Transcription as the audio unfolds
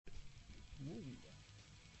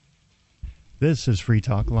This is Free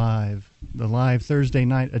Talk Live, the live Thursday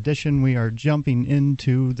night edition. We are jumping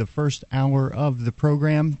into the first hour of the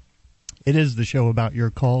program. It is the show about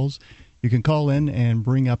your calls. You can call in and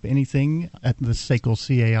bring up anything at the SACL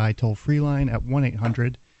CAI toll-free line at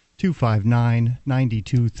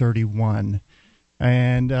 1-800-259-9231.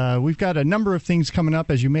 And we've got a number of things coming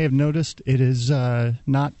up. As you may have noticed, it is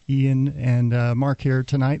not Ian and Mark here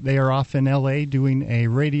tonight. They are off in L.A. doing a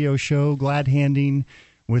radio show, glad-handing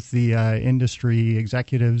with the industry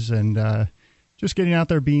executives and just getting out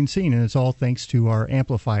there being seen. And it's all thanks to our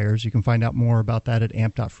amplifiers. You can find out more about that at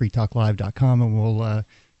amp.freetalklive.com, and we'll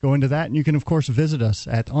go into that. And you can, of course, visit us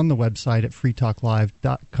on the website at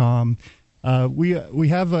freetalklive.com. We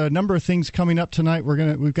have a number of things coming up tonight.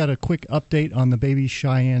 We've got a quick update on the baby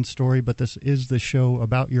Cheyenne story, but this is the show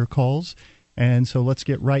about your calls. And so let's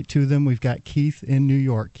get right to them. We've got Keith in New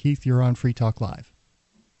York. Keith, you're on Free Talk Live.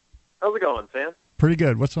 How's it going, Sam? Pretty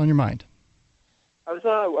good. What's on your mind?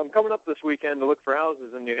 I'm coming up this weekend to look for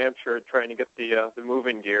houses in New Hampshire, trying to get the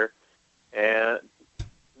moving gear and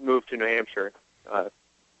move to New Hampshire.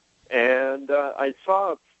 And I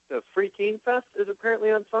saw the Free Keene Fest is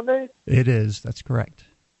apparently on Sunday. It is. That's correct.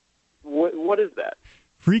 What is that?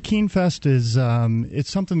 Free Keene Fest is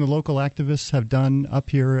it's something the local activists have done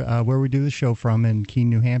up here where we do the show from in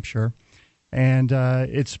Keene, New Hampshire. And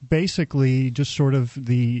it's basically just sort of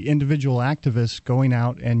the individual activists going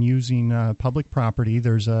out and using public property.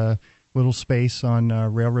 There's a little space on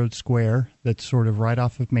Railroad Square that's sort of right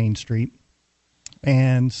off of Main Street.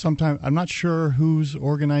 And sometimes, I'm not sure who's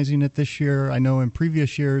organizing it this year. I know in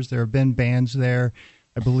previous years there have been bands there.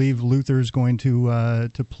 I believe Luther's going to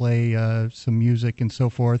play some music and so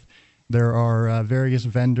forth. There are various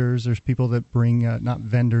vendors. There's people that bring, not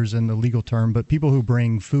vendors in the legal term, but people who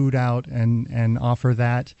bring food out and offer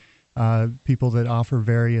that. People that offer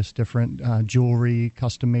various different jewelry,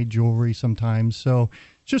 custom-made jewelry sometimes. So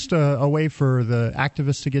just a way for the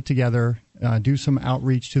activists to get together, do some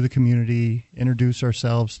outreach to the community, introduce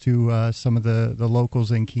ourselves to some of the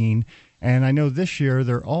locals in Keene. And I know this year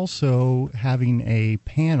they're also having a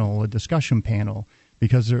discussion panel,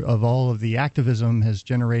 because of all of the activism has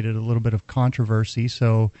generated a little bit of controversy.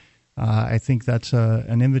 So I think that's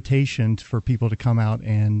an invitation for people to come out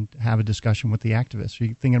and have a discussion with the activists. Are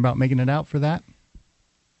you thinking about making it out for that?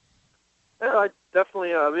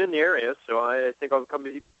 Yeah, I'm in the area, so I think I'll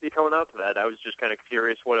be coming out to that. I was just kind of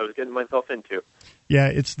curious what I was getting myself into. Yeah,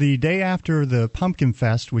 it's the day after the Pumpkin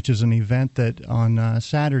Fest, which is an event that on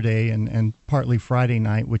Saturday and partly Friday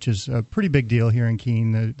night, which is a pretty big deal here in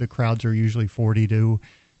Keene. The crowds are usually 40 to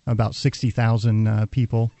about 60,000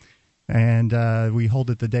 people. And we hold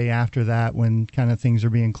it the day after that when kind of things are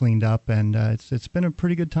being cleaned up, and it's been a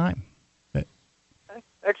pretty good time.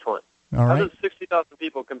 Excellent. All right. How does 60,000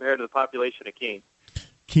 people compare to the population of Keene?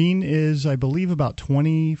 Keene is, I believe, about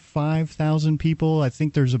 25,000 people. I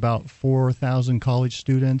think there's about 4,000 college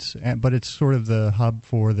students, but it's sort of the hub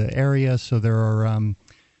for the area, so there are,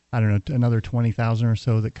 another 20,000 or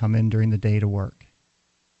so that come in during the day to work.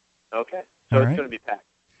 Okay. So it's going to be packed.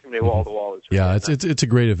 It's going to be wall-to-wall. Yeah, it's a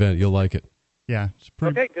great event. You'll like it. Yeah, it's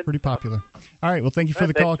pretty popular. All right, well, thank you for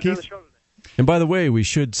the call, Keith. And by the way, we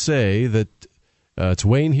should say that it's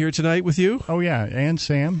Wayne here tonight with you. Oh, yeah, and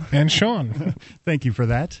Sam. And Sean. Thank you for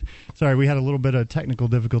that. Sorry, we had a little bit of technical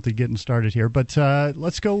difficulty getting started here. But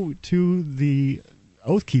let's go to the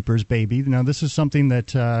Oath Keepers, baby. Now, this is something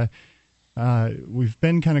that we've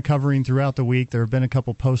been kind of covering throughout the week. There have been a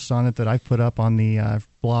couple posts on it that I've put up on the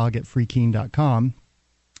blog at freekeene.com.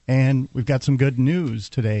 And we've got some good news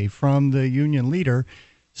today from the union leader.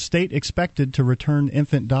 State expected to return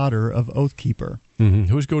infant daughter of Oath Keeper. Mm-hmm.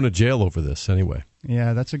 Who's going to jail over this anyway?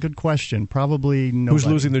 Yeah, that's a good question. Probably nobody. Who's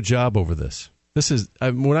losing their job over this? This is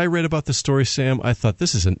when I read about the story, Sam, I thought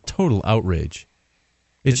this is a total outrage.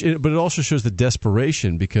 But it also shows the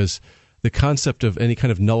desperation, because the concept of any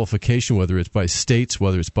kind of nullification, whether it's by states,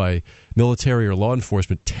 whether it's by military or law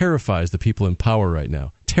enforcement, terrifies the people in power right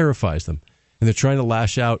now. Terrifies them. And they're trying to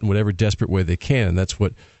lash out in whatever desperate way they can, and that's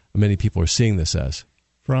what many people are seeing this as.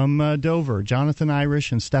 From Dover, Jonathan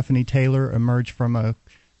Irish and Stephanie Taylor emerged from a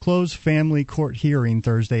closed family court hearing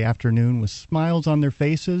Thursday afternoon with smiles on their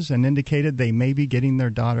faces and indicated they may be getting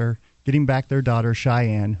back their daughter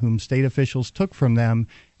Cheyenne, whom state officials took from them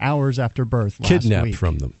hours after birth last week. Kidnapped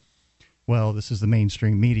from them. Well, this is the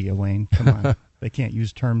mainstream media, Wayne. Come on. They can't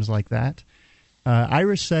use terms like that.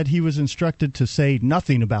 Irish said he was instructed to say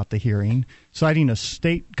nothing about the hearing, citing a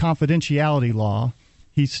state confidentiality law,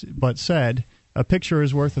 but said, "A picture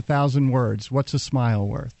is worth 1,000 words. What's a smile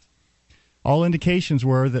worth?" All indications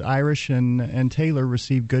were that Irish and Taylor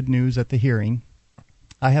received good news at the hearing.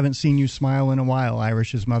 I haven't seen you smile in a while,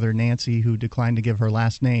 Irish's mother, Nancy, who declined to give her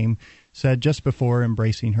last name, said just before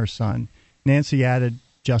embracing her son. Nancy added,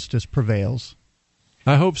 justice prevails.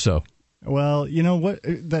 I hope so. Well, you know what?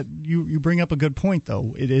 That you bring up a good point,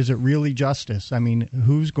 though. Is it really justice? I mean,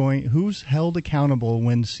 who's held accountable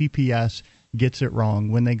when CPS gets it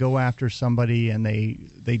wrong, when they go after somebody and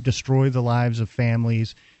they destroy the lives of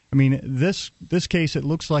families? I mean, this case, it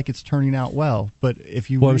looks like it's turning out well. But if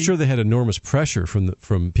you I'm sure they had enormous pressure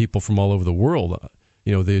from people from all over the world.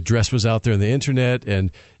 The address was out there on the internet,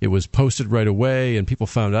 and it was posted right away, and people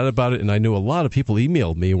found out about it. And I know a lot of people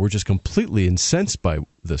emailed me and were just completely incensed by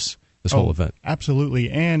this whole event. Absolutely.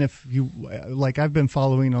 And if you I've been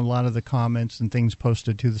following a lot of the comments and things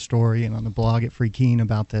posted to the story and on the blog at Free Keene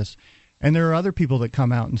about this. And there are other people that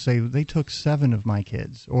come out and say they took 7 of my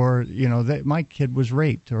kids, or my kid was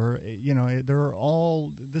raped, or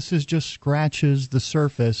this is just scratches the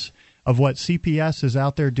surface of what CPS is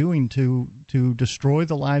out there doing to destroy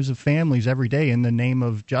the lives of families every day in the name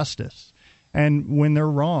of justice. And when they're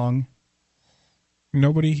wrong,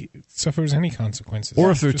 nobody suffers any consequences.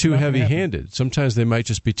 Or if they're too heavy-handed. Sometimes they might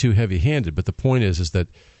just be too heavy-handed, but the point is that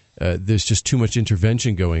there's just too much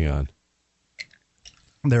intervention going on.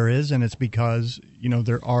 There is, and it's because,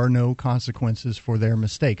 there are no consequences for their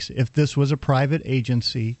mistakes. If this was a private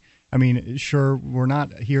agency, I mean, sure, we're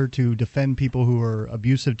not here to defend people who are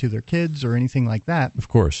abusive to their kids or anything like that. Of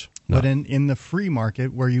course. No. But in the free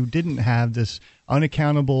market, where you didn't have this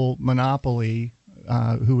unaccountable monopoly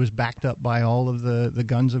who was backed up by all of the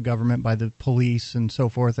guns of government, by the police and so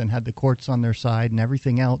forth, and had the courts on their side and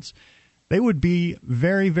everything else, they would be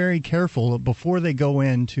very, very careful before they go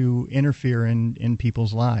in to interfere in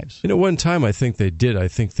people's lives. One time I think they did. I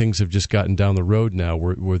think things have just gotten down the road now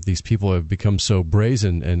where these people have become so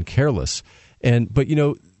brazen and careless. But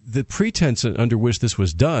the pretense under which this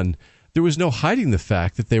was done, there was no hiding the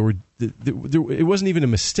fact that it wasn't even a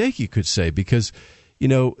mistake, you could say, because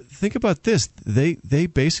think about this. They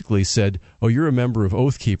basically said, oh, you're a member of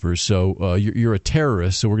Oath Keepers, so you're a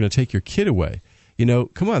terrorist, so we're going to take your kid away.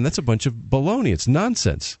 Come on, that's a bunch of baloney. It's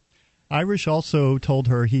nonsense. Irish also told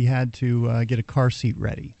her he had to get a car seat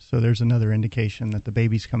ready. So there's another indication that the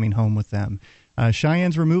baby's coming home with them.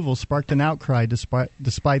 Cheyenne's removal sparked an outcry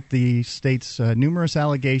despite the state's numerous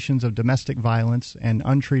allegations of domestic violence and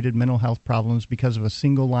untreated mental health problems because of a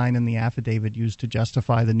single line in the affidavit used to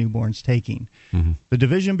justify the newborn's taking. Mm-hmm. The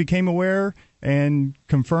division became aware and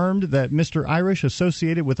confirmed that Mr. Irish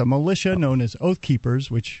associated with a militia known as Oath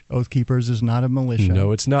Keepers, which Oath Keepers is not a militia.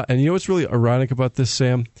 No, it's not. And what's really ironic about this,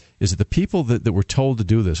 Sam, is that the people that were told to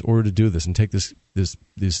do this, ordered to do this, and take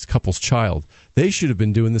this couple's child, they should have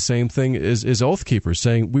been doing the same thing as Oath Keepers,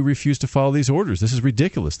 saying, we refuse to follow these orders. This is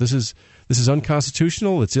ridiculous. This is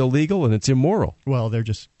unconstitutional, it's illegal, and it's immoral. Well, they're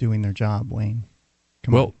just doing their job, Wayne.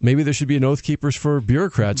 Come on. Maybe there should be an Oath Keepers for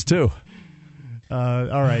bureaucrats, too.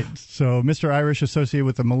 All right. So Mr. Irish associated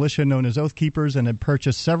with a militia known as Oath Keepers and had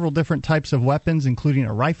purchased several different types of weapons, including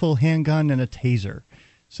a rifle, handgun, and a taser,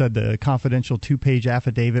 said the confidential 2-page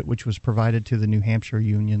affidavit, which was provided to the New Hampshire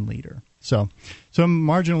union leader. So some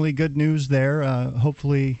marginally good news there.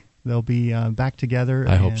 Hopefully they'll be back together.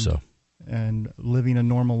 I hope so. And living a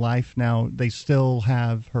normal life. Now, they still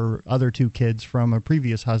have her other 2 kids from a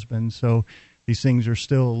previous husband, so these things are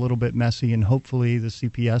still a little bit messy, and hopefully the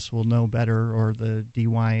CPS will know better, or the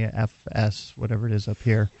DYFS, whatever it is up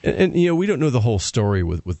here. And we don't know the whole story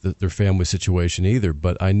with their family situation either,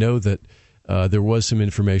 but I know that there was some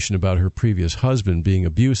information about her previous husband being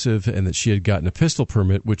abusive and that she had gotten a pistol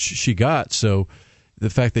permit, which she got. So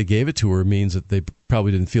the fact they gave it to her means that they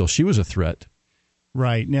probably didn't feel she was a threat.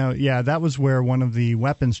 Right. Now, yeah, that was where one of the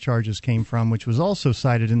weapons charges came from, which was also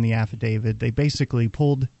cited in the affidavit. They basically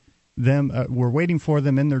pulled them, were waiting for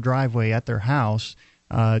them in their driveway at their house,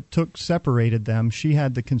 separated them. She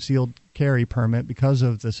had the concealed carry permit because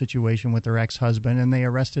of the situation with her ex-husband, and they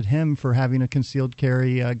arrested him for having a concealed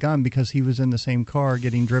carry gun because he was in the same car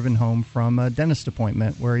getting driven home from a dentist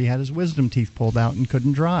appointment where he had his wisdom teeth pulled out and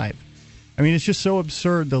couldn't drive. I mean, it's just so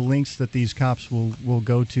absurd, the lengths that these cops will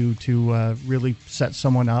go to really set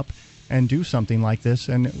someone up and do something like this.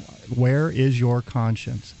 And where is your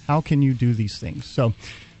conscience? How can you do these things? So,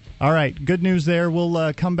 all right, good news there.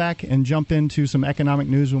 We'll come back and jump into some economic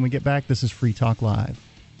news when we get back. This is Free Talk Live.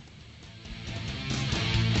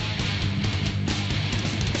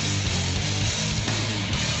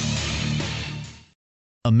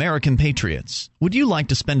 American patriots, would you like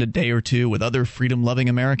to spend a day or two with other freedom-loving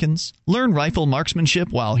Americans? Learn rifle marksmanship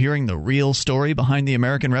while hearing the real story behind the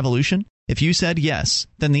American Revolution? If you said yes,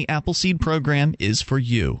 then the Appleseed program is for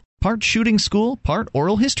you. Part shooting school, part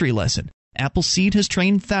oral history lesson. Appleseed has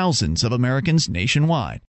trained thousands of Americans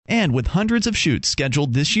nationwide. And with hundreds of shoots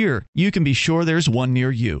scheduled this year, you can be sure there's one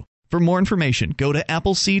near you. For more information, go to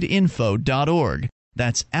appleseedinfo.org.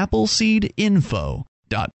 That's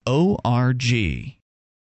appleseedinfo.org.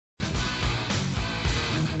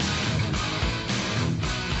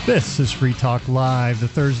 This is Free Talk Live, the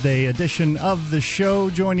Thursday edition of the show.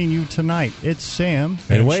 Joining you tonight, it's Sam.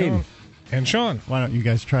 And Wayne. Sean. And Sean. Why don't you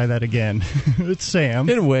guys try that again? It's Sam.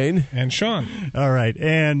 And Wayne. And Sean. All right.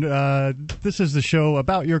 And this is the show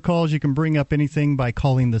about your calls. You can bring up anything by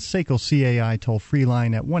calling the SACL CAI toll-free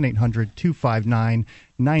line at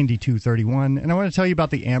 1-800-259-9231. And I want to tell you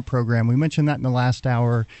about the AMP program. We mentioned that in the last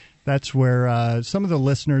hour. That's where some of the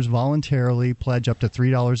listeners voluntarily pledge up to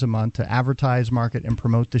 $3 a month to advertise, market, and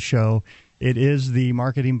promote the show. It is the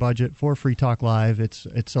marketing budget for Free Talk Live.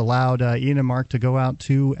 It's allowed Ian and Mark to go out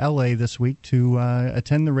to L.A. this week to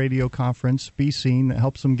attend the radio conference, be seen. It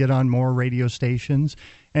helps them get on more radio stations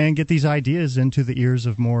and get these ideas into the ears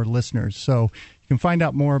of more listeners. So you can find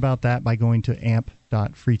out more about that by going to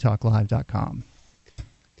amp.freetalklive.com.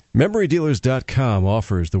 MemoryDealers.com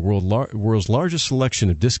offers the world's largest selection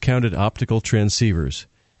of discounted optical transceivers,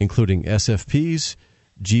 including SFPs,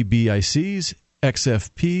 GBICs,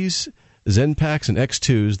 XFPs, Zenpaks, and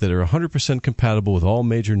X2s that are 100% compatible with all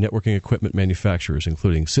major networking equipment manufacturers,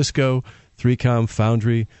 including Cisco, 3Com,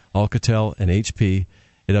 Foundry, Alcatel, and HP,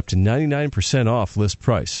 at up to 99% off list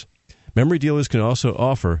price. Memory Dealers can also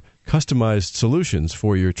offer customized solutions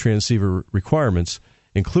for your transceiver requirements,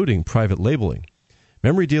 including private labeling.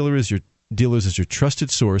 Memory Dealers is your trusted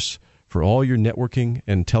source for all your networking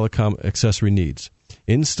and telecom accessory needs,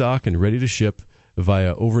 in stock and ready to ship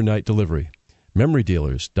via overnight delivery.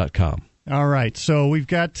 MemoryDealers.com. All right, so we've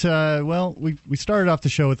got, we started off the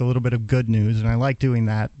show with a little bit of good news, and I like doing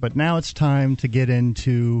that, but now it's time to get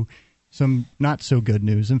into some not-so-good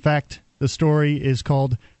news. In fact, the story is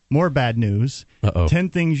called More Bad News, 10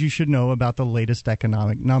 Things You Should Know About the Latest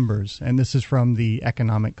Economic Numbers, and this is from the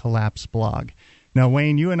Economic Collapse blog. Now,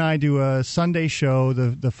 Wayne, you and I do a Sunday show,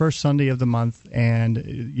 the first Sunday of the month, and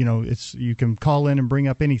you can call in and bring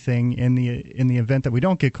up anything. In the event that we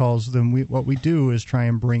don't get calls, then what we do is try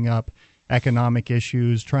and bring up economic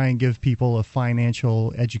issues, try and give people a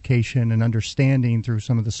financial education and understanding through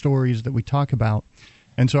some of the stories that we talk about.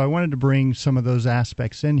 And so I wanted to bring some of those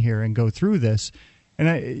aspects in here and go through this. And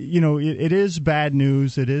it is bad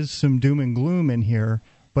news. It is some doom and gloom in here.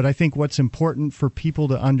 But I think what's important for people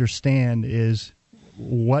to understand is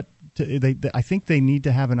I think they need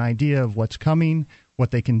to have an idea of what's coming, what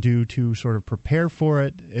they can do to sort of prepare for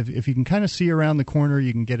it. If you can kind of see around the corner,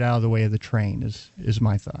 you can get out of the way of the train, is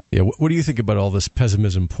my thought. Yeah. What do you think about all this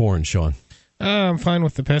pessimism porn, Sean? I'm fine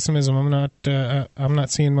with the pessimism. I'm not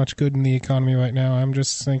seeing much good in the economy right now. I'm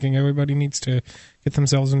just thinking everybody needs to get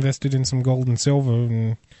themselves invested in some gold and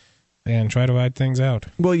silver and try to ride things out.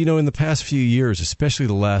 Well, in the past few years, especially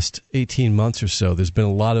the last 18 months or so, there's been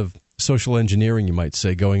a lot of social engineering, you might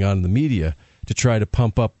say, going on in the media to try to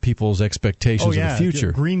pump up people's expectations of the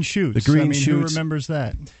future. Green shoots. The green shoots. Who remembers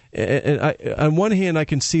that? And on one hand, I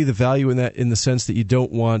can see the value in that, in the sense that you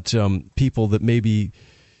don't want people that maybe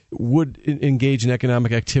would engage in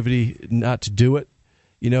economic activity not to do it.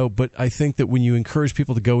 But I think that when you encourage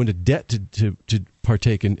people to go into debt to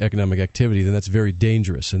partake in economic activity, then that's very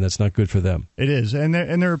dangerous, and that's not good for them. It is, and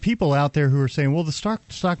there are people out there who are saying, "Well, the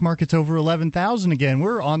stock market's over 11,000 again.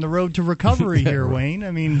 We're on the road to recovery here, right. Wayne."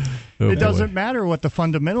 I mean, it doesn't matter what the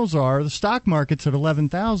fundamentals are. The stock market's at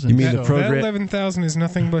 11,000. You mean the that 11,000 is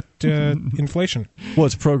nothing but inflation? Well,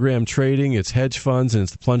 it's program trading, it's hedge funds, and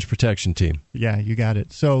it's the plunge protection team. Yeah, you got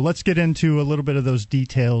it. So let's get into a little bit of those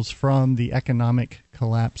details from the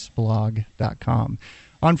economiccollapseblog.com.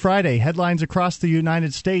 On Friday, headlines across the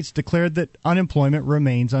United States declared that unemployment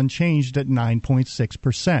remains unchanged at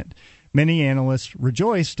 9.6%. Many analysts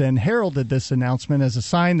rejoiced and heralded this announcement as a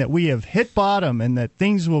sign that we have hit bottom and that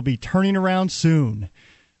things will be turning around soon.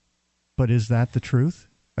 But is that the truth?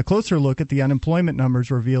 A closer look at the unemployment numbers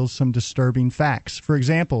reveals some disturbing facts. For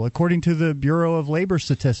example, according to the Bureau of Labor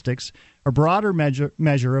Statistics, a broader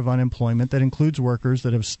measure of unemployment that includes workers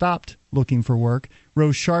that have stopped looking for work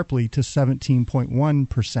rose sharply to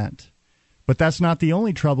 17.1%. But that's not the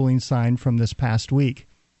only troubling sign from this past week.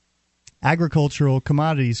 Agricultural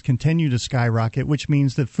commodities continue to skyrocket, which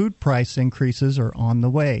means that food price increases are on the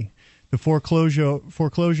way. The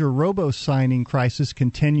foreclosure robo-signing crisis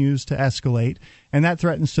continues to escalate, and that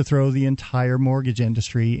threatens to throw the entire mortgage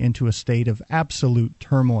industry into a state of absolute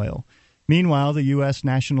turmoil. Meanwhile, the U.S.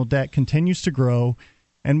 national debt continues to grow,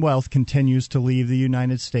 and wealth continues to leave the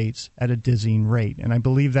United States at a dizzying rate. And I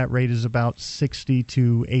believe that rate is about $60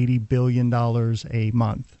 to $80 billion a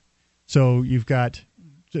month. So you've got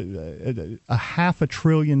a $500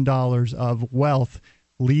 billion of wealth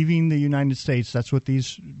leaving the United States. That's what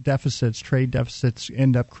these deficits, trade deficits,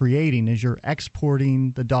 end up creating, is you're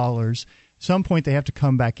exporting the dollars. At some point they have to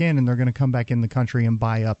come back in, and they're going to come back in the country and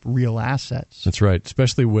buy up real assets. That's right,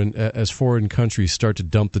 especially when, as foreign countries start to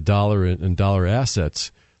dump the dollar and dollar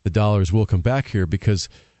assets, the dollars will come back here because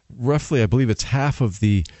roughly, I believe it's half of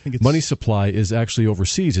the money supply is actually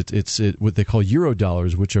overseas. It's what they call euro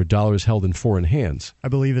dollars, which are dollars held in foreign hands. I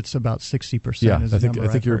believe it's about 60%. Yeah, I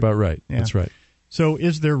think you're about right. Yeah. That's right. So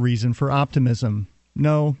is there reason for optimism?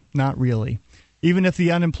 No, not really. Even if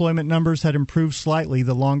the unemployment numbers had improved slightly,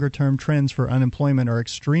 the longer-term trends for unemployment are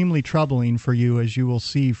extremely troubling for you, as you will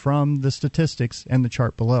see from the statistics and the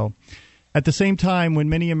chart below. At the same time, when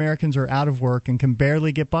many Americans are out of work and can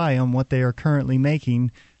barely get by on what they are currently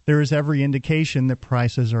making, there is every indication that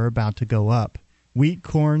prices are about to go up. Wheat,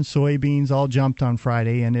 corn, soybeans all jumped on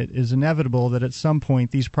Friday, and it is inevitable that at some point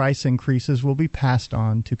these price increases will be passed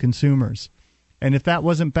on to consumers. And if that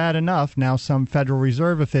wasn't bad enough, now some Federal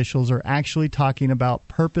Reserve officials are actually talking about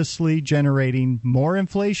purposely generating more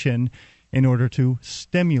inflation in order to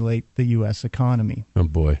stimulate the U.S. economy. Oh,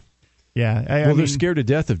 boy. Yeah. I mean, they're scared to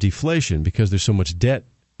death of deflation because there's so much debt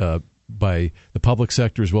by the public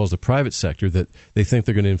sector as well as the private sector that they think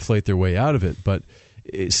they're going to inflate their way out of it. But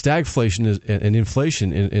stagflation and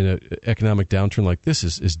inflation in an economic downturn like this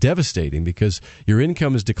is devastating because your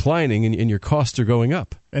income is declining and your costs are going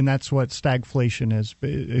up. And that's what stagflation is,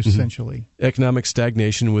 essentially. Mm-hmm. Economic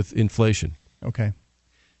stagnation with inflation. Okay.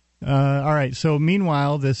 All right. So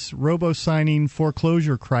meanwhile, this robo-signing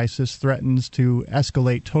foreclosure crisis threatens to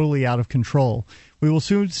escalate totally out of control. We will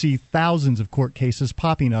soon see thousands of court cases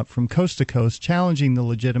popping up from coast to coast challenging the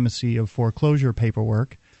legitimacy of foreclosure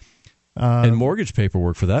paperwork. And mortgage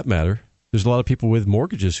paperwork, for that matter. There's a lot of people with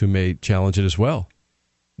mortgages who may challenge it as well.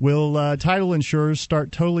 Will title insurers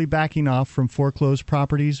start totally backing off from foreclosed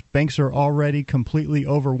properties? Banks are already completely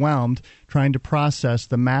overwhelmed trying to process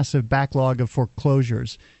the massive backlog of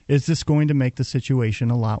foreclosures. Is this going to make the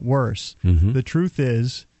situation a lot worse? Mm-hmm. The truth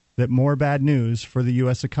is that more bad news for the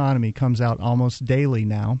U.S. economy comes out almost daily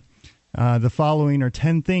now. The following are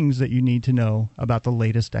 10 things that you need to know about the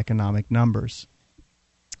latest economic numbers.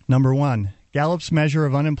 Number 1. Gallup's measure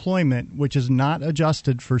of unemployment, which is not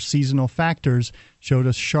adjusted for seasonal factors, showed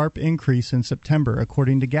a sharp increase in September.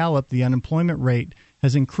 According to Gallup, the unemployment rate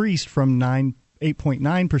has increased from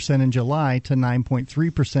 8.9% in July to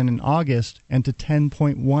 9.3% in August and to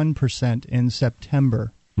 10.1% in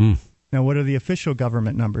September. Now, what are the official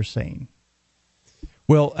government numbers saying?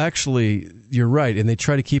 Well, actually, you're right, and they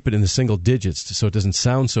try to keep it in the single digits so it doesn't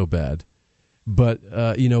sound so bad. But,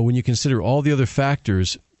 when you consider all the other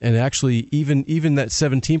factors, and actually even that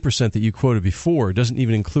 17% that you quoted before doesn't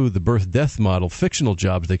even include the birth-death model fictional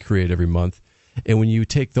jobs they create every month. And when you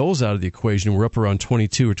take those out of the equation, we're up around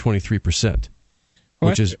 22 or 23%.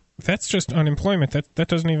 Well, that's just unemployment. That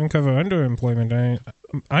doesn't even cover underemployment.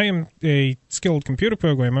 I am a skilled computer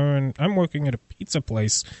programmer, and I'm working at a pizza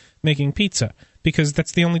place making pizza because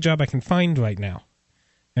that's the only job I can find right now.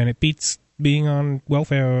 And it beats being on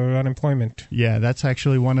welfare or unemployment. Yeah, that's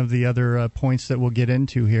actually one of the other points that we'll get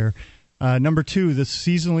into here. Number 2, the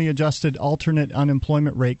seasonally adjusted alternate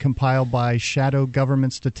unemployment rate compiled by Shadow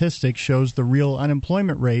Government Statistics shows the real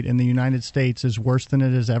unemployment rate in the United States is worse than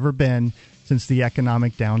it has ever been since the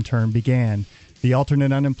economic downturn began. The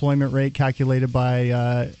alternate unemployment rate calculated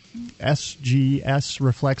by SGS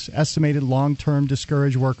reflects estimated long-term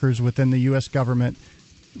discouraged workers within the U.S. government,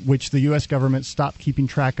 which the U.S. government stopped keeping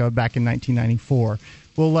track of back in 1994.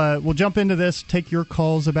 We'll jump into this. Take your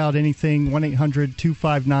calls about anything.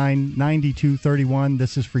 1-800-259-9231.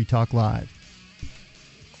 This is Free Talk Live.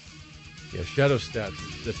 Yeah, Shadow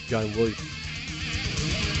Stats. That's John Williams.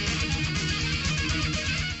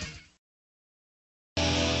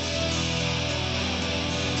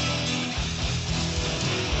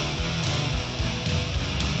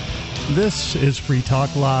 This is Free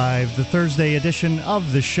Talk Live, the Thursday edition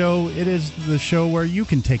of the show. It is the show where you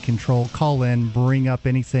can take control, call in, bring up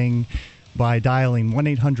anything by dialing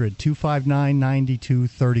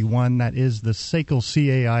 1-800-259-9231. That is the SACL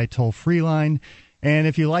CAI toll-free line. And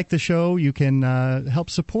if you like the show, you can help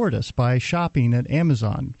support us by shopping at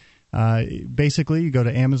Amazon. Basically, you go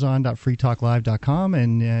to amazon.freetalklive.com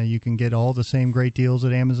and you can get all the same great deals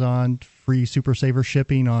at Amazon, free Super Saver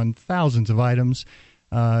shipping on thousands of items.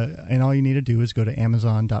 And all you need to do is go to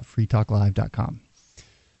amazon.freetalklive.com.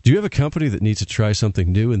 Do you have a company that needs to try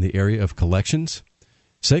something new in the area of collections?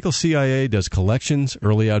 SACL CIA does collections,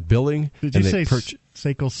 early out billing. Did you say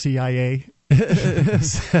SACL CIA?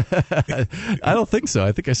 I don't think so.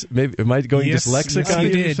 I think maybe am I going dyslexic yes, on you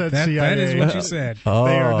you? did. That is what you said. Oh.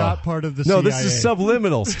 They are not part of the No, CIA. this is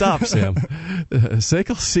subliminal. Stop, Sam.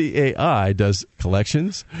 SACL CAI does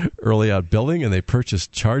collections, early out billing, and they purchase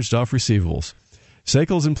charged-off receivables.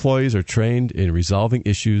 SACL's employees are trained in resolving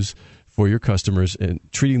issues for your customers and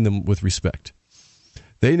treating them with respect.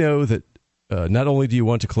 They know that not only do you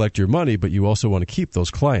want to collect your money, but you also want to keep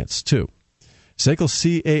those clients, too. SACL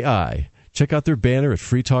CAI. Check out their banner at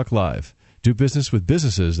Free Talk Live. Do business with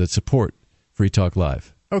businesses that support Free Talk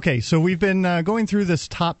Live. Okay, so we've been going through this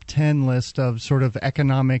top 10 list of sort of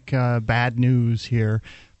economic bad news here.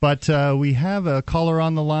 But we have a caller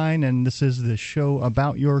on the line, and this is the show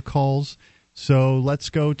about your calls. So let's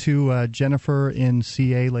go to Jennifer in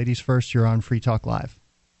CA. Ladies first, you're on Free Talk Live.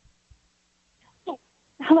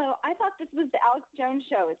 Hello. I thought this was the Alex Jones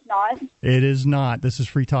show. It's not? It is not. This is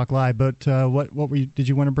Free Talk Live. But did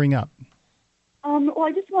you want to bring up? Well,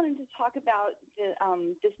 I just wanted to talk about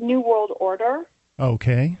this New World Order.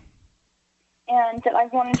 Okay. And that I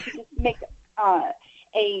wanted to just make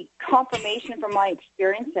a confirmation from my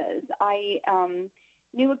experiences. I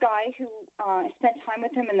knew a guy who spent time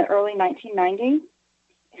with him in the early 1990s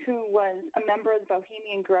who was a member of the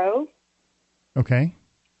Bohemian Grove. Okay.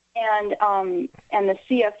 And the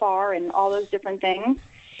CFR and all those different things.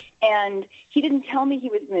 And he didn't tell me he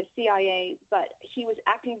was in the CIA, but he was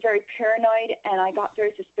acting very paranoid, and I got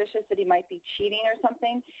very suspicious that he might be cheating or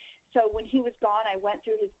something. So when he was gone, I went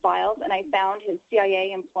through his files, and I found his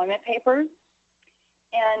CIA employment papers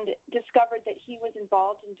and discovered that he was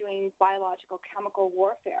involved in doing biological chemical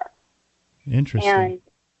warfare. Interesting.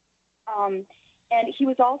 And he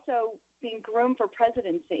was also being groomed for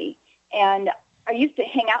presidency. And I used to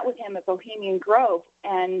hang out with him at Bohemian Grove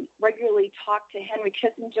and regularly talk to Henry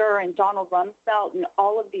Kissinger and Donald Rumsfeld and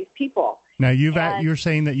all of these people. Now you're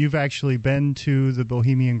saying that you've actually been to the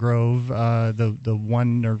Bohemian Grove, the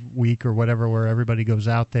 1 week or whatever, where everybody goes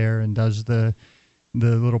out there and does the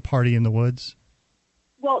little party in the woods.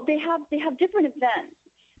 Well, they have different events.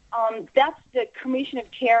 That's the cremation of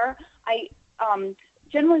care.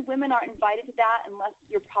 Generally, women aren't invited to that unless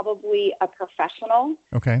you're probably a professional.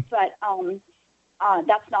 Okay. But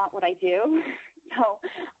that's not what I do. So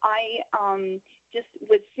I just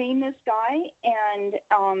was seeing this guy, and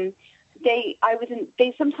they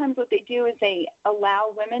sometimes what they do is they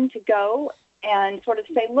allow women to go and sort of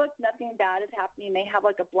say, look, nothing bad is happening. They have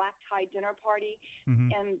like a black tie dinner party.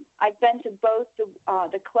 Mm-hmm. And I've been to both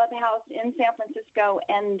the clubhouse in San Francisco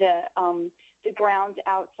and the grounds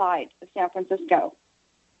outside of San Francisco.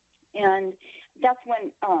 And that's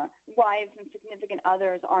when wives and significant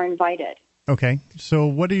others are invited. Okay. So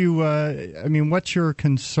what do you, what's your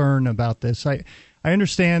concern about this? I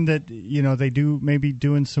understand that, they do maybe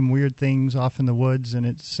doing some weird things off in the woods, and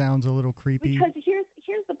it sounds a little creepy. Because here's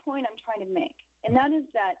the point I'm trying to make, and that is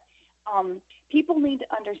that people need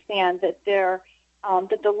to understand that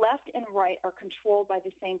that the left and right are controlled by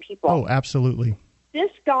the same people. Oh, absolutely.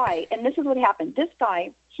 This guy, and this is what happened, this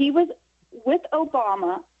guy, he was with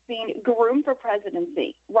Obama being groomed for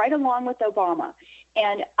presidency, right along with Obama.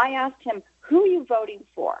 And I asked him, who are you voting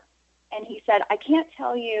for? And he said, I can't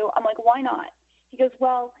tell you. I'm like, why not? He goes,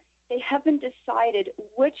 well, they haven't decided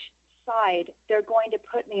which side they're going to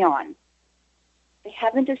put me on. They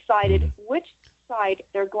haven't decided which side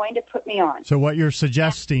they're going to put me on. So what you're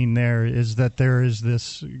suggesting there is that there is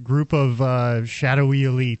this group of shadowy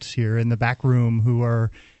elites here in the back room who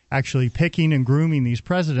are actually picking and grooming these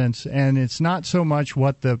presidents, and it's not so much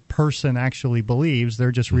what the person actually believes.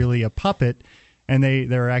 They're just really a puppet, and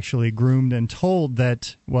they're actually groomed and told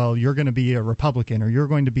that, well, you're going to be a Republican or you're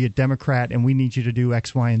going to be a Democrat, and we need you to do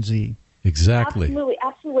X, Y, and Z. Exactly.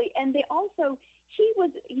 Absolutely. And they also, he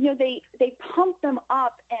was, they pumped them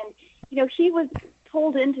up, and, he was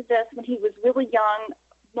pulled into this when he was really young,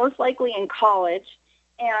 most likely in college,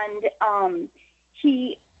 and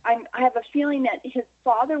I have a feeling that his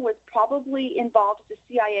father was probably involved with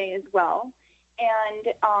the CIA as well,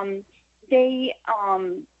 and they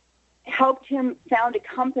helped him found a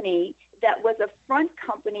company that was a front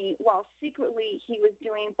company while secretly he was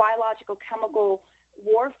doing biological chemical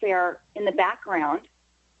warfare in the background,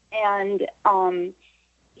 and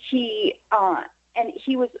he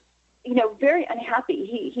was very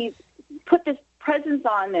unhappy. He put this presence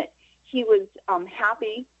on that he was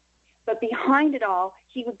happy. But behind it all,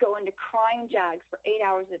 he would go into crime jags for 8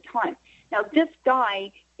 hours at a time. Now, this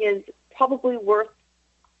guy is probably worth,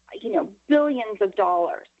 billions of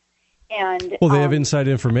dollars. And they have inside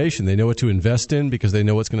information. They know what to invest in because they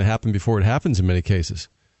know what's going to happen before it happens in many cases.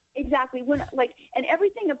 Exactly. And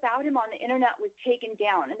everything about him on the internet was taken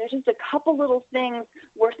down. And there's just a couple little things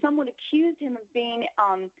where someone accused him of being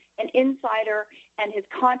an insider, and his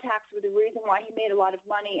contacts were the reason why he made a lot of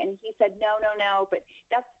money. And he said, no, but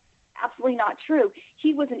that's absolutely not true.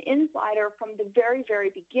 He was an insider from the very, very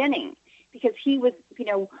beginning, because he was,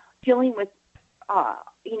 dealing with,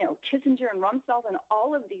 Kissinger and Rumsfeld and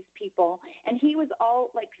all of these people. And he was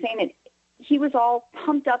all saying that he was all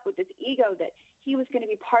pumped up with this ego that he was going to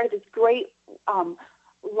be part of this great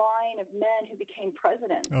line of men who became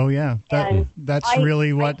president. Oh, yeah. That's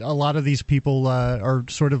really what a lot of these people are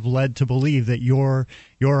sort of led to believe, that you're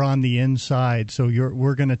on the inside, so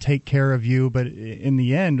we're going to take care of you. But in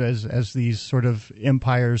the end, as these sort of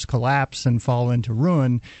empires collapse and fall into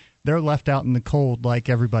ruin, they're left out in the cold like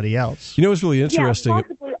everybody else. You know what's really interesting? Yeah,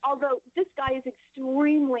 possibly, although this guy is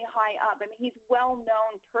extremely high up. I mean, he's a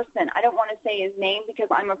well-known person. I don't want to say his name because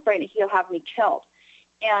I'm afraid he'll have me killed.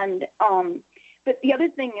 And but the other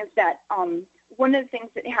thing is that one of the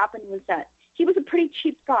things that happened was that he was a pretty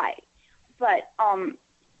cheap guy, but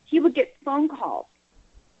he would get phone calls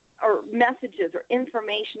or messages or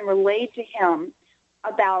information relayed to him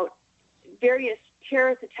about various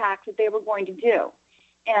terrorist attacks that they were going to do.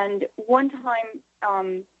 And one time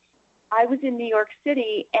I was in New York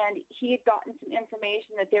City, and he had gotten some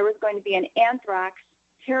information that there was going to be an anthrax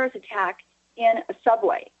terrorist attack in a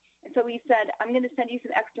subway. And so he said, I'm going to send you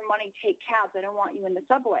some extra money, take cabs. I don't want you in the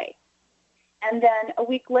subway. And then a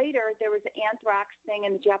week later, there was an anthrax thing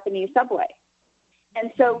in the Japanese subway.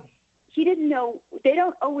 And so he didn't know. They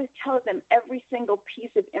don't always tell them every single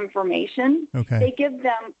piece of information. Okay. They give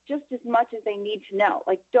them just as much as they need to know.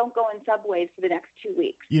 Like, don't go in subways for the next 2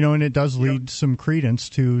 weeks. And it does lead some credence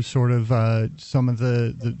to sort of some of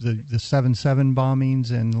the 7/7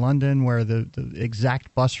 bombings in London, where the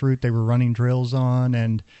exact bus route they were running drills on,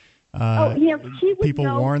 and people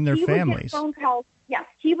warned their families. Would get phone calls. Yeah,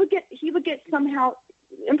 he would get somehow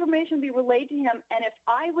information would be relayed to him, and if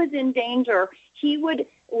I was in danger, he would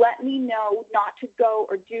let me know not to go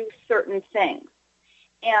or do certain things.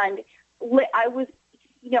 And I was,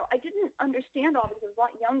 I didn't understand all this. I was a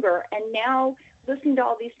lot younger, and now listening to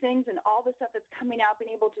all these things and all the stuff that's coming out,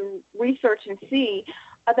 being able to research and see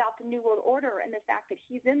about the New World Order and the fact that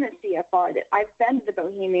he's in the CFR, that I've been to the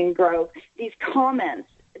Bohemian Grove, these comments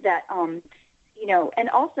that, and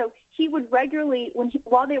also he would regularly,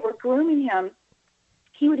 while they were grooming him,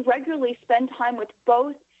 he would regularly spend time with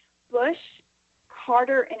both Bush,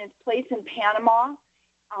 Carter in his place in Panama,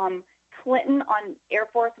 Clinton on Air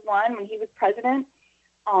Force One when he was president.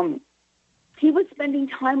 He was spending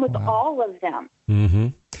time with all of them. Mm-hmm.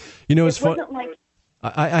 It's fun. Like,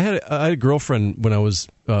 I had a girlfriend when I was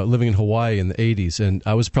living in Hawaii in the 80s, and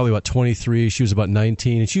I was probably about 23. She was about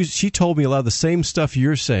 19, and she told me a lot of the same stuff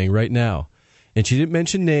you're saying right now. And she didn't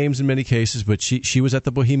mention names in many cases, but she was at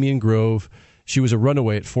the Bohemian Grove. She was a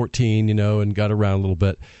runaway at 14, and got around a little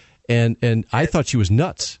bit. And I thought she was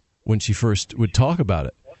nuts when she first would talk about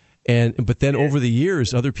it. But then over the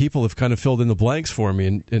years, other people have kind of filled in the blanks for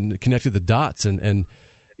me and connected the dots. And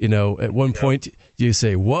at one point you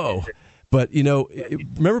say, whoa. But,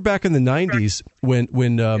 remember back in the 90s when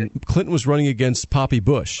Clinton was running against Poppy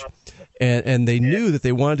Bush, and they knew that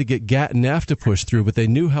they wanted to get GATT and NAFTA pushed through, but they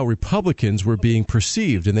knew how Republicans were being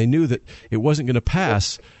perceived, and they knew that it wasn't going to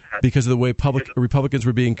pass because of the way Republicans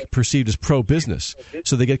were being perceived as pro-business.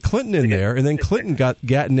 So they get Clinton in there, and then Clinton got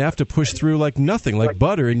GATT and NAFTA pushed through like nothing, like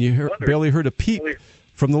butter, and you barely heard a peep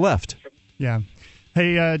from the left. Yeah.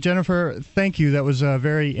 Hey, Jennifer, thank you. That was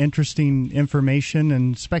very interesting information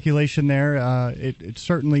and speculation there. It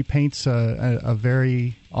certainly paints a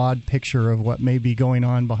very odd picture of what may be going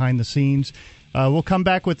on behind the scenes. We'll come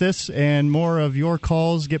back with this and more of your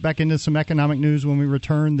calls, get back into some economic news when we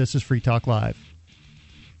return. This is Free Talk Live.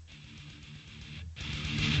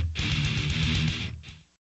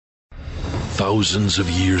 Thousands of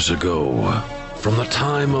years ago, from the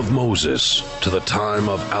time of Moses to the time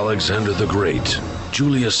of Alexander the Great,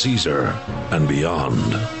 Julius Caesar, and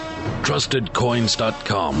beyond,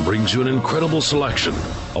 TrustedCoins.com brings you an incredible selection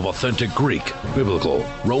of authentic Greek, Biblical,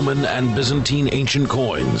 Roman, and Byzantine ancient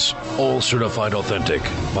coins, all certified authentic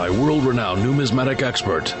by world-renowned numismatic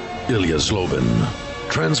expert Ilya Zlobin.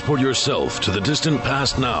 Transport yourself to the distant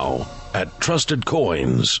past now at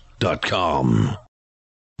TrustedCoins.com.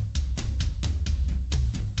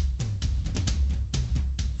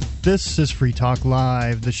 This is Free Talk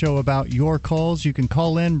Live, the show about your calls. You can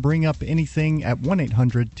call in, bring up anything at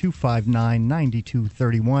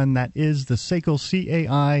 1-800-259-9231. That is the SACL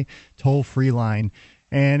CAI toll-free line.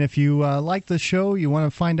 And if you like the show, you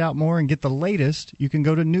want to find out more and get the latest, you can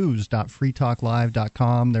go to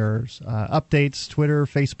news.freetalklive.com. There's updates, Twitter,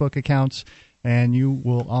 Facebook accounts, and you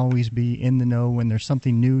will always be in the know when there's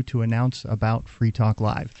something new to announce about Free Talk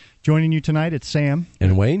Live. Joining you tonight, it's Sam.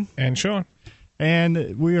 And Wayne. And Sean.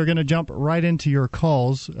 And we are going to jump right into your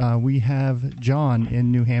calls. We have John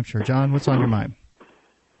in New Hampshire. John, what's on your mind?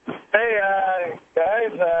 Hey,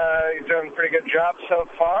 guys. You're doing a pretty good job so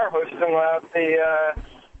far, hosting out the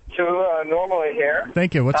two normally here.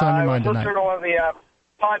 Thank you. What's on your mind tonight? I was listening to one of the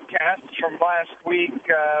podcasts from last week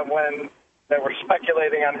when they were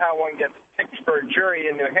speculating on how one gets picked for a jury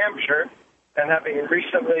in New Hampshire, and having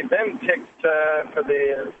recently been picked for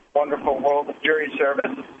the wonderful world of jury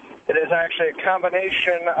service. It is actually a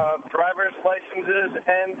combination of driver's licenses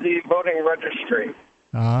and the voting registry.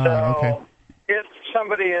 Okay. If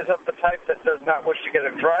somebody is of the type that does not wish to get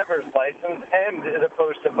a driver's license and is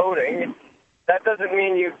opposed to voting, that doesn't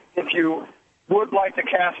mean if you would like to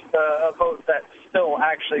cast a vote that still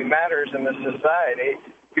actually matters in this society,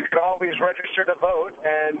 you can always register to vote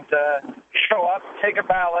and show up, take a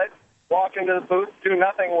ballot, walk into the booth, do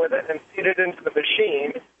nothing with it, and feed it into the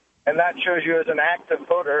machine. And that shows you as an active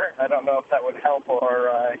voter. I don't know if that would help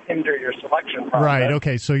or hinder your selection process. Right.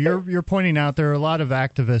 Okay. So you're pointing out there are a lot of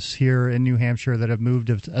activists here in New Hampshire that have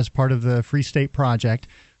moved as part of the Free State Project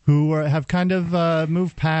who have kind of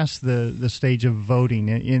moved past the stage of voting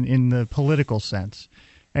in the political sense.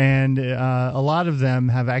 And a lot of them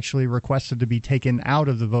have actually requested to be taken out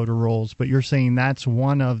of the voter rolls. But you're saying that's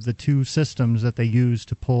one of the two systems that they use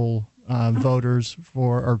to pull voters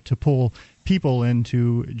or to pull people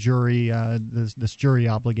into jury, this jury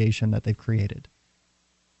obligation that they've created.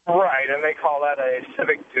 Right, and they call that a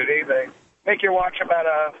civic duty. They make you watch about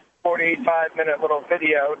a 45-minute little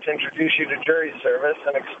video to introduce you to jury service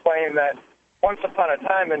and explain that once upon a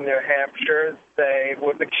time in New Hampshire, they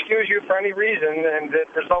would excuse you for any reason, and it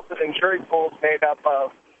resulted in jury pools made up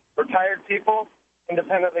of retired people,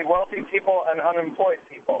 independently wealthy people, and unemployed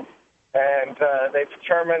people. And they've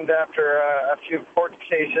determined after a few court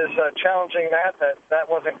cases challenging that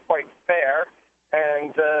wasn't quite fair,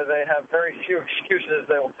 and they have very few excuses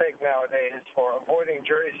they will take nowadays for avoiding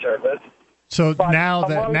jury service. So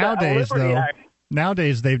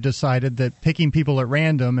nowadays they've decided that picking people at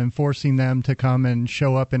random and forcing them to come and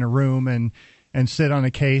show up in a room and sit on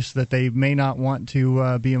a case that they may not want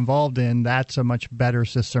to be involved in, that's a much better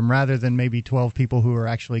system rather than maybe 12 people who are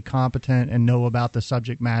actually competent and know about the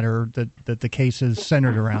subject matter that the case is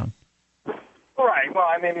centered around. Right. Well,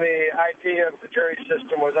 I mean, the idea of the jury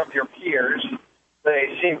system was of your peers.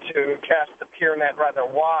 They seem to cast the peer net rather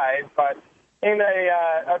wide, but in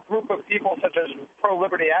a group of people such as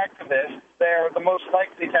pro-liberty activists, they're the most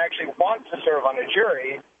likely to actually want to serve on a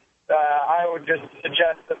jury. I would just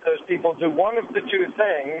suggest that those people do one of the two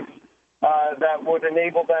things that would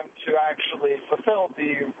enable them to actually fulfill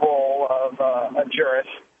the role of a jurist.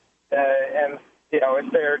 And,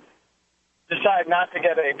 if they decide not to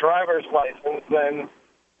get a driver's license,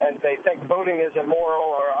 and they think voting is immoral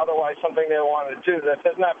or otherwise something they want to do, that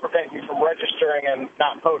does not prevent you from registering and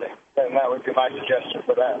not voting. And that would be my suggestion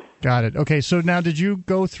for that. Got it. Okay, so now did you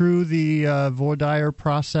go through the voir dire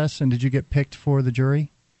process, and did you get picked for the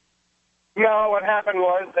jury? No, what happened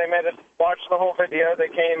was they made us watch the whole video. They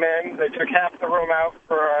came in, they took half the room out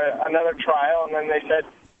for another trial, and then they said,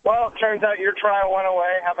 well, it turns out your trial went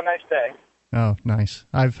away. Have a nice day. Oh, nice.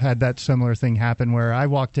 I've had that similar thing happen where I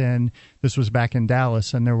walked in, this was back in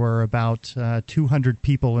Dallas, and there were about 200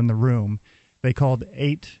 people in the room. They called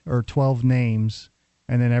 8 or 12 names,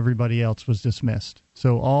 and then everybody else was dismissed.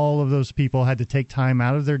 So all of those people had to take time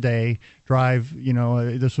out of their day, drive,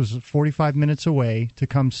 this was 45 minutes away, to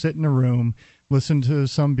come sit in a room, listen to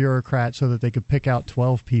some bureaucrat so that they could pick out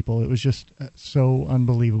 12 people. It was just so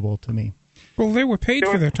unbelievable to me. Well, they were paid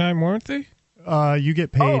for their time, weren't they? You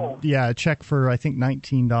get paid, a check for, I think,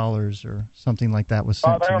 $19 or something like that was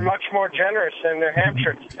sent to you. They're much more generous in New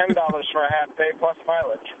Hampshire. It's $10 for a half day plus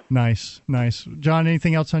mileage. Nice. John,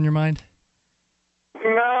 anything else on your mind?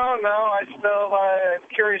 No. I still, the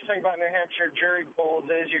curious thing about New Hampshire jury pools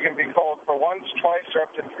is you can be called for once, twice, or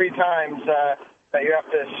up to 3 times that you have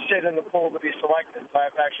to sit in the pool to be selected. So I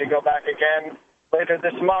have to actually go back again later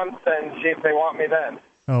this month and see if they want me then.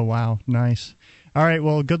 Oh, wow. Nice. All right,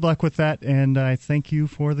 well, good luck with that, and I thank you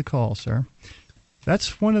for the call, sir.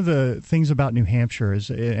 That's one of the things about New Hampshire,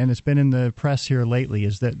 and it's been in the press here lately,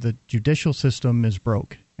 is that the judicial system is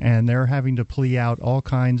broke, and they're having to plea out all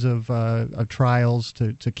kinds of trials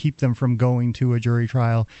to keep them from going to a jury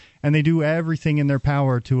trial, and they do everything in their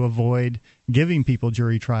power to avoid giving people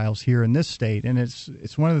jury trials here in this state, and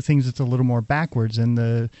it's one of the things that's a little more backwards in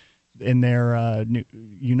the in their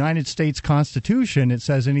United States Constitution, it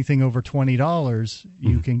says anything over $20,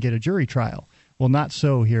 you can get a jury trial. Well, not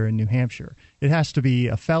so here in New Hampshire. It has to be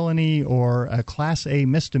a felony or a Class A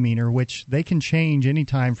misdemeanor, which they can change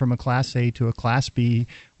anytime from a Class A to a Class B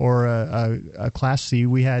or a Class C.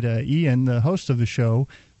 We had Ian, the host of the show,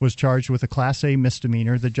 was charged with a Class A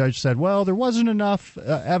misdemeanor. The judge said, well, there wasn't enough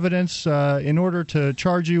evidence in order to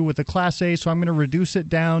charge you with a Class A, so I'm going to reduce it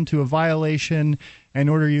down to a violation and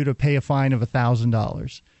order you to pay a fine of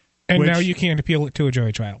 $1,000. And now you can't appeal it to a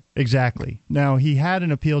jury trial. Exactly. Now, he had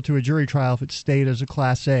an appeal to a jury trial if it stayed as a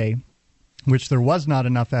Class A, which there was not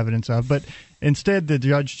enough evidence of. But instead, the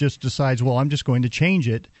judge just decides, well, I'm just going to change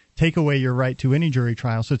it, take away your right to any jury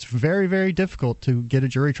trial. So it's very, very difficult to get a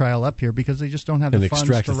jury trial up here because they just don't have the funds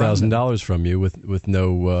to run them. And extract $1,000 from you with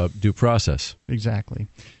no due process. Exactly.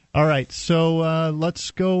 All right, so let's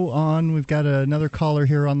go on. We've got another caller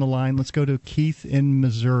here on the line. Let's go to Keith in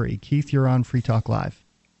Missouri. Keith, you're on Free Talk Live.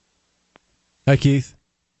 Hi, Keith.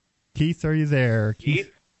 Keith, are you there?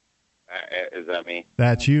 Keith? Is that me?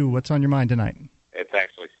 That's you. What's on your mind tonight? It's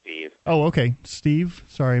actually Steve. Oh, okay. Steve,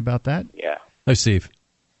 sorry about that. Yeah. Hi, Steve.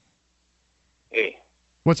 Hey.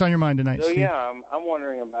 What's on your mind tonight, Steve? Yeah, I'm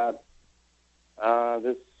wondering about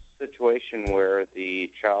this situation where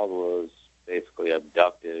the child was basically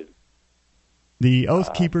abducted. The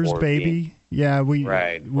Oath Keepers baby. Being a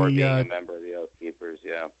member of the Oath Keepers,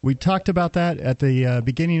 yeah. We talked about that at the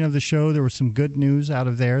beginning of the show. There was some good news out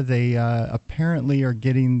of there. They apparently are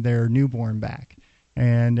getting their newborn back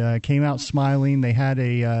and came out smiling. They had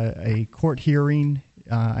a court hearing.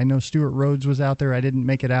 I know Stuart Rhodes was out there. I didn't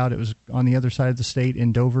make it out. It was on the other side of the state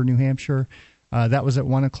in Dover, New Hampshire. That was at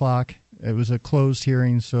 1 o'clock. It was a closed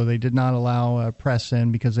hearing, so they did not allow press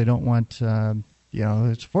in because they don't want,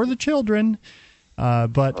 it's for the children.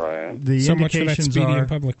 But the so much for that indications speedy are and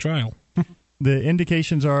public trial. the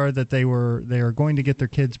indications are that they are going to get their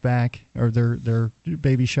kids back, or their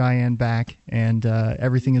baby Cheyenne back, and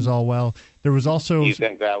everything is all well. There was also. Do you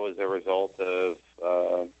think that was a result of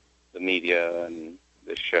the media and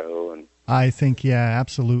the show? And I think, yeah,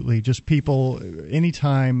 absolutely. Just people.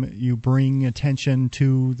 Anytime you bring attention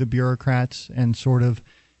to the bureaucrats and sort of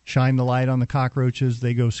shine the light on the cockroaches,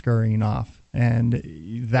 they go scurrying off. And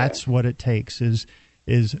that's what it takes is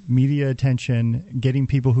media attention, getting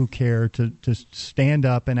people who care to stand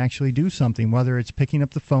up and actually do something, whether it's picking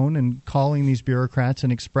up the phone and calling these bureaucrats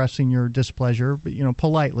and expressing your displeasure, but,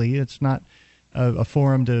 politely. It's not a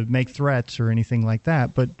forum to make threats or anything like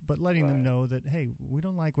that, but letting them know that, hey, we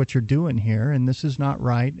don't like what you're doing here, and this is not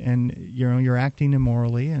right, and, you're acting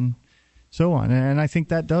immorally, and so on. And I think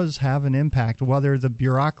that does have an impact, whether the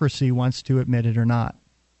bureaucracy wants to admit it or not.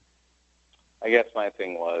 I guess my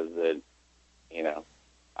thing was that,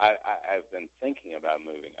 I've been thinking about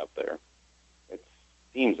moving up there. It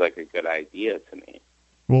seems like a good idea to me.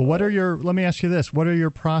 Well, let me ask you this. What are your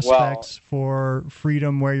prospects for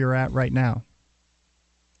freedom where you're at right now?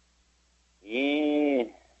 Yeah,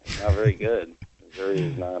 not very good. Missouri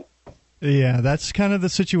is not. Yeah, that's kind of the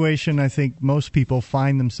situation I think most people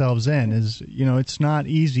find themselves in is, it's not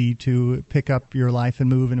easy to pick up your life and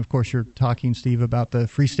move. And, of course, you're talking, Steve, about the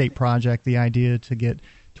Free State Project, the idea to get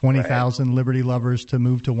 20,000 Liberty lovers to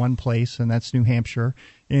move to one place, and that's New Hampshire,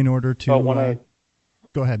 in order to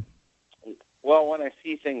go ahead. Well, when I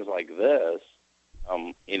see things like this,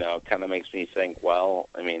 it kind of makes me think, well,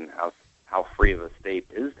 I mean, how free of a state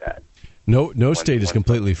is that? No state is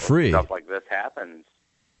completely free. Stuff like this happens.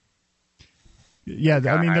 Yeah,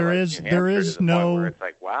 I mean, there is no. Where it's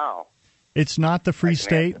like, wow. It's not the free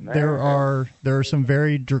state. There are some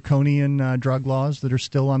very draconian drug laws that are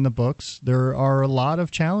still on the books. There are a lot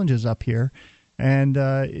of challenges up here, and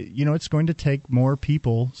it's going to take more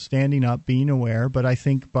people standing up, being aware. But I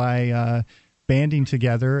think by banding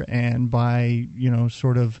together and by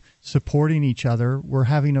sort of supporting each other, we're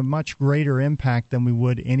having a much greater impact than we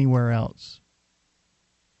would anywhere else.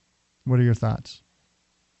 What are your thoughts?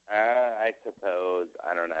 I suppose.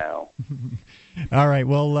 I don't know. All right.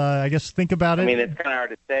 Well, I guess think about it. I mean, it's kind of hard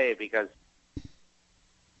to say because,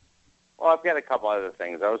 I've got a couple other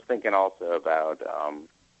things. I was thinking also about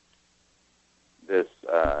this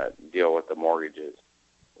deal with the mortgages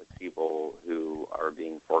with people who are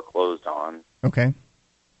being foreclosed on. Okay.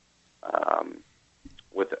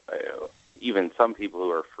 With even some people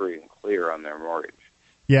who are free and clear on their mortgage.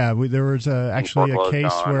 Yeah, there was actually a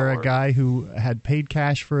case where a guy who had paid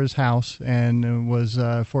cash for his house and was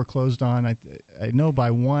foreclosed on, I know,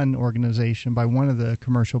 by one organization, by one of the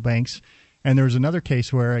commercial banks. And there was another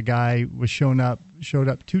case where a guy was showed up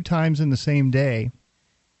 2 times in the same day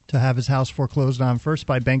to have his house foreclosed on, first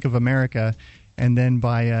by Bank of America and then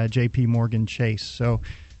by J.P. Morgan Chase. So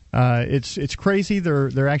It's crazy.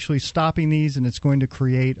 They're actually stopping these, and it's going to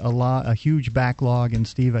create a huge backlog. And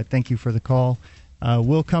Steve, I thank you for the call.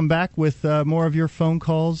 We'll come back with more of your phone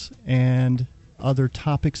calls and other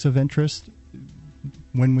topics of interest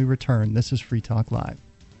when we return. This is Free Talk Live.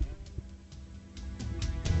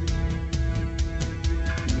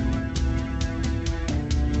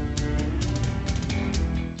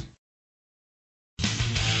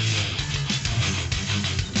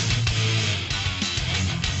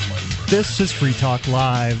 This is Free Talk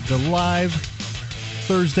Live, the live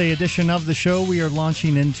Thursday edition of the show. We are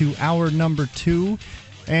launching into hour number 2.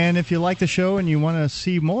 And if you like the show and you want to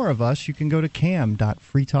see more of us, you can go to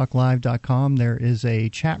cam.freetalklive.com. There is a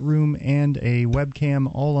chat room and a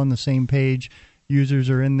webcam all on the same page. Users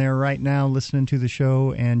are in there right now listening to the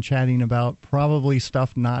show and chatting about probably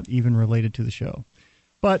stuff not even related to the show.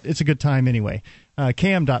 But it's a good time anyway.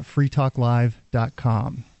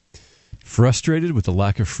 Cam.freetalklive.com. Frustrated with the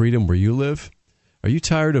lack of freedom where you live? Are you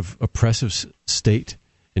tired of oppressive state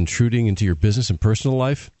intruding into your business and personal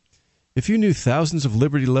life? If you knew thousands of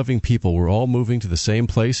liberty-loving people were all moving to the same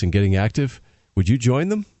place and getting active, would you join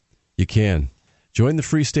them? You can. Join the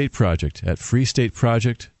Free State Project at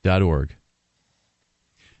freestateproject.org.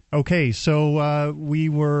 Okay, so we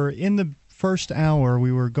were in the first hour,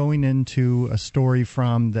 we were going into a story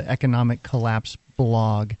from the Economic Collapse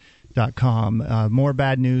blog. .com. More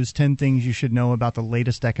bad news, 10 things you should know about the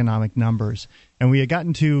latest economic numbers. And we had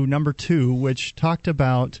gotten to number 2, which talked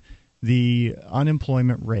about the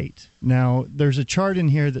unemployment rate. Now, there's a chart in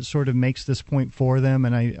here that sort of makes this point for them,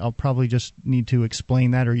 and I'll probably just need to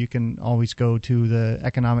explain that, or you can always go to the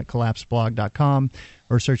economiccollapseblog.com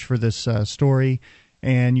or search for this story,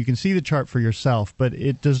 and you can see the chart for yourself, but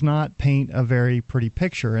it does not paint a very pretty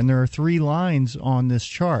picture. And there are 3 lines on this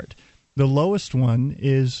chart. The lowest one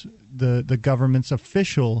is the government's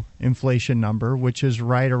official inflation number, which is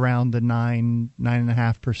right around the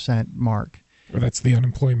 9.5% mark. Well, that's the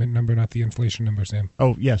unemployment number, not the inflation number, Sam.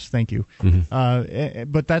 Oh, yes, thank you.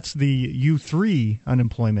 Mm-hmm. But that's the U3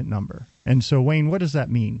 unemployment number. And so, Wayne, what does that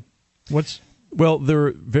mean? Well, there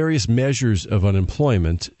are various measures of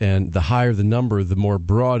unemployment, and the higher the number, the more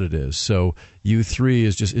broad it is. So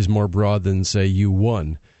U3 is more broad than, say,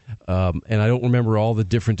 U1. And I don't remember all the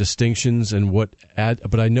different distinctions and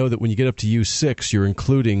but I know that when you get up to U6, you're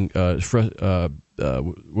including what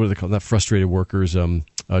are they called? Not frustrated workers,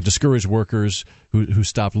 discouraged workers who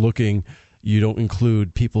stop looking. You don't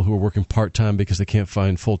include people who are working part-time because they can't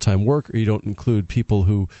find full-time work, or you don't include people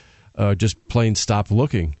who just plain stop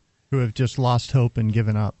looking, who have just lost hope and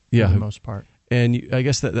given up for the most part. And I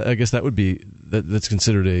guess that would be that's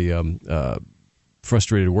considered a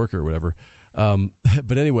frustrated worker or whatever.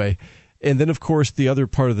 But anyway, and then of course the other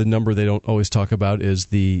part of the number they don't always talk about is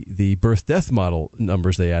the birth-death model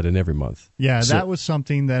numbers they add in every month. Yeah, so that was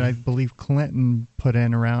something that I believe Clinton put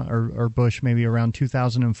in around, or Bush maybe around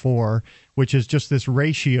 2004, which is just this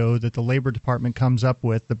ratio that the Labor Department comes up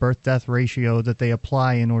with, the birth-death ratio that they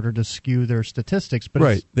apply in order to skew their statistics, but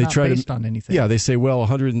it's not based on anything. Yeah, they say, well,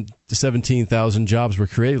 117,000 jobs were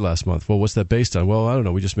created last month. Well, what's that based on? Well, I don't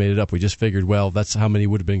know. We just made it up. We just figured, well, that's how many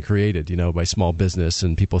would have been created, by small business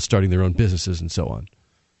and people starting their own businesses and so on.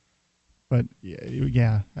 But,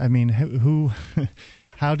 yeah, I mean, who...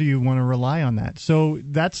 How do you want to rely on that? So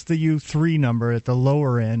that's the U3 number at the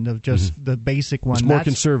lower end of just the basic one. It's more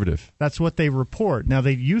conservative. That's what they report. Now,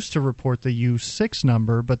 they used to report the U6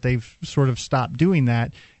 number, but they've sort of stopped doing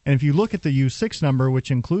that. And if you look at the U6 number,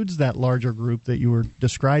 which includes that larger group that you were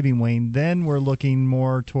describing, Wayne, then we're looking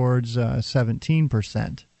more towards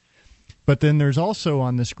 17%. But then there's also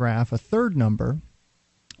on this graph a third number,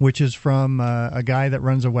 which is from a guy that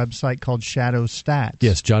runs a website called Shadow Stats.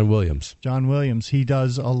 Yes, John Williams. John Williams. He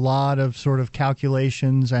does a lot of sort of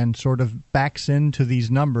calculations and sort of backs into these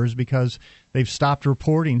numbers because they've stopped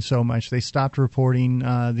reporting so much. They stopped reporting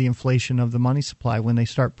the inflation of the money supply when they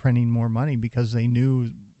start printing more money because they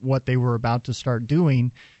knew what they were about to start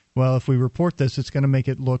doing. Well, if we report this, it's going to make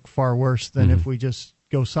it look far worse than if we just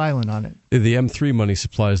go silent on it. The M3 money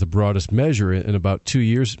supply is the broadest measure. In about 2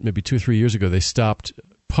 years, maybe 2 or 3 years ago, they stopped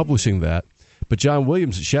publishing that. But John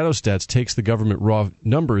Williams at Shadow Stats takes the government raw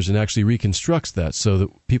numbers and actually reconstructs that so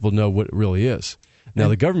that people know what it really is. Now,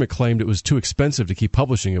 the government claimed it was too expensive to keep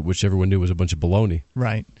publishing it, which everyone knew was a bunch of baloney.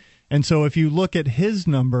 Right. And so if you look at his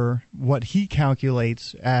number, what he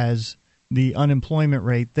calculates as the unemployment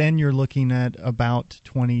rate, then you're looking at about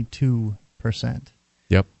 22%.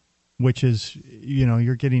 Yep. which is,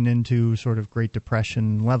 you're getting into sort of Great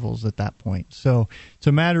Depression levels at that point. So it's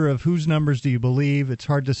a matter of whose numbers do you believe. It's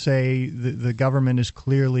hard to say. The government is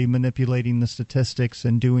clearly manipulating the statistics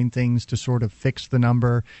and doing things to sort of fix the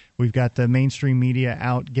number. We've got the mainstream media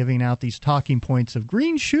out giving out these talking points of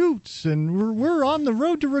green shoots and we're on the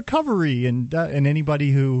road to recovery. And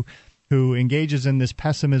anybody who engages in this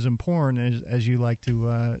pessimism porn, as you like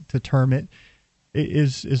to term it,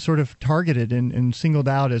 is sort of targeted and singled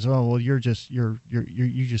out as, oh, well, you just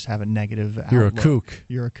have a negative outlook. You're a kook.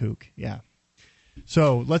 You're a kook, yeah.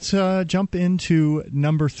 So let's jump into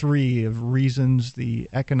number 3 of reasons the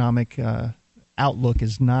economic outlook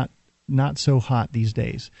is not so hot these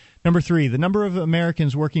days. Number 3, the number of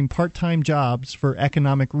Americans working part-time jobs for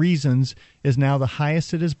economic reasons is now the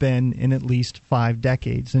highest it has been in at least 5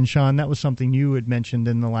 decades. And Sean, that was something you had mentioned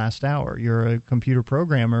in the last hour. You're a computer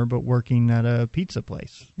programmer, but working at a pizza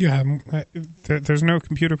place. Yeah, there's no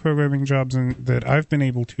computer programming jobs that I've been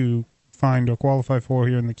able to find or qualify for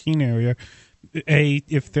here in the Keene area.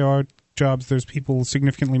 If there are jobs, there's people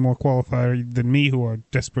significantly more qualified than me who are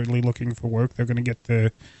desperately looking for work. They're going to get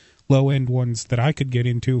the low-end ones that I could get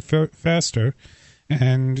into faster,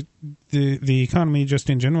 and the economy just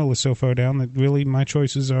in general is so far down that really my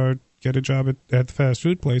choices are get a job at the fast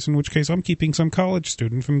food place, in which case I'm keeping some college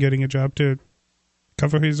student from getting a job to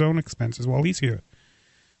cover his own expenses while he's here.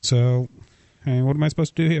 So, what am I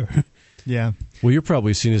supposed to do here? Yeah. Well, you're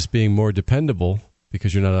probably seen as being more dependable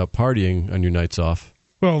because you're not out partying on your nights off.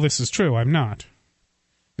 Well, this is true. I'm not,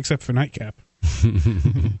 except for nightcap.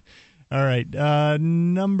 All right.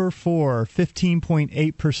 Number 4,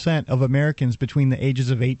 15.8% of Americans between the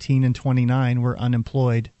ages of 18 and 29 were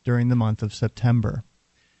unemployed during the month of September.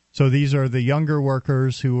 So these are the younger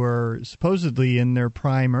workers who are supposedly in their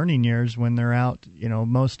prime earning years when they're out,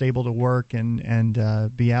 most able to work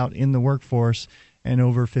and be out in the workforce. And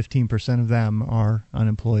over 15% of them are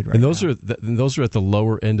unemployed right now. And those are at the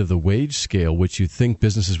lower end of the wage scale, which you'd think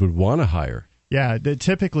businesses would want to hire. Yeah,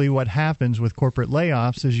 typically what happens with corporate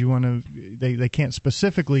layoffs is they can't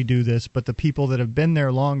specifically do this, but the people that have been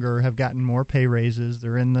there longer have gotten more pay raises.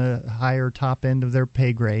 They're in the higher top end of their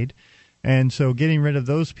pay grade. And so getting rid of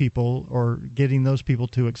those people or getting those people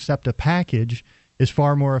to accept a package is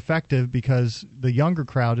far more effective because the younger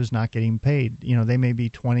crowd is not getting paid. They may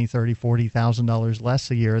be $20,000, $30,000, $40,000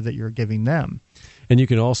 less a year that you're giving them. And you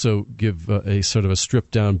can also give a sort of a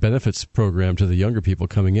stripped-down benefits program to the younger people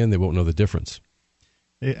coming in. They won't know the difference.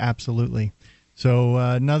 Absolutely. So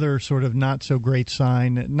another sort of not-so-great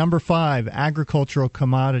sign. Number 5, agricultural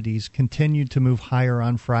commodities continued to move higher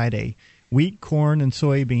on Friday. Wheat, corn, and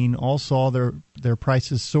soybean all saw their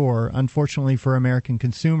prices soar. Unfortunately for American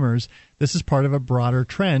consumers, this is part of a broader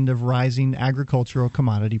trend of rising agricultural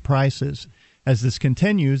commodity prices. As this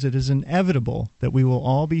continues, it is inevitable that we will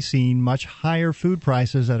all be seeing much higher food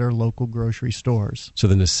prices at our local grocery stores. So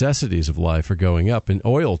the necessities of life are going up. And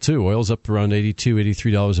oil, too. Oil's up around $82,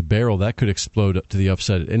 $83 a barrel. That could explode up to the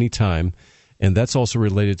upside at any time. And that's also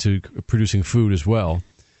related to producing food as well.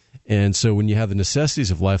 And so when you have the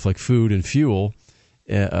necessities of life like food and fuel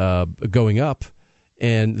going up,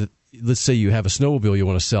 and let's say you have a snowmobile you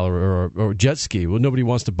want to sell or jet ski. Well, nobody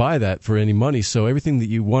wants to buy that for any money. So everything that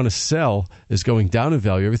you want to sell is going down in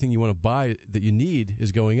value. Everything you want to buy that you need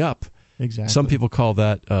is going up. Exactly. Some people call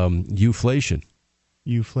that euflation.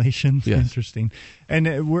 Euflation? Yes. Interesting. And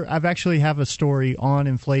I've actually have a story on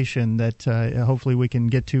inflation that hopefully we can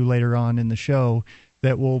get to later on in the show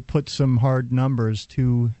that will put some hard numbers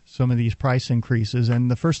to some of these price increases. And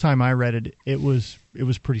the first time I read it, it was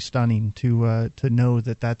pretty stunning to know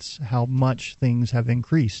that that's how much things have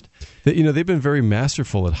increased. They've been very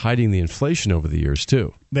masterful at hiding the inflation over the years,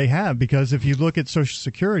 too. They have, because if you look at Social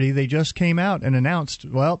Security, they just came out and announced,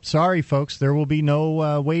 well, sorry, folks, there will be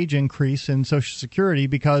no wage increase in Social Security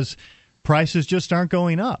because prices just aren't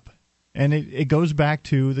going up. And it goes back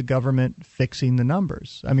to the government fixing the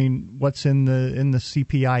numbers. I mean, what's in the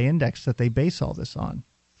CPI index that they base all this on?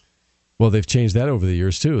 Well, they've changed that over the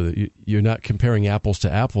years, too. You're not comparing apples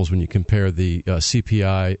to apples when you compare the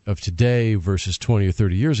CPI of today versus 20 or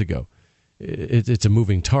 30 years ago. It's a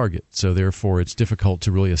moving target, so therefore it's difficult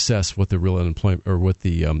to really assess what the real unemployment or what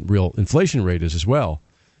the real inflation rate is as well.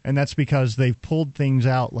 And that's because they've pulled things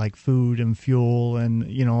out like food and fuel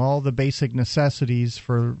and, all the basic necessities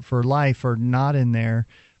for life are not in there.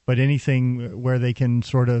 But anything where they can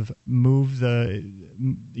sort of move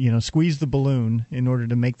squeeze the balloon in order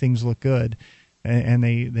to make things look good. And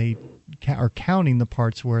they are counting the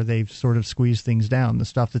parts where they've sort of squeezed things down, the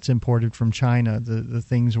stuff that's imported from China, the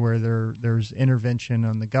things where there's intervention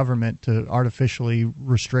on the government to artificially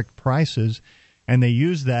restrict prices. And they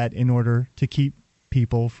use that in order to keep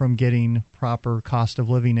people from getting proper cost of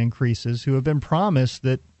living increases who have been promised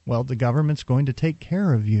that, well, the government's going to take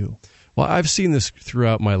care of you. Well, I've seen this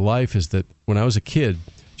throughout my life, is that when I was a kid,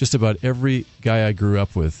 just about every guy I grew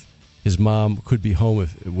up with, his mom could be home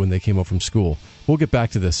when they came home from school. We'll get back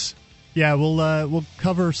to this. Yeah, we'll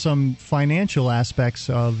cover some financial aspects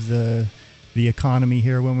of the economy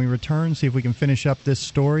here when we return, see if we can finish up this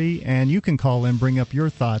story. And you can call in, bring up your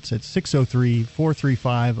thoughts at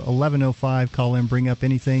 603-435-1105. Call in, bring up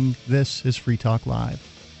anything. This is Free Talk Live.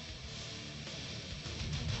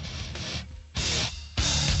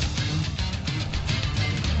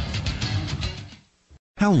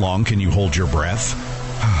 How long can you hold your breath?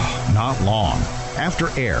 Not long. After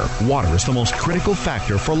air, water is the most critical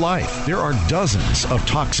factor for life. There are dozens of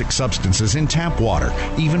toxic substances in tap water,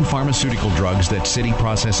 even pharmaceutical drugs that city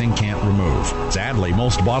processing can't remove. Sadly,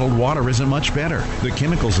 most bottled water isn't much better. The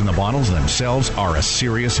chemicals in the bottles themselves are a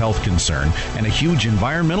serious health concern and a huge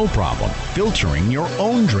environmental problem. Filtering your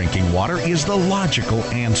own drinking water is the logical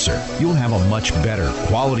answer. You'll have a much better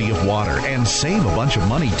quality of water and save a bunch of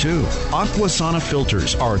money too. Aquasana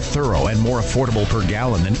filters are thorough and more affordable per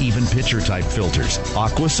gallon than even pitcher-type filters.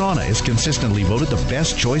 Aquasana is consistently voted the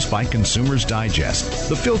best choice by Consumers Digest.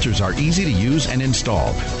 The filters are easy to use and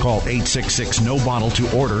install. Call 866-NO-BOTTLE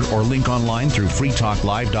to order or link online through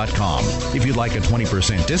freetalklive.com. If you'd like a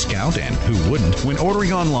 20% discount, and who wouldn't, when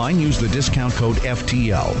ordering online, use the discount code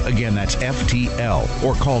FTL. Again, that's FTL.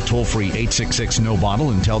 Or call toll-free 866-NO-BOTTLE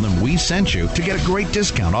and tell them we sent you to get a great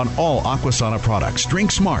discount on all Aquasana products.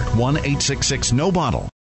 Drink smart. 1-866-NO-BOTTLE.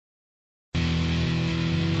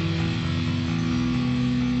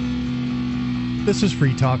 This is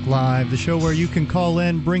Free Talk Live, the show where you can call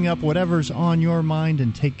in, bring up whatever's on your mind,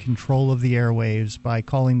 and take control of the airwaves by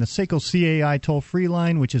calling the SACL CAI toll-free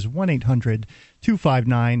line, which is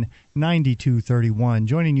 1-800-259-9231.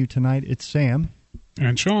 Joining you tonight, it's Sam.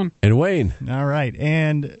 And Sean. And Wayne. All right.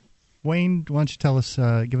 And Wayne, why don't you tell us,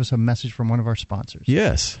 give us a message from one of our sponsors?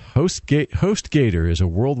 Yes. HostGator is a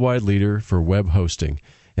worldwide leader for web hosting,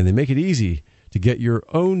 and they make it easy to get your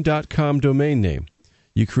own .com domain name.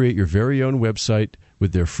 You create your very own website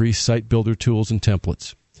with their free site builder tools and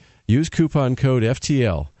templates. Use coupon code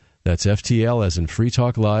FTL, that's FTL as in Free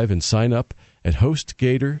Talk Live, and sign up at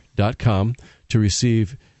HostGator.com to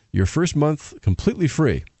receive your first month completely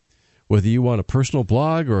free. Whether you want a personal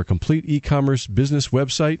blog or a complete e-commerce business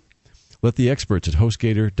website, let the experts at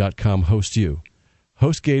HostGator.com host you.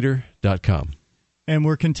 HostGator.com. And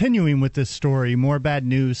we're continuing with this story, more bad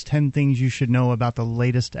news, 10 things you should know about the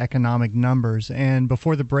latest economic numbers. And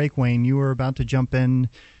before the break, Wayne, you were about to jump in.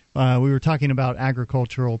 We were talking about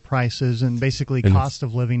agricultural prices and basically cost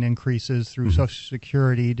of living increases through Social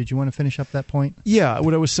Security. Did you want to finish up that point? Yeah,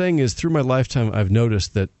 what I was saying is through my lifetime, I've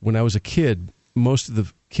noticed that when I was a kid, most of the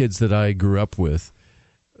kids that I grew up with,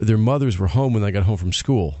 their mothers were home when they got home from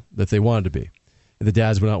school, that they wanted to be. And the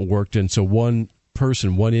dads went out and worked, and so one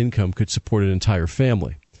person, one income could support an entire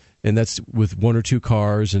family, and that's with one or two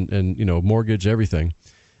cars and you know, mortgage, everything.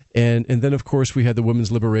 And then of course we had the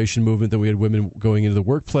women's liberation movement. Then we had women going into the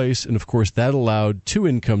workplace, and of course that allowed two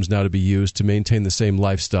incomes now to be used to maintain the same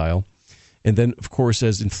lifestyle. And then of course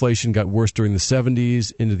as inflation got worse during the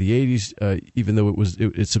 70s into the 80s, even though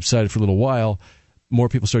it subsided for a little while, more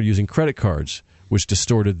people started using credit cards, which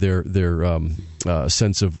distorted their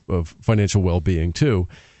sense of financial well-being too.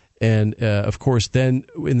 And, of course, then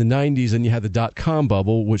in the 90s, then you had the dot-com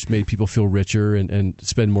bubble, which made people feel richer and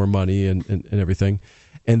spend more money and everything.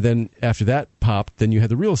 And then after that popped, then you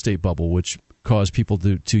had the real estate bubble, which caused people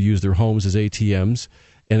to use their homes as ATMs.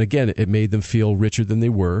 And again, it made them feel richer than they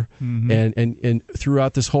were. Mm-hmm. And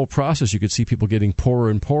throughout this whole process, you could see people getting poorer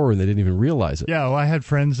and poorer, and they didn't even realize it. Yeah, well, I had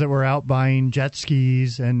friends that were out buying jet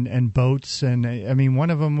skis and boats. And, I mean, one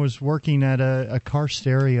of them was working at a car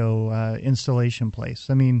stereo installation place.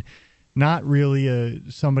 I mean, not really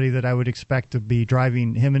somebody that I would expect to be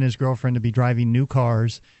driving, him and his girlfriend to be driving new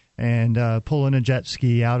cars and pulling a jet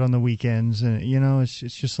ski out on the weekends. And, you know, it's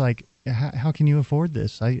just like, how can you afford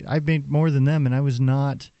this? I made more than them, and I was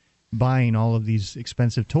not buying all of these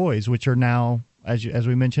expensive toys, which are now, as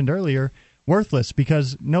we mentioned earlier, worthless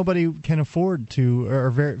because nobody can afford to, or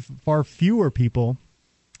very far fewer people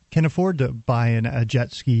can afford to buy a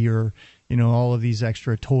jet ski or, you know, all of these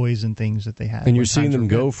extra toys and things that they have. And you're seeing them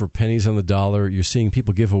go for pennies on the dollar. You're seeing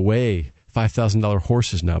people give away $5,000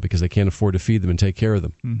 horses now because they can't afford to feed them and take care of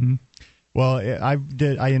them. Mm-hmm. Well,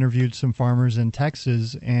 I interviewed some farmers in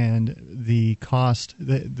Texas, and the cost,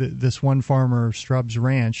 this one farmer, Stubbs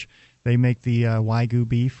Ranch, they make the Wagyu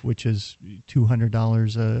beef, which is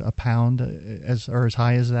 $200 a pound, as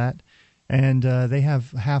high as that. And they have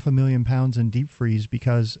 500,000 pounds in deep freeze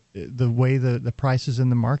because the way the prices in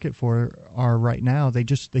the market for are right now, they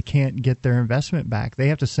can't get their investment back. They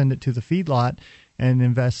have to send it to the feedlot and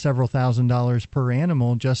invest several $1,000s per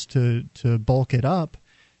animal just to bulk it up.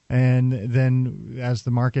 And then as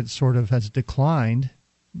the market sort of has declined,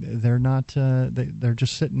 they're not they're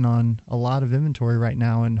just sitting on a lot of inventory right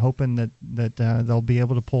now and hoping that they'll be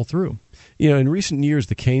able to pull through. In recent years,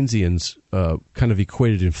 the Keynesians kind of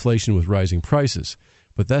equated inflation with rising prices,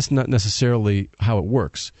 but that's not necessarily how it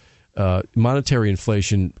works. Monetary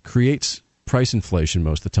inflation creates price inflation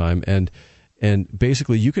most of the time, and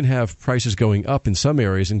basically you can have prices going up in some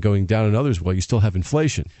areas and going down in others while you still have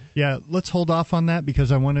inflation. Yeah, let's hold off on that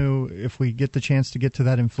because I want to, if we get the chance to get to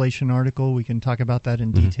that inflation article, we can talk about that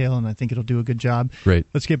in detail, and I think it'll do a good job. Great.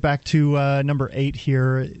 Let's get back to number 8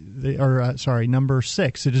 here, number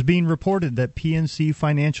 6. It is being reported that PNC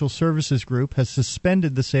Financial Services Group has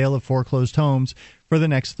suspended the sale of foreclosed homes for the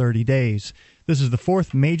next 30 days. This is the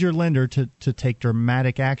fourth major lender to take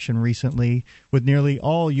dramatic action recently, with nearly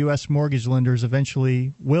all U.S. mortgage lenders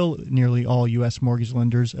eventually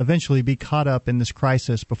be caught up in this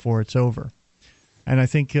crisis before it's over. And I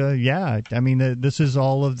think, this is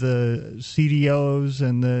all of the CDOs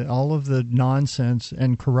and all of the nonsense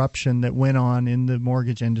and corruption that went on in the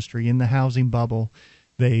mortgage industry, in the housing bubble.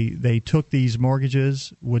 They took these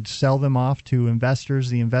mortgages, would sell them off to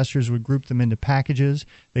investors. The investors would group them into packages.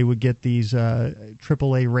 They would get these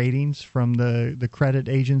AAA ratings from the credit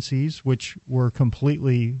agencies, which were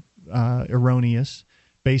completely erroneous,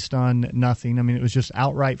 based on nothing. I mean, it was just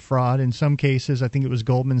outright fraud. In some cases, I think it was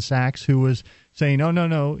Goldman Sachs who was saying, oh,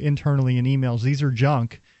 no, internally in emails, these are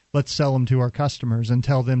junk. Let's sell them to our customers and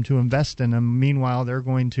tell them to invest in them. Meanwhile, they're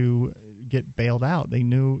going to get bailed out. They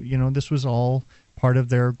knew, this was all part of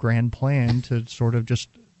their grand plan to sort of just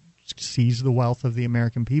seize the wealth of the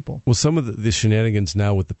American people. Well, some of the shenanigans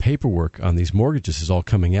now with the paperwork on these mortgages is all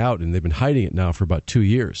coming out, and they've been hiding it now for about 2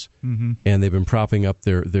 years. Mm-hmm. And they've been propping up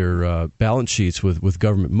their balance sheets with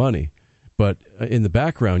government money. But in the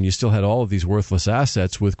background, you still had all of these worthless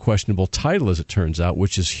assets with questionable title, as it turns out,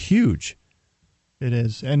 which is huge. It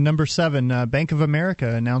is. And number 7, Bank of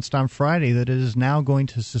America announced on Friday that it is now going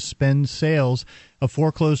to suspend sales of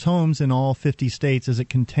foreclosed homes in all 50 states as it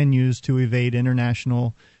continues to evaluate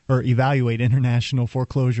international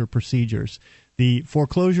foreclosure procedures. The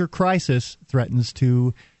foreclosure crisis threatens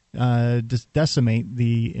to decimate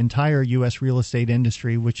the entire U.S. real estate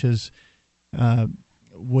industry,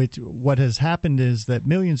 what has happened is that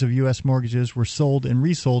millions of U.S. mortgages were sold and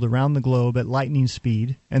resold around the globe at lightning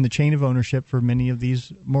speed, and the chain of ownership for many of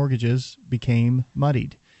these mortgages became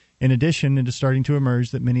muddied. In addition, it is starting to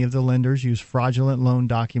emerge that many of the lenders use fraudulent loan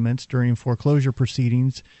documents during foreclosure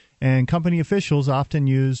proceedings, and company officials often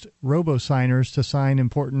used robo-signers to sign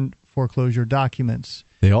important foreclosure documents.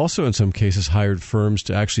 They also, in some cases, hired firms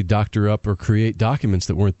to actually doctor up or create documents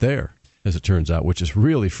that weren't there, as it turns out, which is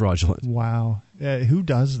really fraudulent. Wow. Who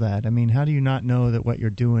does that? I mean, how do you not know that what you're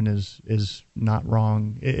doing is not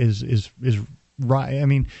wrong, is right? I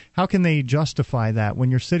mean, how can they justify that when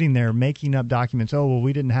you're sitting there making up documents? Oh, well,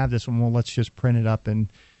 we didn't have this one. Well, let's just print it up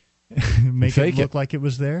and make it look like it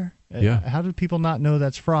was there. Yeah. How do people not know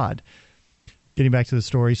that's fraud? Getting back to the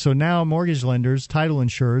story. So now mortgage lenders, title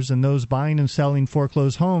insurers, and those buying and selling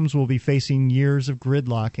foreclosed homes will be facing years of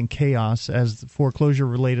gridlock and chaos as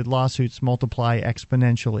foreclosure-related lawsuits multiply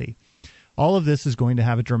exponentially. All of this is going to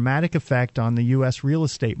have a dramatic effect on the U.S. real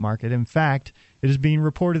estate market. In fact, it is being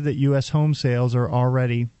reported that U.S. home sales are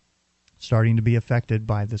already starting to be affected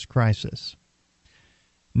by this crisis.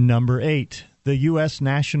 Number 8, the U.S.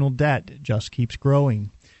 national debt just keeps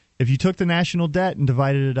growing. If you took the national debt and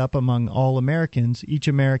divided it up among all Americans, each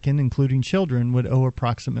American, including children, would owe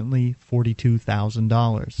approximately $42,000.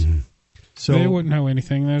 Mm-hmm. So they wouldn't owe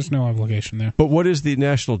anything. There's no obligation there. But what is the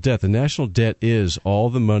national debt? The national debt is all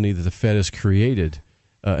the money that the Fed has created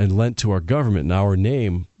and lent to our government in our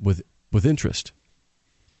name with interest.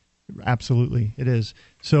 Absolutely, it is.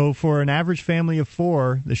 So for an average family of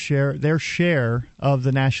 4, their share of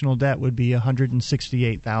the national debt would be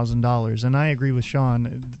 $168,000. And I agree with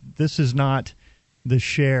Sean. This is not the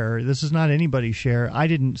share. This is not anybody's share. I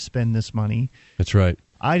didn't spend this money. That's right.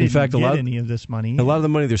 I didn't get any of this money. A lot of the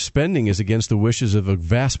money they're spending is against the wishes of a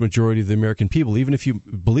vast majority of the American people, even if you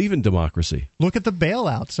believe in democracy. Look at the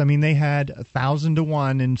bailouts. I mean, they had 1,000 to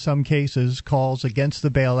 1 in some cases calls against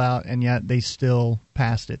the bailout, and yet they still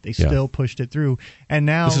passed it. They still pushed it through. And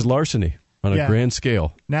now this is larceny on a grand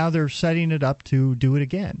scale. Now they're setting it up to do it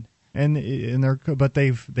again, but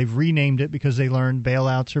they've renamed it because they learned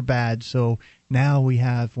bailouts are bad. So now we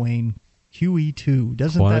have, Wayne, QE2.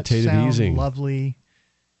 Doesn't that sound lovely?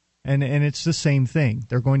 And it's the same thing.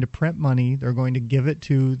 They're going to print money. They're going to give it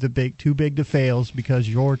to the too big to fails because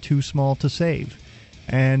you're too small to save.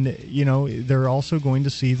 And, they're also going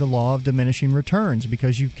to see the law of diminishing returns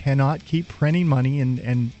because you cannot keep printing money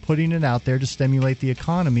and putting it out there to stimulate the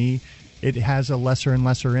economy. It has a lesser and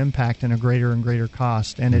lesser impact and a greater and greater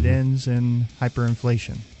cost, and it ends in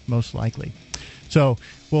hyperinflation, most likely. So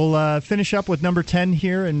we'll finish up with number 10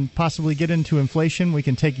 here and possibly get into inflation. We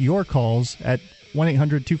can take your calls at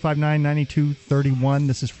 1-800-259-9231.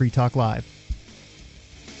 This is Free Talk Live.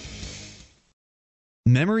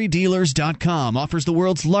 MemoryDealers.com offers the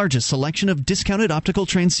world's largest selection of discounted optical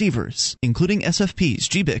transceivers, including SFPs,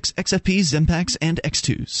 GBICs, XFPs, Xempax, and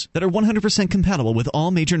X2s that are 100% compatible with all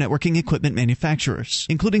major networking equipment manufacturers,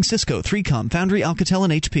 including Cisco, 3Com, Foundry, Alcatel,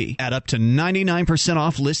 and HP, at up to 99%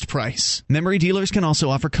 off list price. Memory Dealers can also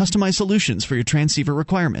offer customized solutions for your transceiver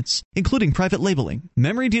requirements, including private labeling.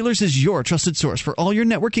 Memory Dealers is your trusted source for all your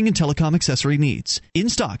networking and telecom accessory needs, in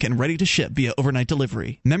stock and ready to ship via overnight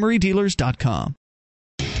delivery. MemoryDealers.com.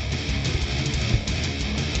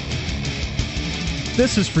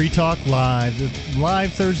 This is Free Talk Live, the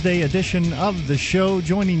live Thursday edition of the show.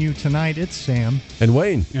 Joining you tonight, it's Sam. And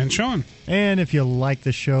Wayne. And Sean. And if you like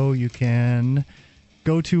the show, you can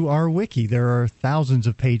go to our wiki. There are thousands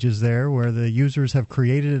of pages there where the users have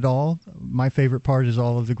created it all. My favorite part is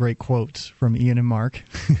all of the great quotes from Ian and Mark.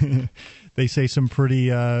 They say some pretty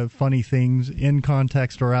funny things in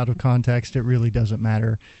context or out of context. It really doesn't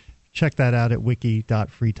matter. Check that out at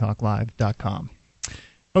wiki.freetalklive.com.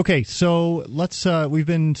 Okay, so let's. We've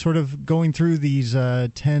been sort of going through these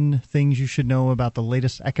 10 things you should know about the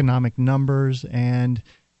latest economic numbers, and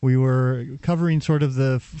we were covering sort of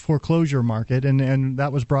the foreclosure market, and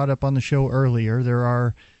that was brought up on the show earlier. There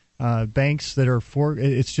are banks that are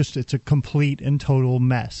it's a complete and total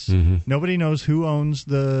mess. Mm-hmm. Nobody knows who owns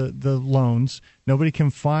the loans. Nobody can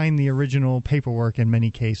find the original paperwork in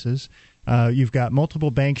many cases. You've got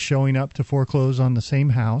multiple banks showing up to foreclose on the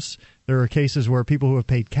same house. There are cases where people who have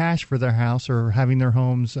paid cash for their house are having their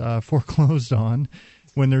homes foreclosed on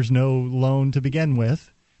when there's no loan to begin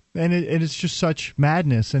with. And it's just such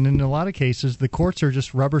madness. And in a lot of cases, the courts are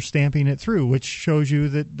just rubber stamping it through, which shows you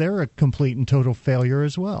that they're a complete and total failure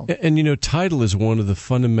as well. And title is one of the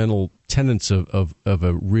fundamental tenets of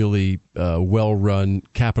a really well-run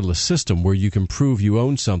capitalist system where you can prove you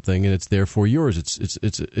own something and it's therefore yours.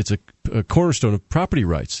 It's a cornerstone of property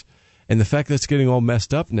rights. And the fact that it's getting all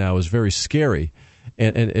messed up now is very scary.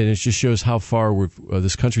 And it just shows how far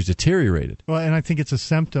this country's deteriorated. Well, and I think it's a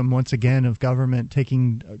symptom, once again, of government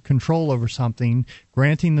taking control over something,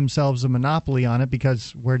 granting themselves a monopoly on it,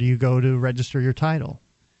 because where do you go to register your title?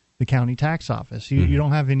 The county tax office. You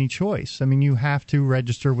don't have any choice. I mean, you have to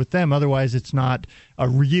register with them. Otherwise, it's not a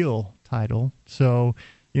real title. So,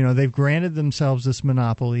 they've granted themselves this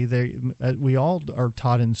monopoly. We all are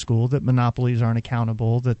taught in school that monopolies aren't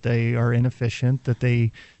accountable, that they are inefficient, that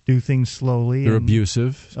they do things slowly. They're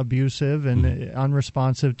abusive and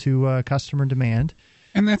unresponsive to customer demand.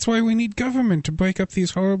 And that's why we need government to break up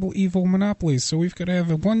these horrible, evil monopolies. So we've got to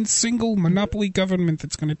have one single monopoly government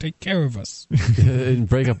that's going to take care of us. And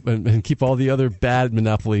break up and keep all the other bad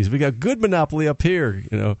monopolies. We got good monopoly up here.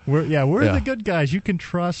 We're the good guys. You can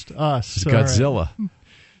trust us. It's Godzilla. Right.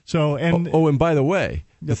 So and by the way,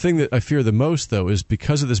 the thing that I fear the most, though, is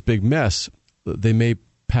because of this big mess, they may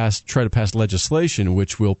try to pass legislation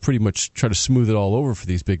which will pretty much try to smooth it all over for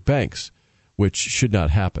these big banks, which should not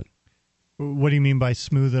happen. What do you mean by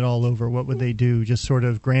smooth it all over? What would they do? Just sort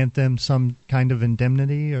of grant them some kind of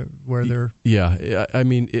indemnity, or where they're? Yeah, I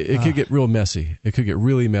mean, it could get real messy. It could get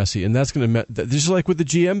really messy, and that's going to just like with the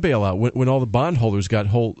GM bailout, when all the bondholders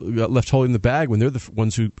got left holding the bag when they're the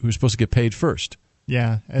ones who were supposed to get paid first.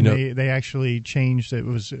 Yeah, and they actually changed.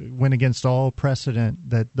 Went against all precedent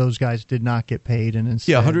that those guys did not get paid, and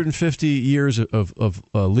instead, 150 years of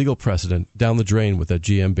legal precedent down the drain with that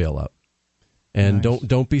GM bailout. And nice.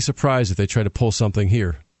 Don't be surprised if they try to pull something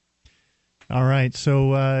here. All right,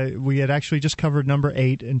 so we had actually just covered number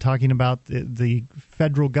 8 and talking about the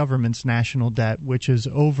federal government's national debt, which is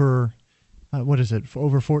over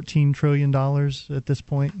over $14 trillion at this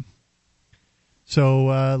point.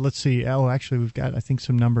 So let's see. Oh, actually, we've got, I think,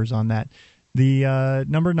 some numbers on that. The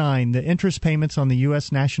number 9, the interest payments on the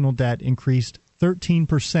U.S. national debt increased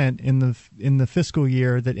 13% in the fiscal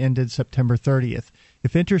year that ended September 30th.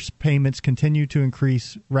 If interest payments continue to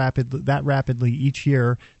increase rapidly each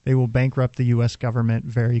year, they will bankrupt the U.S. government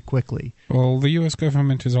very quickly. Well, the U.S.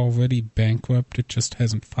 government is already bankrupt. It just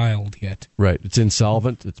hasn't filed yet. Right. It's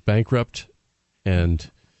insolvent. It's bankrupt. And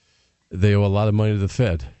they owe a lot of money to the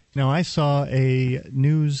Fed. Now, I saw a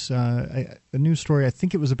news story, I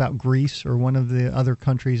think it was about Greece or one of the other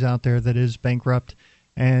countries out there that is bankrupt,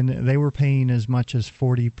 and they were paying as much as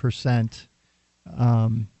 40%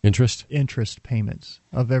 interest payments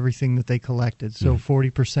of everything that they collected. So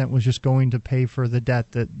 40% was just going to pay for the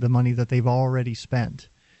debt, the money that they've already spent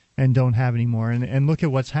and don't have anymore. And look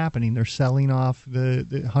at what's happening. They're selling off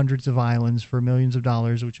the hundreds of islands for millions of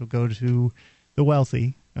dollars, which will go to the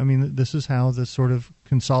wealthy. I mean, this is how the sort of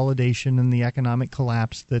consolidation and the economic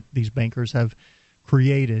collapse that these bankers have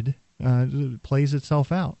created plays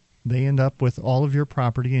itself out. They end up with all of your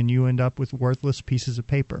property, and you end up with worthless pieces of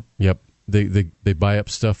paper. Yep. They buy up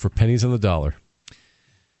stuff for pennies on the dollar.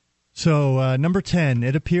 So, number 10,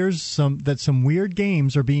 it appears that some weird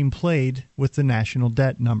games are being played with the national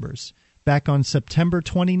debt numbers. Back on September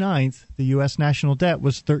 29th, the U.S. national debt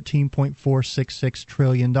was $13.466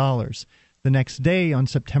 trillion. The next day, on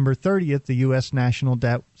September 30th, the U.S. national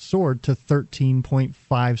debt soared to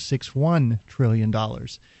 $13.561 trillion.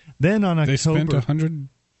 Then on October... They spent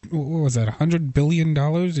 $100 billion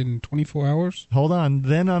in 24 hours? Hold on.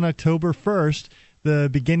 Then on October 1st, the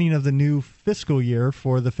beginning of the new fiscal year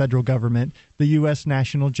for the federal government, the U.S.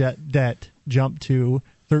 national debt jumped to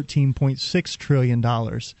 $13.6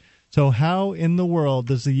 trillion. So how in the world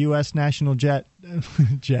does the U.S. national debt...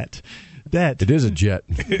 It is a jet.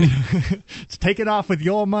 It's taken off with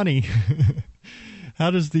your money. How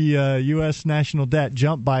does the U.S. national debt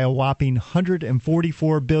jump by a whopping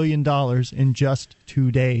 $144 billion in just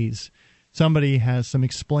 2 days? Somebody has some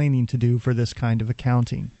explaining to do for this kind of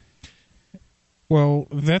accounting. Well,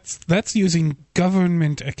 that's using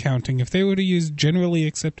government accounting. If they were to use generally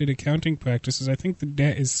accepted accounting practices, I think the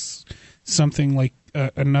debt is something like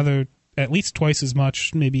another... at least twice as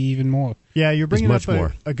much, maybe even more. Yeah, you're bringing up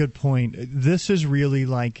a good point. This is really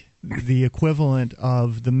like the equivalent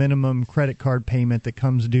of the minimum credit card payment that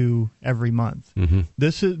comes due every month. Mm-hmm.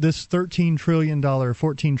 This $13 trillion,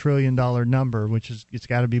 $14 trillion number, which is it's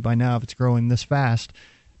got to be by now if it's growing this fast.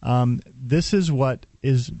 This is what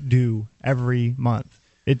is due every month.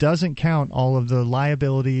 It doesn't count all of the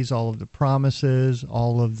liabilities, all of the promises,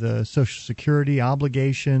 all of the Social Security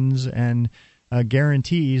obligations, and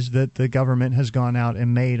guarantees that the government has gone out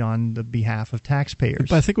and made on the behalf of taxpayers.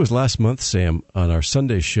 But I think it was last month, Sam, on our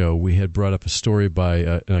Sunday show, we had brought up a story by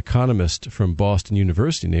an economist from Boston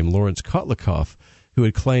University named Lawrence Kotlikoff, who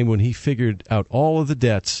had claimed when he figured out all of the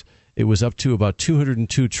debts, it was up to about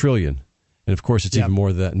 $202 trillion. And, of course, it's even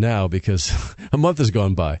more than that now because a month has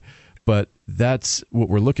gone by. But that's what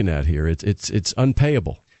we're looking at here. It's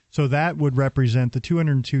unpayable. So that would represent the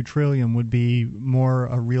 $202 trillion would be more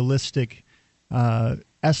a realistic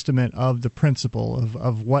estimate of the principal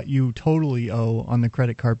of what you totally owe on the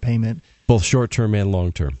credit card payment. Both short-term and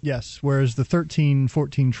long-term. Yes, whereas the 14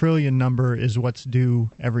 trillion number is what's due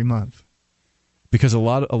every month. Because a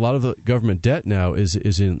lot of the government debt now is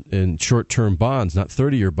in short-term bonds, not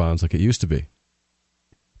 30-year bonds like it used to be.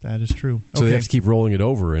 That is true. So they have to keep rolling it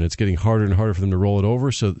over, and it's getting harder and harder for them to roll it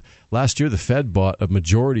over. So last year the Fed bought a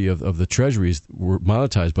majority of the treasuries were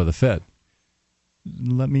monetized by the Fed.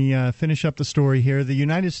 Let me finish up the story here. The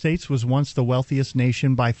United States was once the wealthiest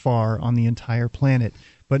nation by far on the entire planet,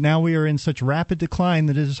 but now we are in such rapid decline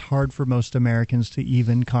that it is hard for most Americans to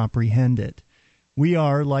even comprehend it. We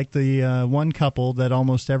are like the one couple that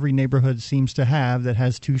almost every neighborhood seems to have that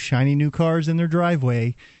has 2 shiny new cars in their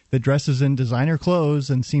driveway, that dresses in designer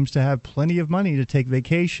clothes and seems to have plenty of money to take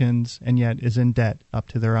vacations and yet is in debt up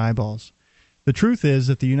to their eyeballs. The truth is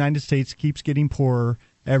that the United States keeps getting poorer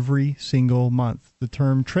every single month. The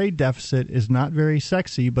term trade deficit is not very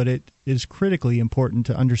sexy, but it is critically important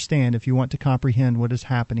to understand if you want to comprehend what is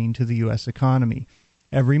happening to the U.S. economy.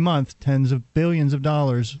 Every month, tens of billions of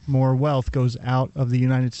dollars more wealth goes out of the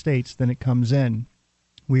United States than it comes in.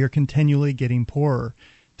 We are continually getting poorer.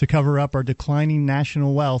 To cover up our declining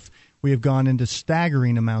national wealth, we have gone into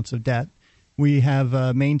staggering amounts of debt. We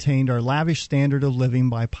have maintained our lavish standard of living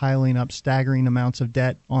by piling up staggering amounts of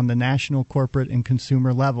debt on the national, corporate, and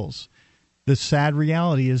consumer levels. The sad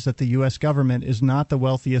reality is that the U.S. government is not the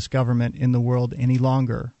wealthiest government in the world any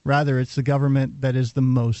longer. Rather, it's the government that is the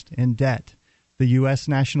most in debt. The U.S.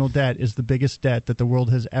 national debt is the biggest debt that the world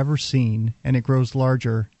has ever seen, and it grows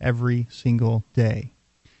larger every single day.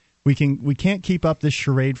 We can't keep up this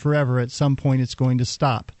charade forever. At some point, it's going to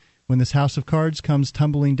stop. When this house of cards comes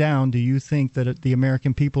tumbling down, do you think that the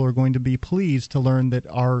American people are going to be pleased to learn that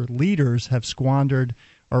our leaders have squandered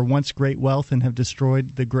our once great wealth and have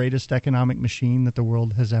destroyed the greatest economic machine that the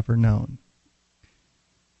world has ever known?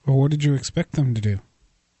 Well, what did you expect them to do?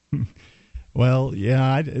 Well,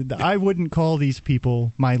 yeah, I wouldn't call these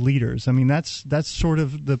people my leaders. I mean, that's sort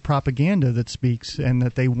of the propaganda that speaks, and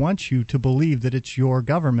that they want you to believe that it's your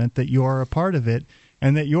government, that you're a part of it,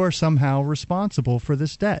 and that you're somehow responsible for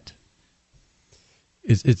this debt.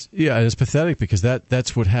 It's pathetic, because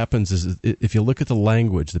that's what happens is, if you look at the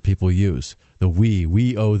language that people use, the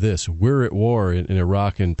we owe this, we're at war in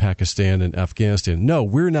Iraq and Pakistan and Afghanistan. No,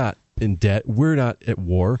 we're not in debt. We're not at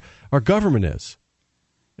war. Our government is.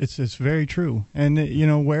 It's very true. And,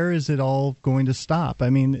 where is it all going to stop? I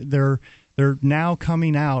mean, they're now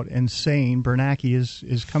coming out and saying, Bernanke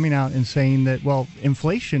is coming out and saying that, well,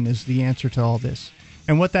 inflation is the answer to all this.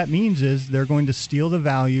 And what that means is they're going to steal the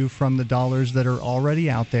value from the dollars that are already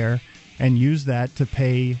out there and use that to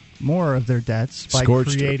pay more of their debts by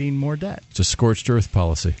creating more debt. It's a scorched earth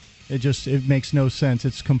policy. It makes no sense.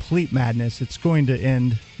 It's complete madness. It's going to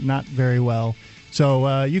end not very well.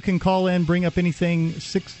 So you can call in, bring up anything,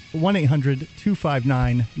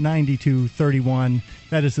 1-800-259-9231.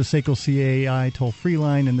 That is the SACL CAI toll-free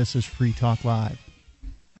line, and this is Free Talk Live.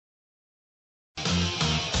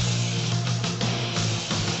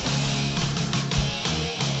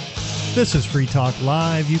 This is Free Talk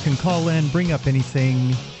Live. You can call in, bring up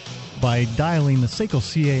anything by dialing the SACL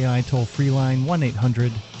CAI toll-free line,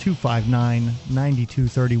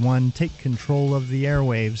 1-800-259-9231. Take control of the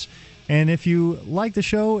airwaves. And if you like the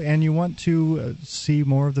show and you want to see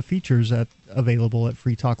more of the features available at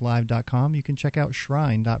freetalklive.com, you can check out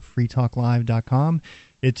shrine.freetalklive.com.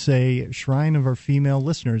 It's a shrine of our female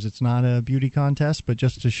listeners. It's not a beauty contest, but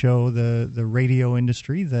just to show the radio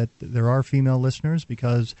industry that there are female listeners,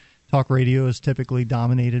 because talk radio is typically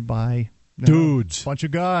dominated by dudes, bunch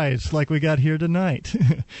of guys like we got here tonight.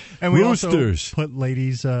 And we also put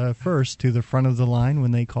ladies first to the front of the line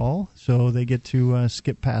when they call, so they get to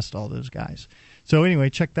skip past all those guys. So anyway,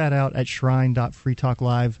 check that out at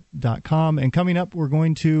shrine.freetalklive.com. And coming up, we're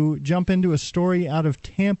going to jump into a story out of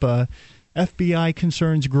Tampa. FBI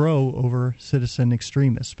concerns grow over citizen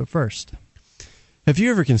extremists. But first, have you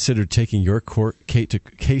ever considered taking your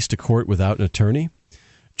case to court without an attorney?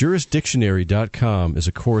 Jurisdictionary.com is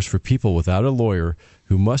a course for people without a lawyer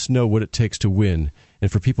who must know what it takes to win, and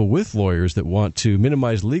for people with lawyers that want to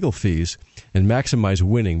minimize legal fees and maximize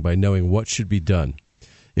winning by knowing what should be done.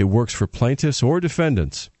 It works for plaintiffs or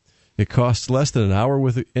defendants. It costs less than an hour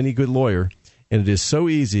with any good lawyer, and it is so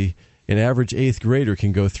easy an average 8th grader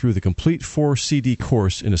can go through the complete 4-CD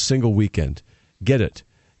course in a single weekend. Get it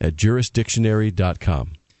at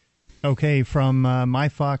jurisdictionary.com. Okay, from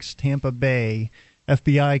MyFox Tampa Bay,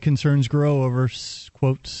 FBI concerns grow over,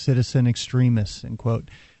 quote, citizen extremists, end quote.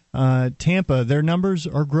 Tampa, their numbers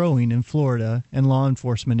are growing in Florida, and law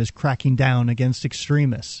enforcement is cracking down against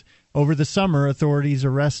extremists. Over the summer, authorities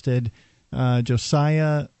arrested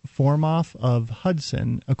Josiah Formoff of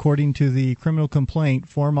Hudson. According to the criminal complaint,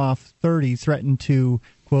 Formoff, 30, threatened to,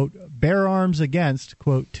 quote, bear arms against,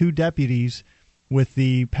 quote, 2 deputies with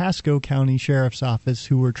the Pasco County Sheriff's Office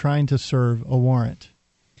who were trying to serve a warrant.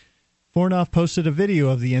 Fornoff posted a video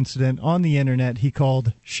of the incident on the internet he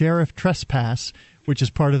called Sheriff Trespass, which is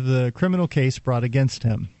part of the criminal case brought against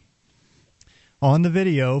him. On the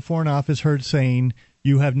video, Fornoff is heard saying,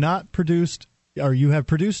 you have produced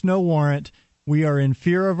no warrant. We are in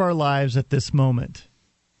fear of our lives at this moment.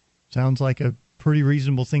 Sounds like a pretty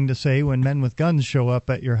reasonable thing to say when men with guns show up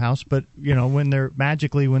at your house, but, when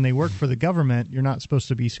they work for the government, you're not supposed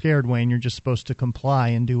to be scared, Wayne. You're just supposed to comply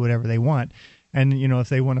and do whatever they want. And, if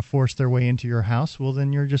they want to force their way into your house, well,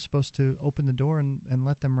 then you're just supposed to open the door and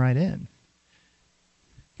let them right in.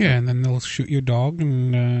 Yeah, and then they'll shoot your dog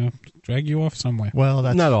and drag you off somewhere. Well,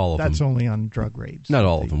 that's not all of them. That's only on drug raids. Not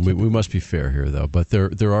all of them. We must be fair here, though. But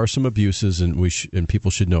there are some abuses, and and people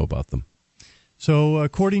should know about them. So,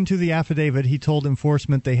 according to the affidavit, he told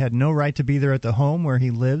enforcement they had no right to be there at the home where he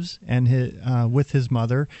lives and with his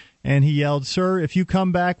mother. And he yelled, "Sir, if you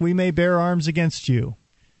come back, we may bear arms against you."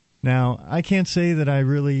 Now, I can't say that I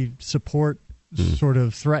really support sort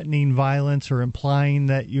of threatening violence or implying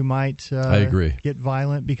that you might I agree. Get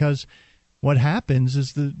violent, because what happens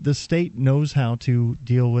is the state knows how to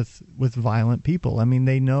deal with violent people. I mean,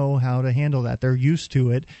 they know how to handle that. They're used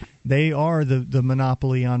to it. They are the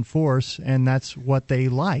monopoly on force, and that's what they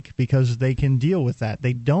like because they can deal with that.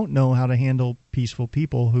 They don't know how to handle peaceful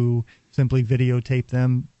people who simply videotape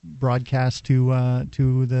them, broadcast to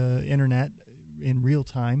the internet in real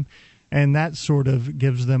time, and that sort of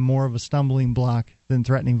gives them more of a stumbling block than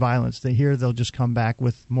threatening violence. They'll just come back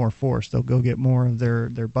with more force. They'll go get more of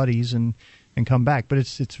their buddies and come back. But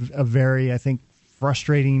it's a very, I think,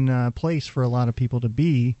 frustrating place for a lot of people to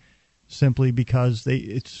be, simply because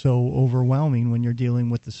it's so overwhelming when you're dealing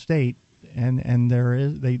with the state and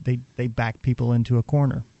they back people into a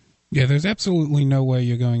corner. Yeah, there's absolutely no way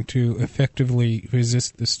you're going to effectively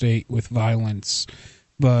resist the state with violence.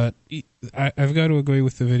 But I've got to agree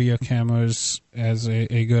with the video cameras as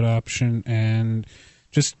a good option, and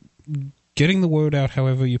just getting the word out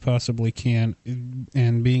however you possibly can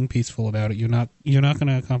and being peaceful about it. You're not going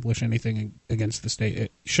to accomplish anything against the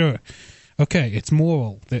state. Sure. Okay, it's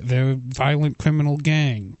moral. They're a violent criminal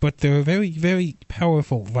gang, but they're a very, very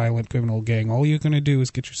powerful violent criminal gang. All you're going to do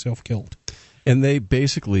is get yourself killed. And they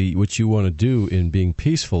basically, what you want to do in being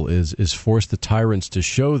peaceful is force the tyrants to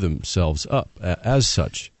show themselves up as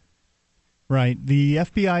such. Right. The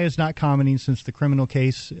FBI is not commenting since the criminal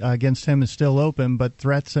case against him is still open, but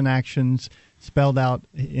threats and actions spelled out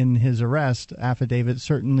in his arrest affidavit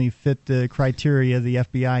certainly fit the criteria the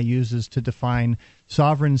FBI uses to define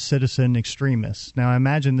sovereign citizen extremists. Now, I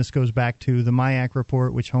imagine this goes back to the MIAC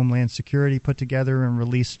report, which Homeland Security put together and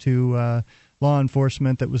released to law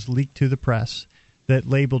enforcement, that was leaked to the press, that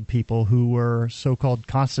labeled people who were so-called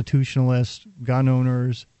constitutionalists, gun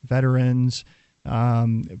owners, veterans,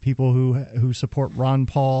 people who support Ron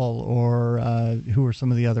Paul, or who are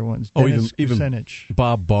some of the other ones? Dennis Even Kucinich.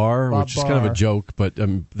 Bob Barr, which is kind of a joke, but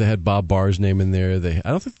they had Bob Barr's name in there. I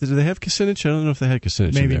don't think, did they have Kucinich? I don't know if they had Kucinich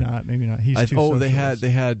in there. Maybe not. He's too socialist.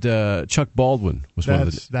 they had Chuck Baldwin was one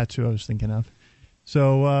of the. That's who I was thinking of.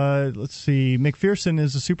 So let's see. McPherson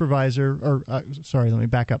is a supervisor. Let me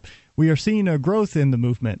back up. We are seeing a growth in the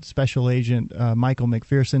movement. Special Agent Michael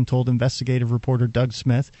McPherson told investigative reporter Doug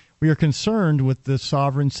Smith, "We are concerned with the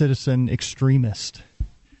sovereign citizen extremist."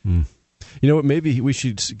 You know what? Maybe we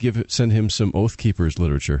should send him some Oath Keepers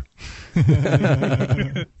literature.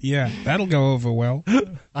 Yeah, that'll go over well.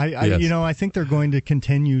 I think they're going to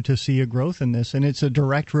continue to see a growth in this, and it's a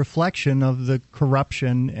direct reflection of the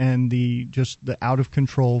corruption and the out of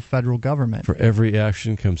control federal government. For every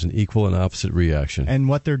action comes an equal and opposite reaction. And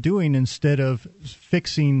what they're doing, instead of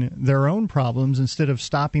fixing their own problems, instead of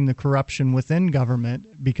stopping the corruption within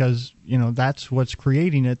government, because that's what's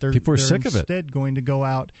creating it, people are sick of it. Instead going to go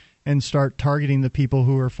out and start targeting the people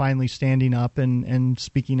who are finally standing up and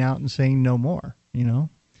speaking out and saying no more.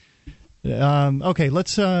 Okay,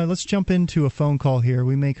 let's jump into a phone call here.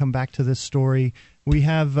 We may come back to this story. We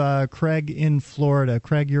have Craig in Florida.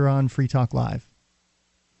 Craig, you're on Free Talk Live.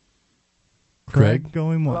 Craig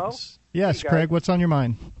going once. Hello? Yes, hey, Craig, what's on your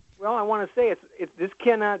mind? Well, I want to say this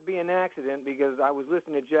cannot be an accident, because I was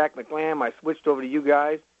listening to Jack McLam. I switched over to you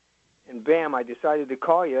guys, and bam, I decided to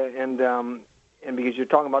call you, and because you're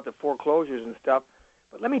talking about the foreclosures and stuff.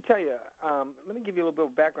 But let me tell you, let me give you a little bit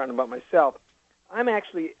of background about myself. I'm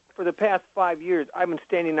actually, for the past 5 years, I've been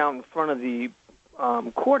standing out in front of the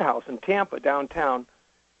courthouse in Tampa, downtown,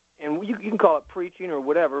 and you can call it preaching or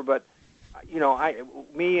whatever, but,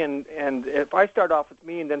 and if I start off with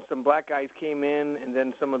me, and then some black guys came in, and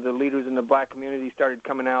then some of the leaders in the black community started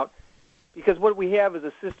coming out, because what we have is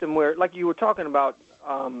a system where, like you were talking about,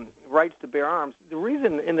 rights to bear arms. The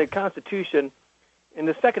reason in the Constitution, in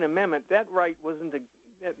the Second Amendment, that right wasn't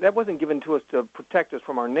given to us to protect us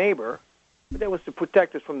from our neighbor, but that was to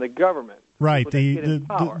protect us from the government. Right.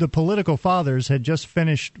 The political fathers had just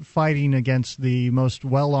finished fighting against the most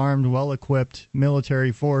well-armed, well-equipped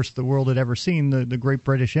military force the world had ever seen, the Great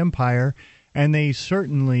British Empire, and they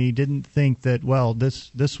certainly didn't think that, well,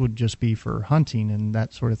 this would just be for hunting and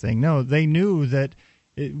that sort of thing. No, they knew that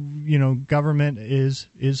government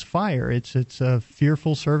is fire. It's a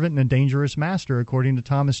fearful servant and a dangerous master, according to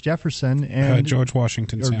Thomas Jefferson and George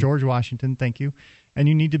Washington. George Washington, thank you. And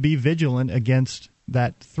you need to be vigilant against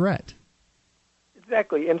that threat.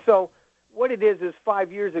 Exactly. And so what it is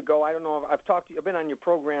 5 years ago, I don't know, I've talked to you, I've been on your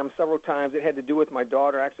program several times. It had to do with my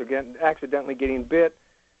daughter accidentally getting bit.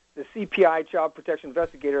 The CPI, Child Protection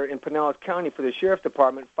Investigator in Pinellas County for the Sheriff's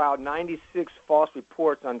Department, filed 96 false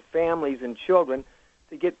reports on families and children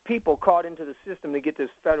to get people caught into the system to get this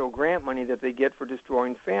federal grant money that they get for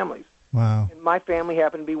destroying families. Wow. And my family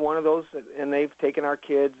happened to be one of those, and they've taken our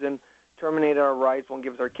kids and terminated our rights, won't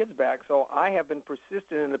give us our kids back. So I have been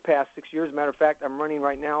persistent in the past 6 years. As a matter of fact, I'm running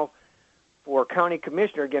right now for county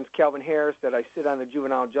commissioner against Calvin Harris, that I sit on the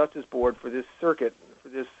Juvenile Justice Board for this circuit, for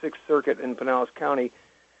this 6th Circuit in Pinellas County.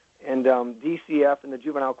 And DCF and the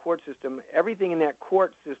juvenile court system, everything in that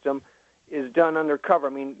court system is done undercover.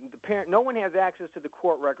 I mean, no one has access to the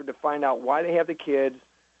court record to find out why they have the kids.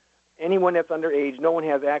 Anyone that's underage, no one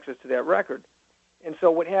has access to that record. And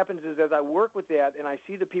so what happens is, as I work with that and I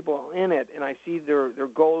see the people in it, and I see their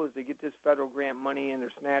goal is to get this federal grant money, and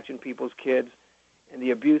they're snatching people's kids and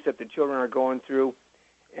the abuse that the children are going through.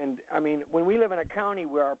 And, I mean, when we live in a county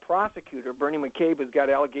where our prosecutor, Bernie McCabe, has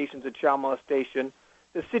got allegations of child molestation,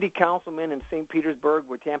 the city councilman in St. Petersburg,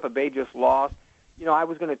 where Tampa Bay just lost, I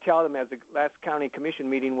was going to tell them as the last county commission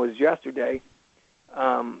meeting was yesterday.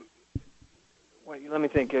 Let me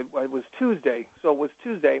think. It was Tuesday. So it was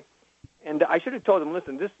Tuesday. And I should have told them,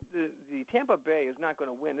 listen, the Tampa Bay is not going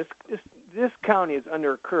to win. This county is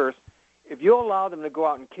under a curse. If you allow them to go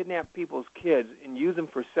out and kidnap people's kids and use them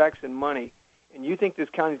for sex and money, and you think this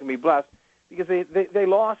county is going to be blessed, because they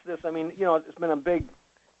lost this. I mean, it's been a big.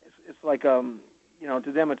 It's like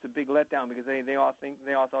to them it's a big letdown because they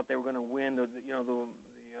all thought they were going to win this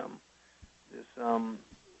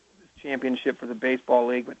championship for the baseball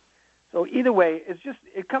league. But so either way,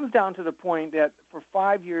 it comes down to the point that for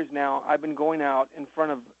 5 years now I've been going out in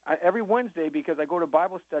front of every Wednesday because I go to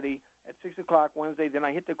Bible study at 6:00 Wednesday. Then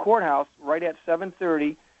I hit the courthouse right at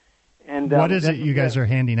 7:30. And what is it you guys are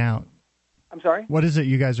handing out? I'm sorry? What is it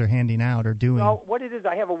you guys are handing out or doing? Well, what it is,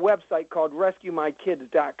 I have a website called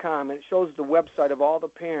RescueMyKids.com, and it shows the website of all the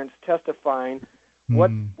parents testifying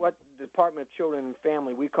what Department of Children and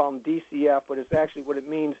Family, we call them DCF, but it's actually what it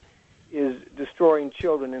means is destroying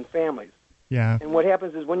children and families. Yeah. And what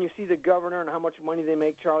happens is when you see the governor and how much money they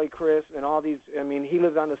make, Charlie Crist, and all these, I mean, he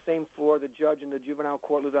lives on the same floor, the judge in the juvenile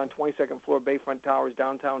court lives on 22nd floor, Bayfront Towers,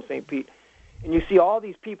 downtown St. Pete. And you see all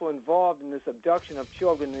these people involved in this abduction of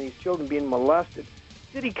children and these children being molested.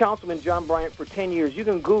 City Councilman John Bryant, for 10 years, you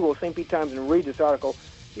can Google St. Pete Times and read this article.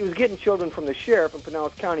 He was getting children from the sheriff in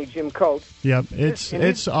Pinellas County, Jim Coates. Yep,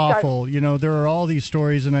 it's awful. There are all these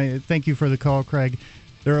stories, and I thank you for the call, Craig.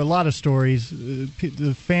 There are a lot of stories.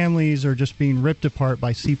 The families are just being ripped apart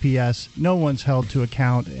by CPS. No one's held to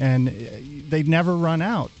account, and they never run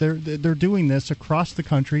out. They're doing this across the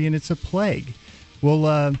country, and it's a plague.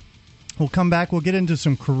 We'll come back. We'll get into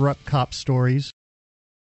some corrupt cop stories.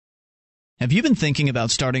 Have you been thinking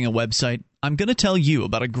about starting a website? I'm going to tell you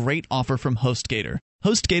about a great offer from HostGator.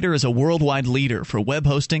 HostGator is a worldwide leader for web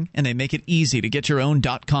hosting, and they make it easy to get your own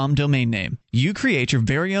 .com domain name. You create your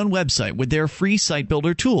very own website with their free site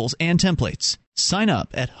builder tools and templates. Sign up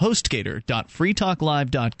at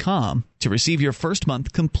HostGator.freetalklive.com to receive your first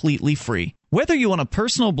month completely free. Whether you want a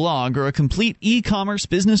personal blog or a complete e-commerce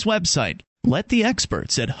business website, let the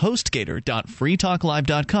experts at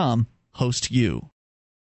HostGator.freetalklive.com host you.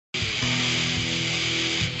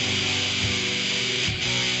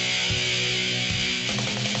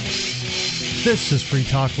 This is Free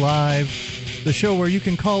Talk Live, the show where you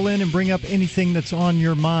can call in and bring up anything that's on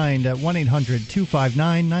your mind at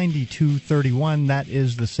 1-800-259-9231. That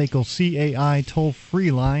is the SACL CAI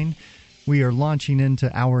toll-free line. We are launching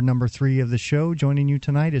into hour number 3 of the show. Joining you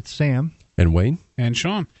tonight, it's Sam. And Wayne. And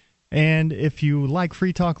Sean. And if you like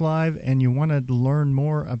Free Talk Live and you want to learn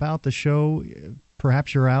more about the show,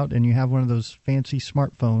 perhaps you're out and you have one of those fancy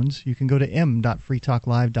smartphones, you can go to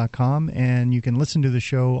m.freetalklive.com and you can listen to the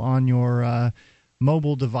show on your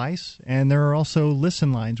mobile device. And there are also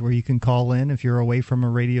listen lines where you can call in if you're away from a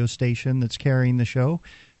radio station that's carrying the show.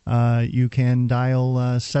 You can dial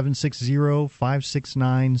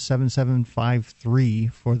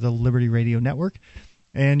 760-569-7753 for the Liberty Radio Network.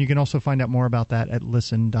 And you can also find out more about that at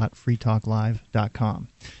listen.freetalklive.com.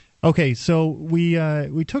 Okay, so we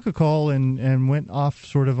took a call and went off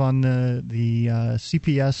sort of on the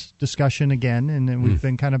CPS discussion again, and we've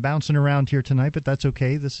been kind of bouncing around here tonight, but that's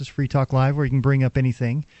okay. This is Free Talk Live where you can bring up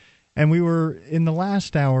anything. And we were, in the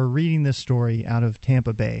last hour, reading this story out of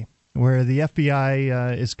Tampa Bay where the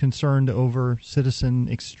FBI is concerned over citizen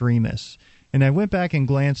extremists. And I went back and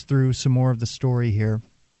glanced through some more of the story here.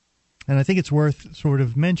 And I think it's worth sort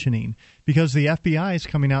of mentioning because the FBI is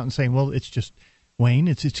coming out and saying, well, it's just, Wayne,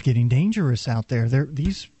 it's getting dangerous out there.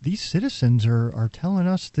 These citizens are telling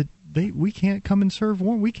us that we can't come and serve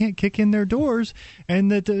warrant. We can't kick in their doors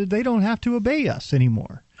and that they don't have to obey us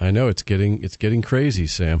anymore. I know it's getting crazy,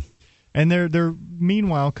 Sam. And they're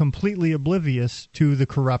meanwhile completely oblivious to the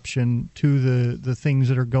corruption, to the things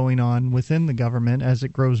that are going on within the government as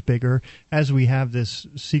it grows bigger, as we have this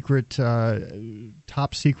secret,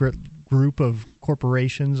 top secret group of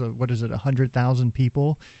corporations of, 100,000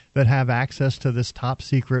 people that have access to this top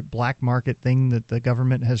secret black market thing that the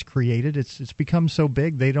government has created. It's become so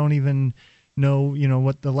big they don't even know,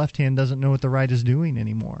 what the left hand doesn't know what the right is doing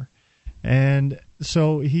anymore. And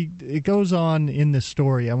so it goes on in this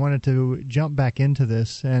story. I wanted to jump back into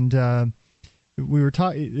this, and they're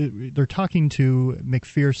talking to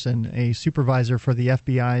McPherson, a supervisor for the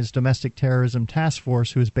FBI's Domestic Terrorism Task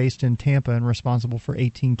Force, who is based in Tampa and responsible for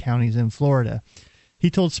 18 counties in Florida.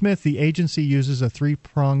 He told Smith the agency uses a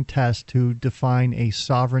 3-pronged test to define a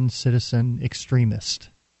sovereign citizen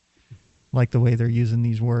extremist. Like the way they're using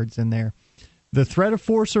these words in there. The threat of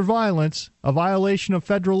force or violence, a violation of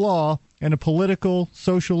federal law, and a political,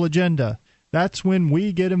 social agenda. that's when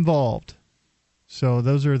we get involved. So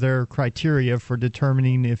those are their criteria for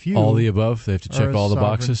determining if you all the above. They have to check all the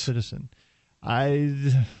boxes. Citizen.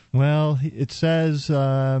 It says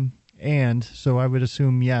and, so I would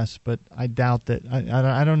assume yes, but I doubt that.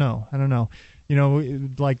 I don't know. You know,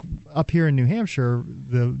 like up here in New Hampshire,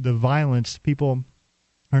 the violence, people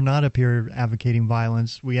are not up here advocating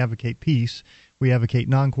violence. We advocate peace. We advocate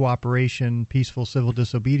non-cooperation, peaceful civil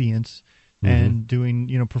disobedience, and doing,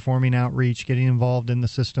 you know, performing outreach, getting involved in the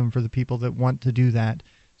system for the people that want to do that.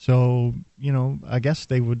 So, you know, I guess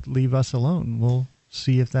they would leave us alone. We'll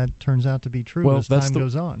see if that turns out to be true as time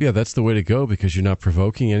goes on. Yeah, that's the way to go, because you're not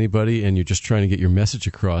provoking anybody and you're just trying to get your message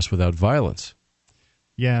across without violence.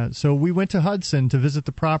 Yeah, so we went to Hudson to visit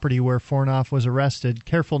the property where Fornoff was arrested,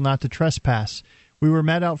 careful not to trespass. We were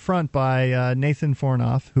met out front by Nathan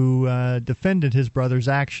Fornoff, who defended his brother's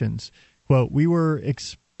actions. Quote, "We were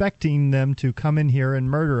expecting them to come in here and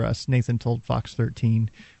murder us," Nathan told Fox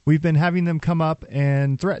 13. "We've been having them come up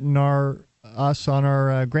and threaten us on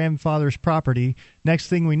our grandfather's property. Next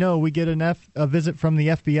thing we know, we get a visit from the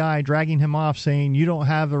FBI dragging him off, saying, 'You don't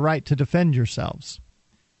have a right to defend yourselves.'"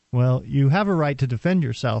 Well, you have a right to defend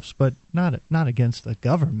yourselves, but not against the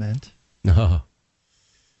government. No.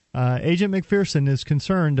 Agent McPherson is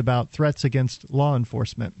concerned about threats against law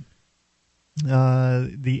enforcement.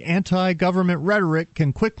 The anti-government rhetoric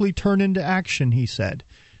can quickly turn into action, he said.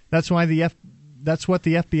 That's what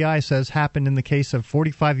the FBI says happened in the case of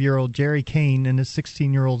 45-year-old Jerry Kane and his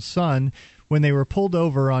 16-year-old son when they were pulled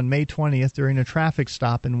over on May 20th during a traffic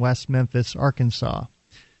stop in West Memphis, Arkansas,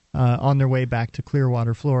 on their way back to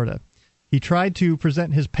Clearwater, Florida. He tried to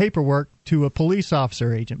present his paperwork to a police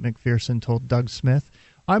officer, Agent McPherson told Doug Smith.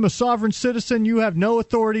 "I'm a sovereign citizen. You have no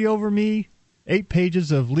authority over me." 8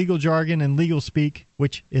 pages of legal jargon and legal speak,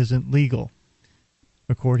 which isn't legal,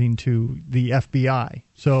 according to the FBI.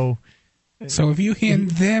 So if you hand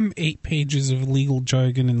them 8 pages of legal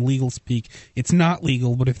jargon and legal speak, it's not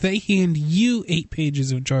legal. But if they hand you 8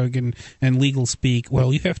 pages of jargon and legal speak,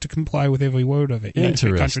 well, you have to comply with every word of it.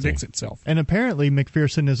 Interesting. It contradicts itself. And apparently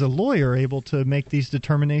McPherson is a lawyer able to make these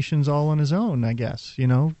determinations all on his own, I guess, you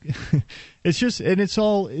know. It's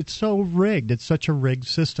so rigged. It's such a rigged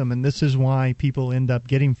system, and this is why people end up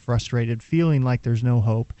getting frustrated, feeling like there's no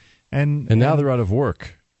hope. And now they're out of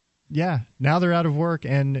work. Yeah, now they're out of work,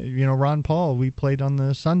 and, you know, Ron Paul, we played on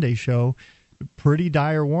the Sunday show, pretty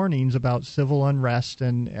dire warnings about civil unrest,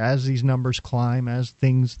 and as these numbers climb, as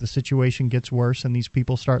the situation gets worse, and these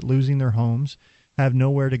people start losing their homes, have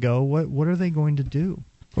nowhere to go, what are they going to do?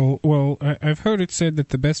 Well, I've heard it said that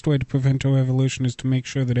the best way to prevent a revolution is to make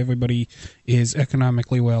sure that everybody is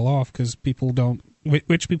economically well off, because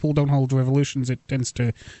rich people don't hold revolutions. It tends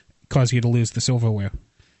to cause you to lose the silverware.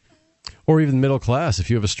 Or even middle class. If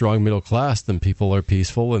you have a strong middle class, then people are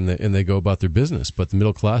peaceful and they go about their business. But the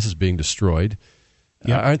middle class is being destroyed.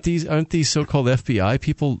 Yeah. Aren't these so-called FBI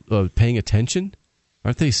people paying attention?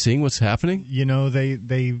 Aren't they seeing what's happening? You know,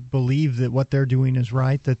 they believe that what they're doing is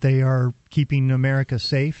right, that they are keeping America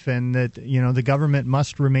safe, and that, you know, the government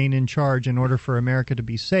must remain in charge in order for America to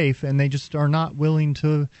be safe, and they just are not willing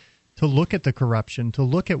to look at the corruption, to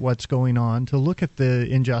look at what's going on, to look at the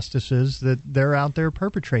injustices that they're out there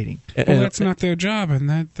perpetrating. Well, that's not their job, and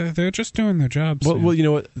they're just doing their job. Well, you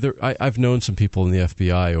know what? I've known some people in the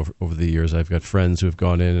FBI over the years. I've got friends who have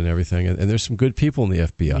gone in and everything, and there's some good people in the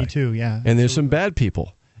FBI. Me too, yeah. And there's some bad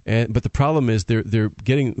people. But the problem is they're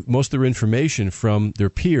getting most of their information from their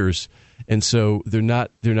peers, and so they're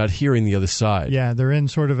not hearing the other side. Yeah, they're in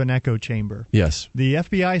sort of an echo chamber. Yes. The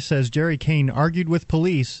FBI says Jerry Kane argued with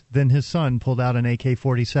police, then his son pulled out an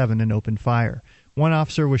AK-47 and opened fire. One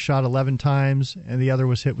officer was shot 11 times, and the other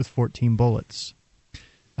was hit with 14 bullets.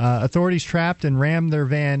 Authorities trapped and rammed their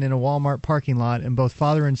van in a Walmart parking lot, and both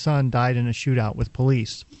father and son died in a shootout with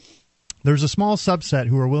police. There's a small subset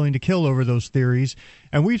who are willing to kill over those theories,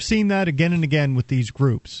 and we've seen that again and again with these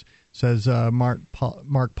groups, says Mark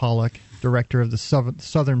Pollock, director of the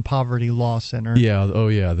Southern Poverty Law Center. Yeah,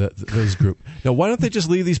 those groups. Now, why don't they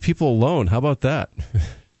just leave these people alone? How about that?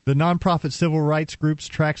 The nonprofit civil rights groups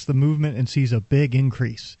tracks the movement and sees a big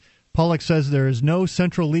increase. Pollock says there is no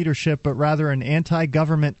central leadership, but rather an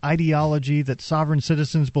anti-government ideology that sovereign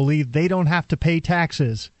citizens believe they don't have to pay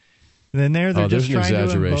taxes. Then they're just trying to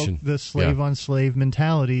invoke the slave-on-slave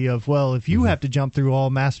mentality of, well, if you have to jump through all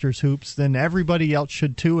master's hoops, then everybody else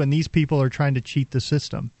should too, and these people are trying to cheat the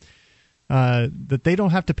system. That they don't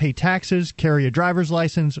have to pay taxes, carry a driver's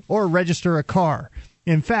license, or register a car.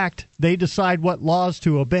 In fact, they decide what laws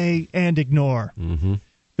to obey and ignore. Mm-hmm.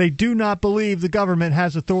 They do not believe the government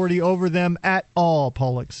has authority over them at all,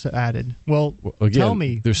 Pollux added. Well, again, tell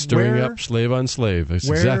me. They're stirring up slave on slave. That's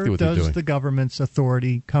exactly what they're doing. Where does the government's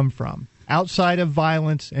authority come from? Outside of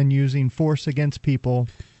violence and using force against people,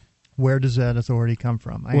 where does that authority come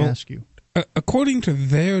from? I ask you. According to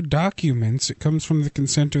their documents, it comes from the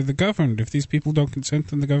consent of the governed. If these people don't consent,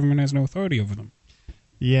 then the government has no authority over them.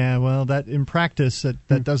 Yeah, well, that in practice,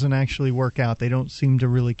 that doesn't actually work out. They don't seem to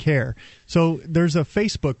really care. So there's a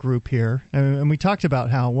Facebook group here, and we talked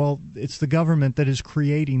about how, well, it's the government that is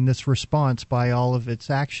creating this response by all of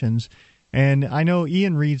its actions. And I know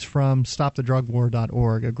Ian reads from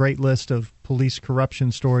StopTheDrugWar.org, a great list of police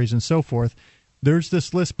corruption stories and so forth. There's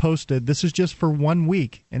this list posted. This is just for 1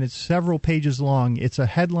 week, and it's several pages long. It's a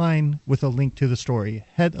headline with a link to the story,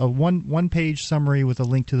 a one-page summary with a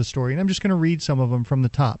link to the story. And I'm just going to read some of them from the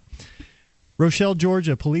top. Rochelle,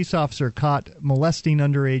 Georgia, police officer caught molesting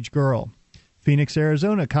underage girl. Phoenix,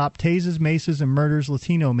 Arizona, cop tases, maces, and murders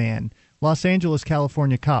Latino man. Los Angeles,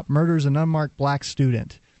 California, cop murders an unmarked black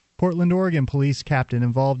student. Portland, Oregon, police captain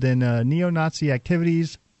involved in neo-Nazi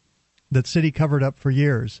activities that city covered up for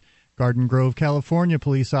years. Garden Grove, California,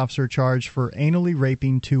 police officer charged for anally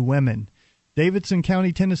raping 2 women. Davidson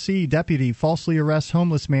County, Tennessee, deputy falsely arrests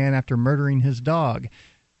homeless man after murdering his dog.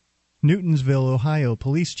 Newtonsville, Ohio,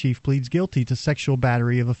 police chief pleads guilty to sexual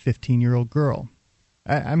battery of a 15-year-old girl.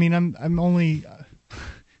 I'm only...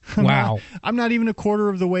 Wow. I'm not even a quarter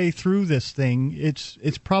of the way through this thing.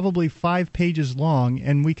 It's probably 5 pages long,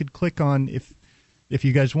 and we could click on, if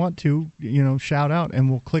you guys want to, shout out, and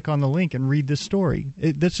we'll click on the link and read this story.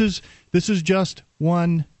 This is just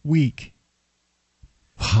 1 week.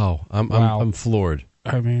 Wow, I'm floored.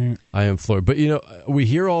 I am floored. But we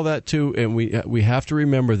hear all that too, and we have to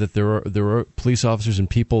remember that there are police officers and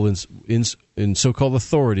people in so-called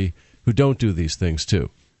authority who don't do these things too.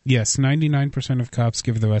 Yes, 99% of cops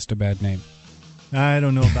give the rest a bad name. I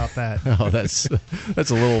don't know about that. Oh, that's a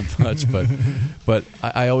little much, but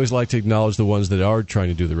I always like to acknowledge the ones that are trying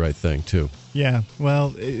to do the right thing too. Yeah,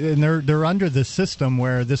 well, and they're under the system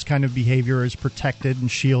where this kind of behavior is protected and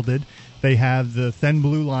shielded. They have the thin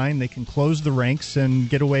blue line. They can close the ranks and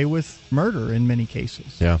get away with murder in many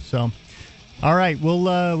cases. Yeah. So, all right,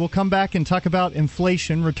 we'll come back and talk about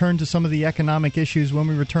inflation. Return to some of the economic issues when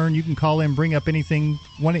we return. You can call in, bring up anything.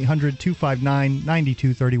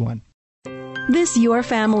 1-800-259-9231. This Your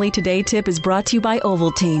Family Today tip is brought to you by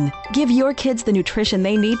Ovaltine. Give your kids the nutrition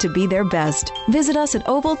they need to be their best. Visit us at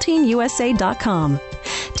OvaltineUSA.com.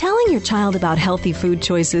 Telling your child about healthy food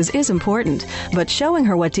choices is important, but showing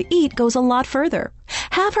her what to eat goes a lot further.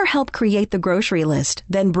 Have her help create the grocery list,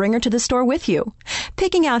 then bring her to the store with you.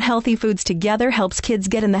 Picking out healthy foods together helps kids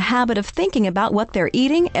get in the habit of thinking about what they're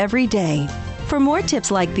eating every day. For more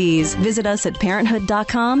tips like these, visit us at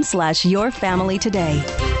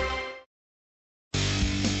parenthood.com/yourfamilytoday.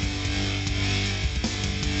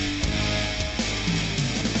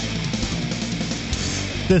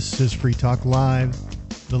 This is Free Talk Live,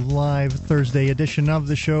 the live Thursday edition of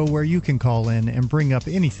the show where you can call in and bring up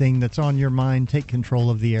anything that's on your mind, take control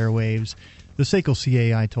of the airwaves. The SACL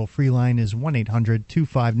CAI toll-free line is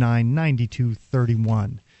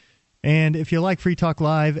 1-800-259-9231. And if you like Free Talk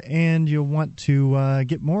Live and you want to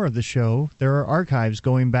get more of the show, there are archives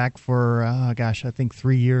going back for, I think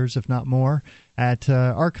 3 years, if not more, at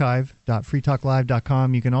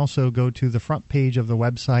archive.freetalklive.com. You can also go to the front page of the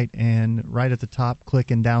website and right at the top, click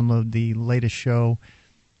and download the latest show,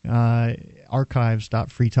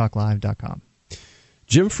 archives.freetalklive.com.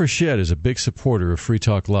 Jim Frechette is a big supporter of Free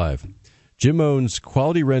Talk Live. Jim owns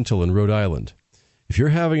Quality Rental in Rhode Island. If you're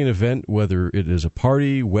having an event, whether it is a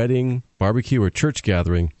party, wedding, barbecue, or church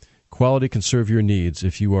gathering, Quality can serve your needs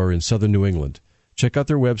if you are in southern New England. Check out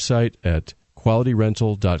their website at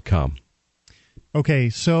qualityrental.com. Okay,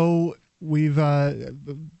 so we've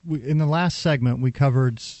in the last segment we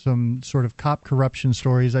covered some sort of cop corruption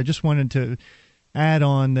stories. I just wanted to add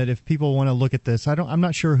on that if people want to look at this, I'm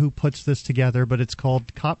not sure who puts this together, but it's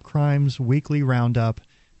called Cop Crimes Weekly Roundup.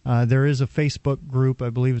 There is a Facebook group, I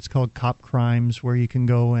believe it's called Cop Crimes, where you can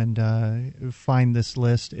go and find this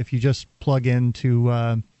list. If you just plug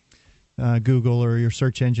into Google or your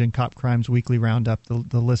search engine, Cop Crimes Weekly Roundup,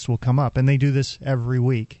 the list will come up. And they do this every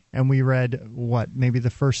week. And we read, maybe the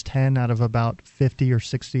first 10 out of about 50 or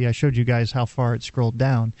 60. I showed you guys how far it scrolled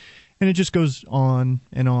down. And it just goes on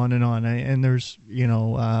and on and on. And there's,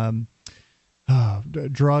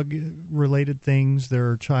 drug-related things. There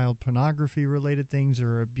are child pornography-related things. There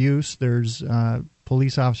are abuse. There's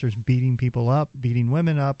police officers beating people up, beating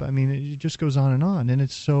women up. I mean, it just goes on, and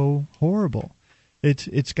it's so horrible.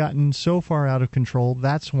 It's gotten so far out of control.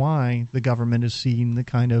 That's why the government is seeing the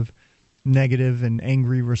kind of negative and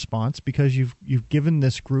angry response because you've given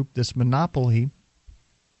this group this monopoly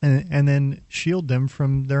and then shield them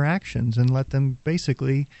from their actions and let them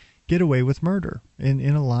basically get away with murder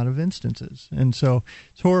in a lot of instances. And so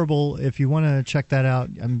it's horrible. If you want to check that out,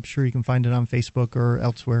 I'm sure you can find it on Facebook or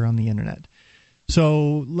elsewhere on the internet.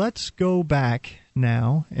 So let's go back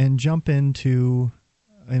now and jump into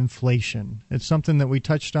inflation. It's something that we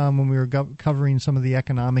touched on when we were covering some of the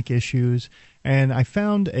economic issues. And I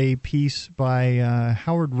found a piece by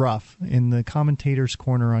Howard Ruff in the Commentator's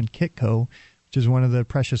Corner on Kitco, which is one of the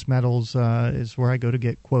precious metals, is where I go to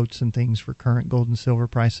get quotes and things for current gold and silver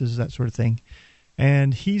prices, that sort of thing.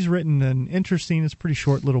 And he's written an interesting, it's a pretty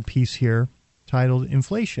short little piece here titled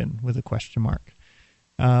Inflation with a question mark.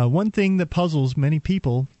 One thing that puzzles many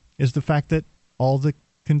people is the fact that all the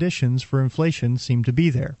conditions for inflation seem to be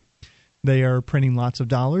there. They are printing lots of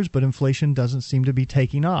dollars, but inflation doesn't seem to be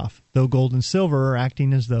taking off, though gold and silver are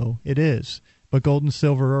acting as though it is. But gold and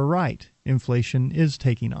silver are right. Inflation is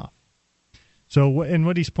taking off. So, and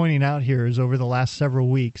what he's pointing out here is over the last several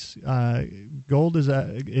weeks, gold is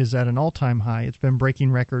at an all-time high. It's been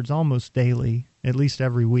breaking records almost daily, at least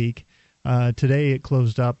every week. Today it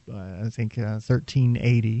closed up, I think,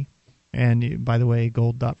 1380. And by the way,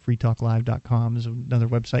 gold.freetalklive.com is another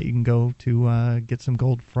website you can go to get some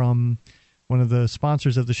gold from one of the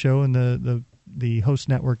sponsors of the show and the host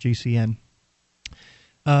network, GCN.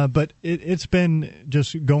 But it's been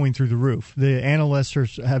just going through the roof. The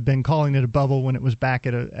analysts have been calling it a bubble when it was back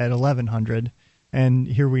at 1100, and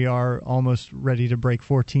here we are almost ready to break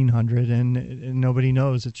 1400, and nobody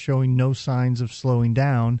knows. It's showing no signs of slowing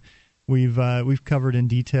down. We've covered in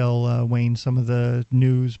detail, Wayne, some of the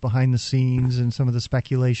news behind the scenes and some of the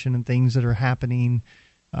speculation and things that are happening.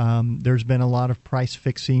 There's been a lot of price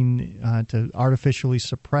fixing to artificially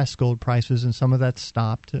suppress gold prices, and some of that's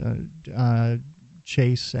stopped.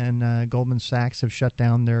 Chase and Goldman Sachs have shut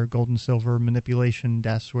down their gold and silver manipulation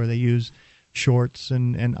desks where they use shorts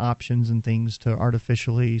and options and things to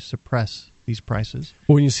artificially suppress these prices.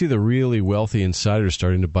 Well, when you see the really wealthy insiders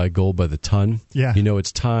starting to buy gold by the ton, you know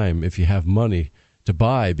it's time, if you have money, to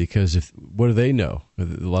buy, because what do they know? A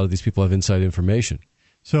lot of these people have inside information.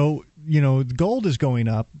 So, gold is going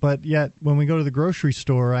up, but yet when we go to the grocery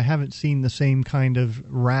store, I haven't seen the same kind of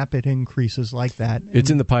rapid increases like that. It's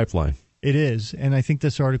in the pipeline. It is, and I think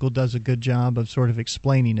this article does a good job of sort of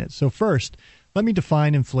explaining it. So first, let me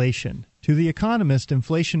define inflation. To the economist,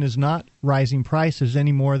 inflation is not rising prices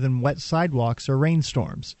any more than wet sidewalks or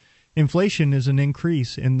rainstorms. Inflation is an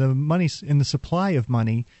increase in the supply of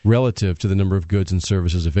money relative to the number of goods and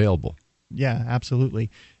services available. Yeah,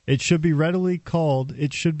 absolutely. It should really be called.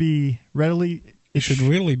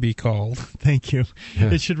 Thank you.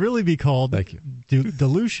 Yeah. It should really be called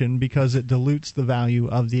dilution because it dilutes the value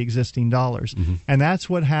of the existing dollars. Mm-hmm. And that's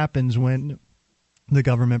what happens when the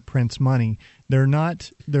government prints money.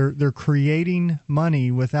 They're creating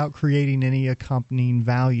money without creating any accompanying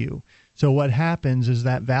value. So what happens is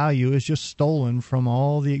that value is just stolen from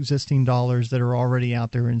all the existing dollars that are already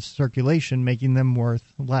out there in circulation, making them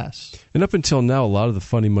worth less. And up until now, a lot of the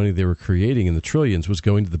funny money they were creating in the trillions was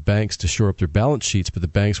going to the banks to shore up their balance sheets, but the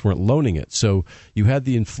banks weren't loaning it. So you had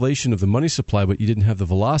the inflation of the money supply, but you didn't have the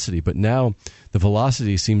velocity. But now the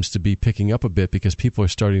velocity seems to be picking up a bit because people are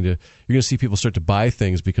you're going to see people start to buy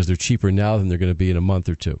things because they're cheaper now than they're going to be in a month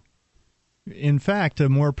or two. In fact, a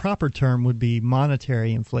more proper term would be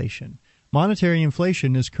monetary inflation. Monetary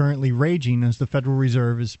inflation is currently raging as the Federal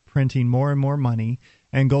Reserve is printing more and more money,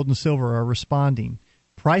 and gold and silver are responding.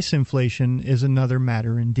 Price inflation is another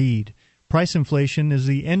matter indeed. Price inflation is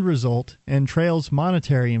the end result and trails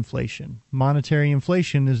monetary inflation. Monetary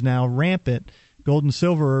inflation is now rampant. Gold and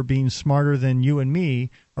silver, being smarter than you and me,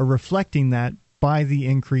 are reflecting that by the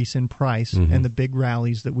increase in price and the big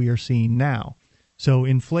rallies that we are seeing now. So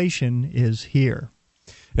inflation is here.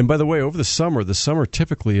 And by the way, over the summer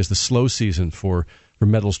typically is the slow season for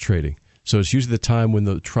metals trading. So it's usually the time when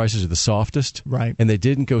the prices are the softest. Right. And they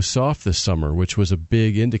didn't go soft this summer, which was a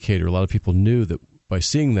big indicator. A lot of people knew that by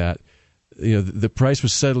seeing that, the price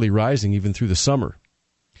was steadily rising even through the summer.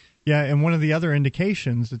 Yeah, and one of the other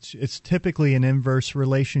indications, it's typically an inverse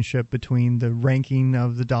relationship between the ranking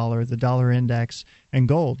of the dollar index, and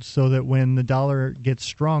gold, so that when the dollar gets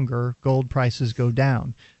stronger, gold prices go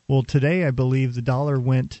down. Well, today I believe the dollar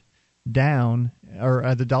went down,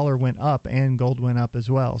 or the dollar went up and gold went up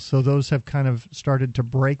as well. So those have kind of started to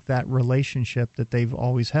break that relationship that they've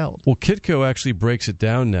always held. Well, Kitco actually breaks it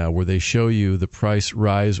down now where they show you the price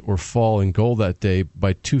rise or fall in gold that day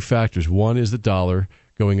by two factors. One is the dollar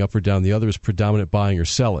going up or down. The other is predominant buying or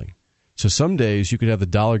selling. So some days you could have the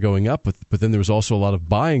dollar going up, but then there was also a lot of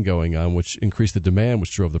buying going on, which increased the demand,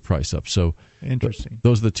 which drove the price up. So interesting.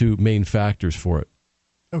 Those are the two main factors for it.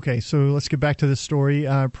 Okay, so let's get back to this story.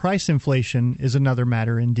 Price inflation is another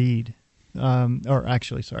matter indeed. But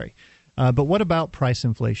what about price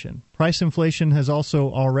inflation? Price inflation has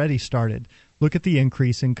also already started. Look at the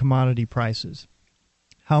increase in commodity prices.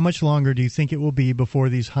 How much longer do you think it will be before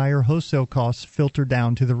these higher wholesale costs filter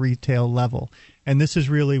down to the retail level? And this is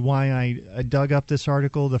really why I dug up this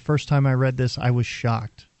article. The first time I read this, I was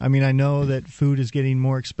shocked. I mean, I know that food is getting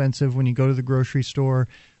more expensive when you go to the grocery store,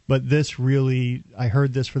 but this really, I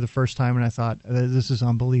heard this for the first time and I thought, this is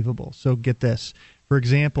unbelievable. So get this. For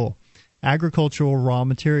example, agricultural raw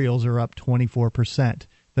materials are up 24%.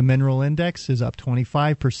 The mineral index is up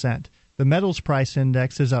 25%. The metals price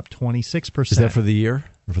index is up 26%. Is that for the year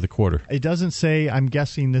or for the quarter? It doesn't say. I'm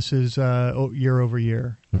guessing this is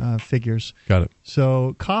year-over-year figures. Got it.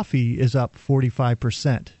 So coffee is up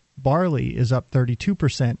 45%. Barley is up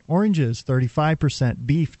 32%. Oranges, 35%.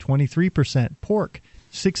 Beef, 23%. Pork,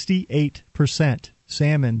 68%.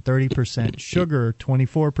 Salmon, 30%. Sugar,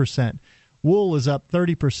 24%. Wool is up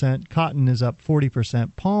 30%, cotton is up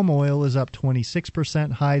 40%, palm oil is up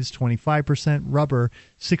 26%, hides 25%, rubber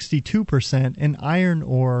 62%, and iron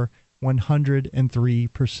ore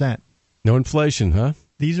 103%. No inflation, huh?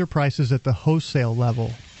 These are prices at the wholesale level.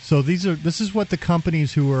 So this is what the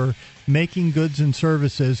companies who are making goods and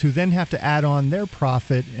services, who then have to add on their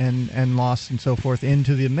profit and loss and so forth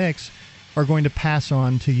into the mix, are going to pass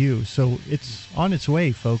on to you. So it's on its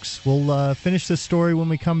way, folks. We'll finish this story when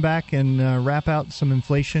we come back and wrap out some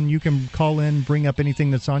inflation. You can call in, bring up anything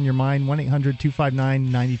that's on your mind,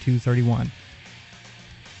 1-800-259-9231.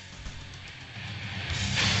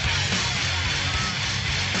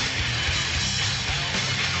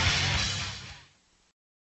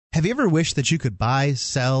 Have you ever wished that you could buy,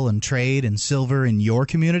 sell, and trade in silver in your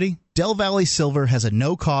community? Del Valley Silver has a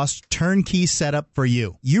no-cost, turnkey setup for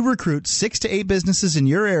you. You recruit 6 to 8 businesses in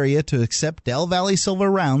your area to accept Del Valley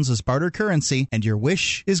Silver rounds as barter currency, and your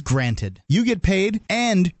wish is granted. You get paid,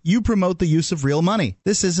 and you promote the use of real money.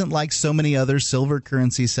 This isn't like so many other silver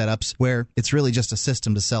currency setups where it's really just a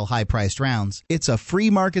system to sell high-priced rounds. It's a free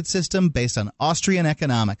market system based on Austrian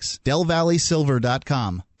economics.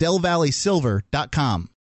 DelValleySilver.com. DelValleySilver.com.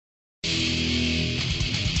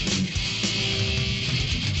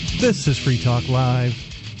 This is Free Talk Live,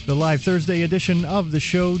 the live Thursday edition of the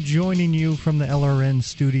show, joining you from the LRN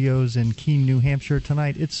studios in Keene, New Hampshire.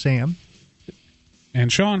 Tonight, it's Sam.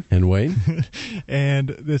 And Sean. And Wayne. And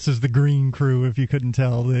this is the Green Crew, if you couldn't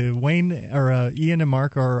tell. Ian and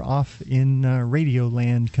Mark are off in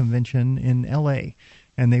Radioland convention in L.A.,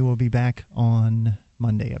 and they will be back on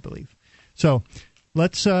Monday, I believe. So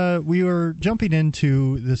we were jumping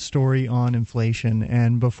into the story on inflation,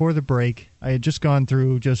 and before the break, I had just gone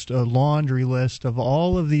through just a laundry list of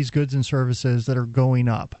all of these goods and services that are going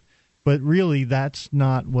up. But really, that's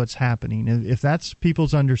not what's happening. If that's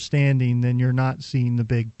people's understanding, then you're not seeing the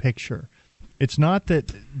big picture. It's not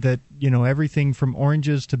that everything from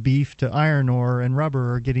oranges to beef to iron ore and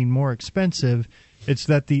rubber are getting more expensive. It's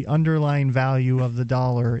that the underlying value of the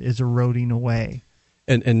dollar is eroding away.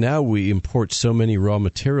 And now we import so many raw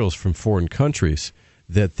materials from foreign countries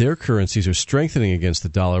that their currencies are strengthening against the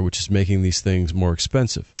dollar, which is making these things more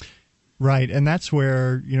expensive. Right, and that's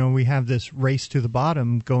where we have this race to the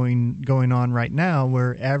bottom going on right now,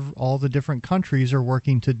 where all the different countries are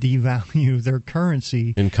working to devalue their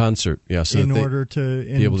currency in concert, so in order to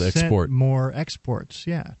be able to export more exports,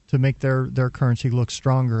 to make their currency look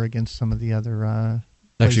stronger against some of the other.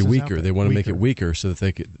 Actually, weaker. They want to make it weaker so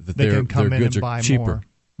that their goods are cheaper. More.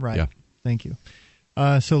 Right. Yeah. Thank you.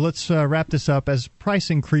 So let's wrap this up. As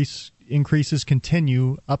price increases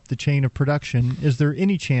continue up the chain of production, is there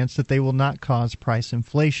any chance that they will not cause price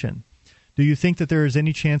inflation? Do you think that there is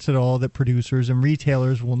any chance at all that producers and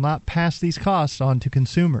retailers will not pass these costs on to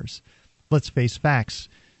consumers? Let's face facts.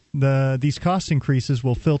 These cost increases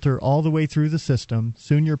will filter all the way through the system.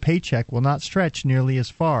 Soon your paycheck will not stretch nearly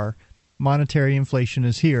as far. Monetary inflation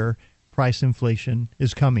is here. Price inflation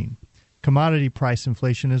is coming. Commodity price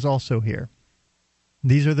inflation is also here.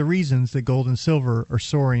 These are the reasons that gold and silver are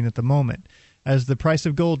soaring at the moment. As the price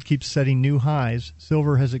of gold keeps setting new highs,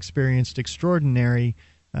 silver has experienced extraordinary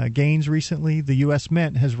gains recently. The U.S.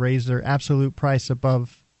 Mint has raised their absolute price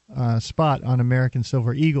above spot on American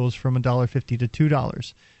Silver Eagles from $1.50 to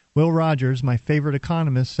 $2. Will Rogers, my favorite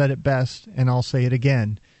economist, said it best, and I'll say it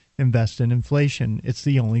again. Invest in inflation. It's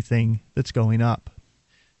the only thing that's going up.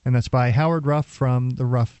 And that's by Howard Ruff from the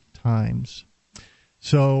Ruff Times.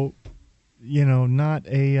 So, not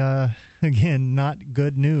again, not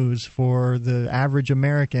good news for the average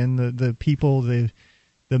American, the people, the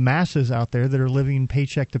masses out there that are living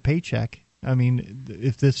paycheck to paycheck. I mean,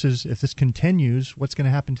 if this continues, what's going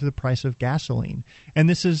to happen to the price of gasoline? And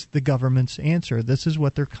this is the government's answer. This is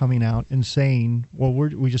what they're coming out and saying. Well,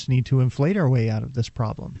 we just need to inflate our way out of this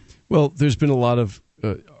problem. Well, there's been a lot of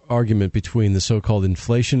argument between the so-called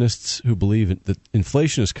inflationists who believe that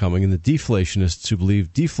inflation is coming and the deflationists who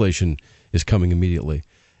believe deflation is coming immediately.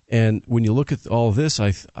 And when you look at all of this,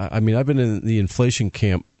 I mean, I've been in the inflation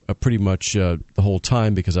camp pretty much the whole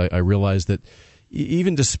time, because I realized that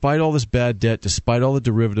even despite all this bad debt, despite all the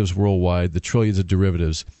derivatives worldwide, the trillions of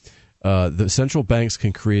derivatives, the central banks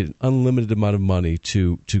can create an unlimited amount of money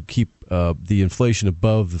to keep the inflation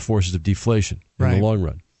above the forces of deflation in the long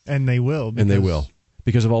run. And they will.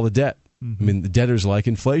 Because of all the debt. Mm-hmm. I mean, the debtors like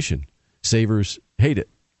inflation. Savers hate it.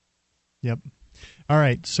 Yep. All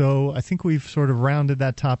right, so I think we've sort of rounded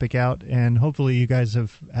that topic out, and hopefully you guys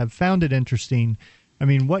have found it interesting. I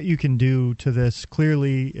mean, what you can do to this,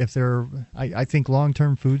 clearly, I think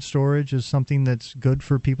long-term food storage is something that's good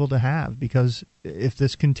for people to have, because if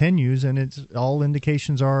this continues, and all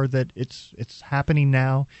indications are that it's happening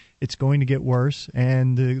now, it's going to get worse,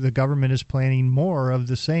 and the government is planning more of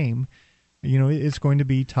the same, it's going to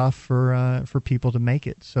be tough for people to make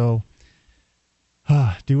it. So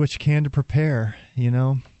do what you can to prepare,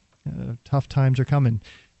 tough times are coming.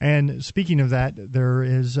 And speaking of that, there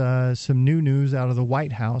is some new news out of the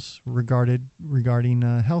White House regarding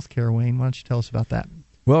health care. Wayne, why don't you tell us about that?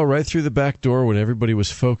 Well, right through the back door, when everybody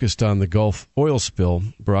was focused on the Gulf oil spill,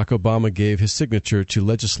 Barack Obama gave his signature to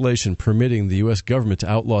legislation permitting the U.S. government to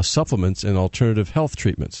outlaw supplements and alternative health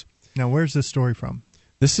treatments. Now, where's this story from?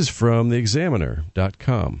 This is from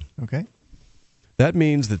theexaminer.com. Okay. That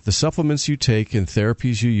means that the supplements you take and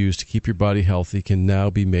therapies you use to keep your body healthy can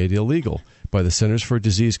now be made illegal by the Centers for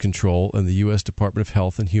Disease Control and the U.S. Department of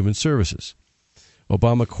Health and Human Services.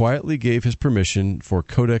 Obama quietly gave his permission for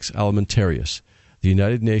Codex Alimentarius, the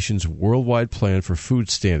United Nations worldwide plan for food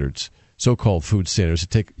standards, so-called food standards, to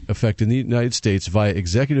take effect in the United States via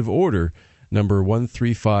Executive Order number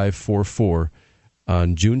 13544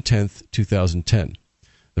 on June 10, 2010.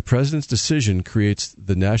 The President's decision creates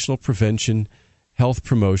the National Prevention, Health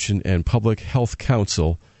Promotion, and Public Health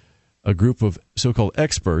Council, a group of so-called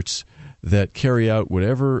experts that carry out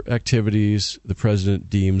whatever activities the president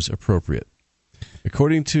deems appropriate.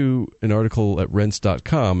 According to an article at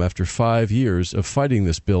Rents.com, after 5 years of fighting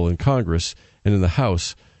this bill in Congress and in the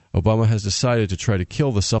House, Obama has decided to try to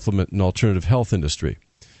kill the supplement and alternative health industry.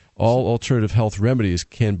 All alternative health remedies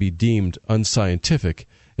can be deemed unscientific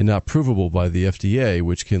and not provable by the FDA,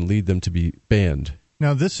 which can lead them to be banned.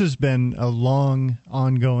 Now, this has been a long,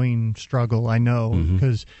 ongoing struggle, I know,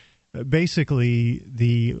 because basically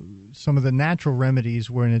some of the natural remedies,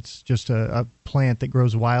 when it's just a plant that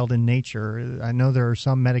grows wild in nature, I know there are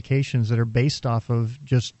some medications that are based off of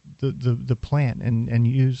just the plant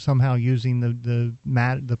and somehow using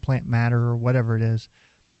the plant matter or whatever it is.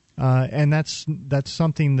 And that's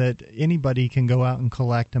something that anybody can go out and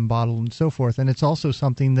collect and bottle and so forth. And it's also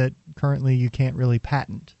something that currently you can't really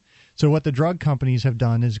patent. So what the drug companies have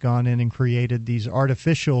done is gone in and created these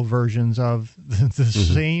artificial versions of the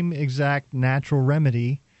same exact natural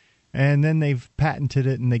remedy, and then they've patented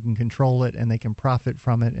it, and they can control it, and they can profit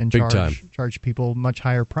from it and charge people much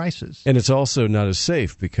higher prices. And it's also not as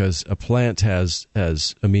safe, because a plant has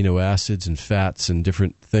amino acids and fats and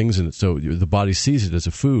different things in it, so the body sees it as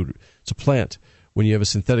a food. It's a plant. When you have a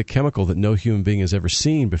synthetic chemical that no human being has ever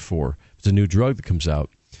seen before, it's a new drug that comes out.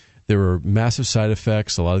 There are massive side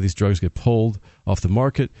effects. A lot of these drugs get pulled off the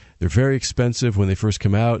market. They're very expensive when they first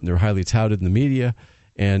come out, and they're highly touted in the media.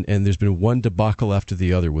 And there's been one debacle after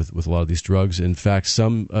the other with a lot of these drugs. In fact,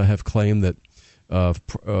 some have claimed that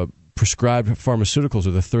prescribed pharmaceuticals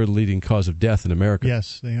are the third leading cause of death in America.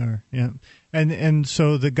 Yes, they are. Yeah, and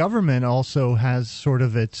so the government also has sort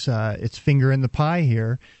of its finger in the pie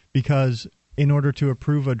here, because in order to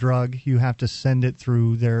approve a drug, you have to send it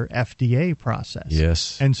through their FDA process.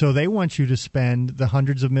 Yes. And so they want you to spend the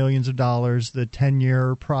hundreds of millions of dollars, the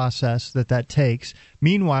 10-year process that takes.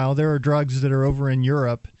 Meanwhile, there are drugs that are over in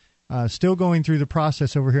Europe still going through the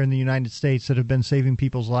process over here in the United States that have been saving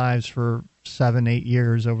people's lives for 7-8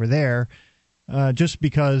 years over there, just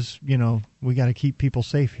because, we got to keep people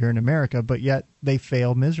safe here in America, but yet they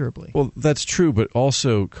fail miserably. Well, that's true, but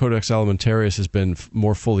also Codex Alimentarius has been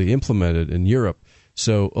more fully implemented in Europe.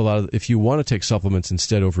 So if you want to take supplements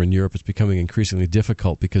instead over in Europe, it's becoming increasingly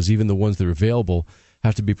difficult, because even the ones that are available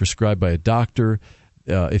have to be prescribed by a doctor.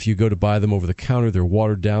 If you go to buy them over the counter, they're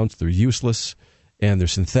watered down, so they're useless, and they're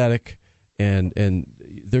synthetic. And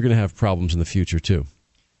they're going to have problems in the future too.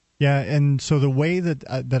 Yeah, and so the way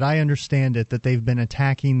that I understand it, that they've been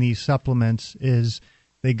attacking these supplements is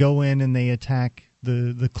they go in and they attack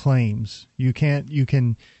the claims. You can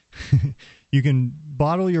you can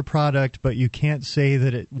bottle your product, but you can't say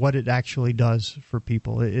that what it actually does for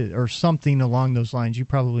people, or something along those lines. You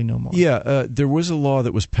probably know more. Yeah, there was a law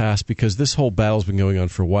that was passed because this whole battle's been going on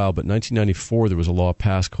for a while. But in 1994, there was a law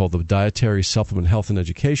passed called the Dietary Supplement Health and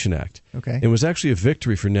Education Act. Okay, it was actually a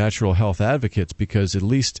victory for natural health advocates because at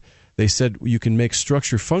least they said you can make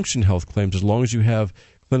structure-function health claims as long as you have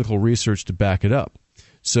clinical research to back it up.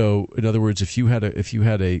 So, in other words, if you had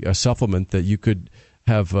a supplement that you could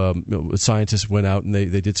have scientists went out and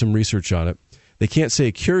they did some research on it. They can't say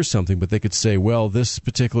it cures something, but they could say, well, this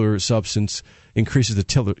particular substance increases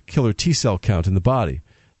the killer T cell count in the body.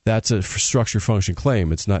 That's a structure function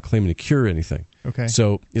claim. It's not claiming to cure anything. Okay.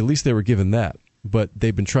 So at least they were given that. But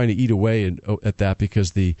they've been trying to eat away at that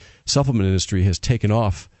because the supplement industry has taken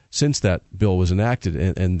off since that bill was enacted,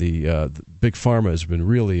 and the big pharma has been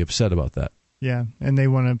really upset about that. Yeah, and they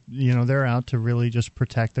want to, they're out to really just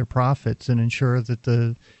protect their profits and ensure that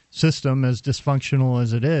the system, as dysfunctional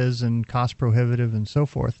as it is and cost prohibitive and so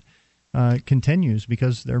forth, continues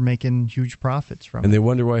because they're making huge profits from it. And they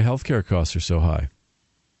wonder why healthcare costs are so high.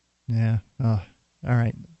 Yeah. Oh, all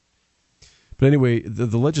right. But anyway,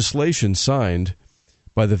 the legislation signed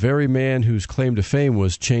by the very man whose claim to fame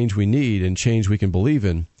was change we need and change we can believe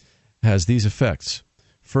in has these effects.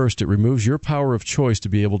 First, it removes your power of choice to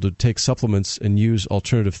be able to take supplements and use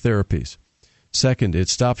alternative therapies. Second, it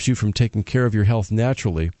stops you from taking care of your health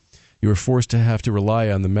naturally. You are forced to have to rely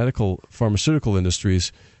on the medical pharmaceutical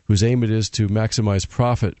industries whose aim it is to maximize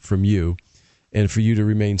profit from you and for you to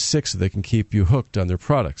remain sick so they can keep you hooked on their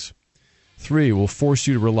products. 3, it will force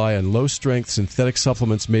you to rely on low-strength synthetic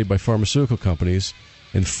supplements made by pharmaceutical companies,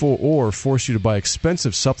 and force you to buy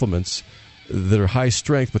expensive supplements that are high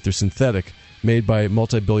strength but they're synthetic, made by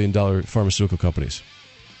multi-billion-dollar pharmaceutical companies.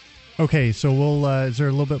 Okay, so is there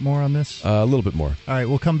a little bit more on this? A little bit more. All right,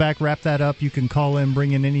 we'll come back, wrap that up. You can call in,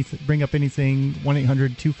 bring up anything,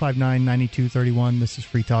 1-800-259-9231. This is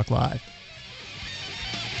Free Talk Live.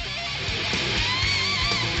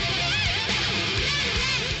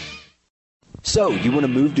 So, you want to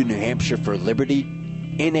move to New Hampshire for liberty?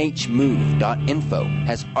 NHMove.info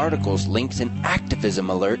has articles, links, and activism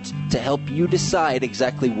alerts to help you decide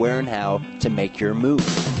exactly where and how to make your move.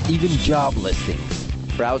 Even job listings.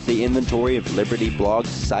 Browse the inventory of Liberty blogs,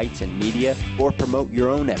 sites, and media, or promote your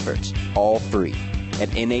own efforts, all free, at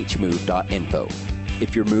NHMove.info.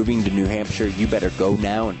 If you're moving to New Hampshire, you better go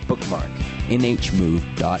now and bookmark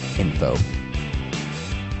NHMove.info.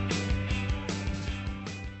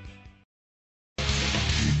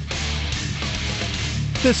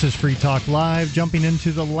 This is Free Talk Live. Jumping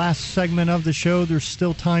into the last segment of the show, there's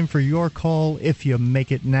still time for your call if you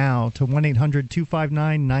make it now to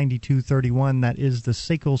 1-800-259-9231. That is the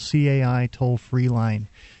SACL CAI toll-free line.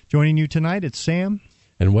 Joining you tonight, it's Sam.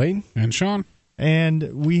 And Wayne. And Sean.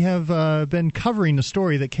 And we have been covering a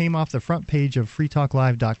story that came off the front page of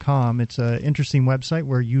freetalklive.com. It's an interesting website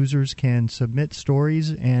where users can submit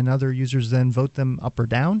stories and other users then vote them up or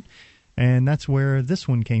down. And that's where this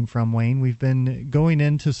one came from, Wayne. We've been going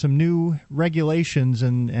into some new regulations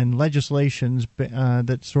and legislations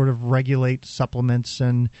that sort of regulate supplements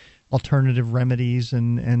and alternative remedies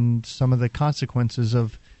and some of the consequences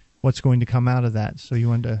of what's going to come out of that. So you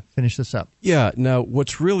wanted to finish this up. Yeah. Now,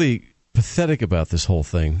 what's really pathetic about this whole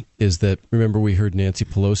thing is that, remember, we heard Nancy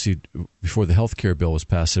Pelosi, before the health care bill was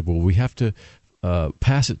passed, said, well, we have to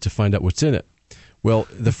pass it to find out what's in it. Well,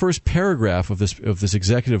 the first paragraph of this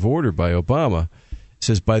executive order by Obama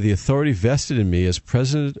says, by the authority vested in me as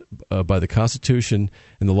president by the Constitution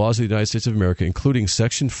and the laws of the United States of America, including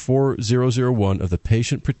Section 4001 of the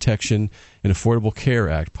Patient Protection and Affordable Care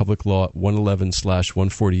Act, Public Law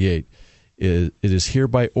 111/148, it is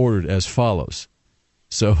hereby ordered as follows.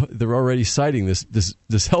 So they're already citing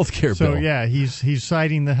this health care bill. So, yeah, he's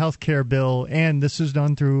citing the health care bill, and this is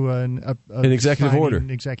done through an executive order.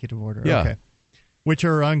 Executive order, yeah. Okay. Which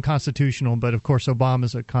are unconstitutional, but of course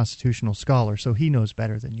Obama's a constitutional scholar, so he knows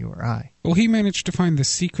better than you or I. Well, he managed to find the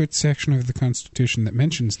secret section of the Constitution that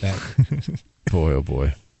mentions that. Boy, oh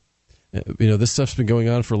boy. This stuff's been going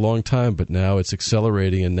on for a long time, but now it's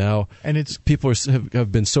accelerating, and now people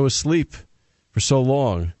have been so asleep for so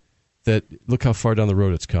long that look how far down the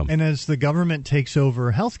road it's come. And as the government takes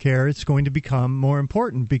over healthcare, it's going to become more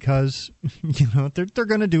important because they're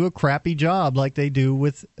going to do a crappy job like the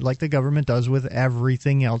government does with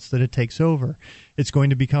everything else that it takes over. It's going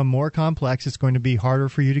to become more complex. It's going to be harder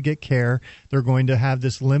for you to get care. They're going to have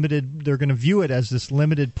this limited. They're going to view it as this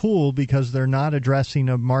limited pool because they're not addressing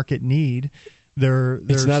a market need.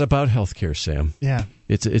 It's not about healthcare, Sam. Yeah,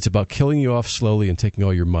 it's about killing you off slowly and taking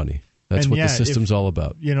all your money. That's what the system's all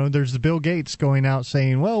about. There's the Bill Gates going out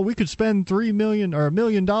saying, well, we could spend $3 million or $1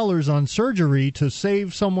 million on surgery to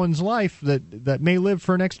save someone's life that may live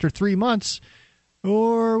for an extra 3 months,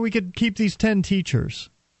 or we could keep these 10 teachers.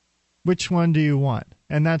 Which one do you want?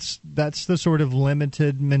 And that's the sort of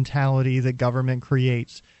limited mentality that government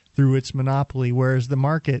creates through its monopoly, whereas the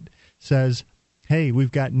market says, hey,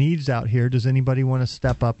 we've got needs out here. Does anybody want to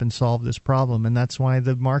step up and solve this problem? And that's why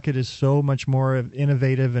the market is so much more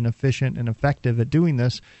innovative and efficient and effective at doing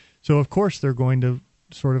this. So, of course, they're going to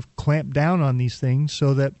sort of clamp down on these things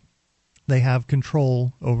so that they have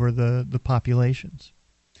control over the populations.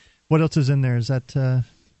 What else is in there? Is that...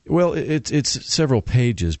 Well, it's several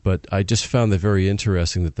pages, but I just found that very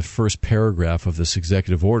interesting that the first paragraph of this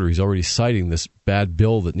executive order, he's already citing this bad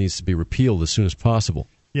bill that needs to be repealed as soon as possible.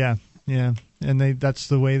 Yeah. And that's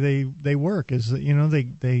the way they work. Is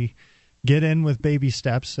they get in with baby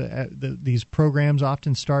steps. These programs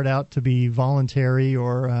often start out to be voluntary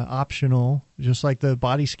or optional, just like the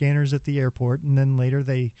body scanners at the airport, and then later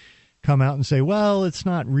they come out and say, well, it's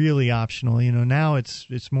not really optional. Now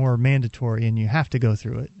it's more mandatory, and you have to go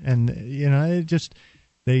through it. And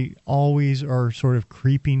they always are sort of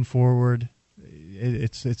creeping forward.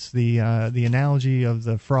 It's the analogy of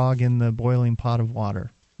the frog in the boiling pot of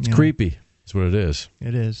water. It's creepy. That's what it is.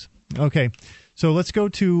 It is. Okay, so let's go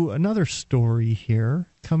to another story here.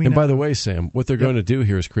 And by the way, Sam, what they're going to do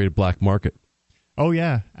here is create a black market. Oh,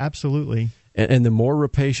 yeah, absolutely. And the more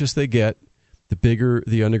rapacious they get, the bigger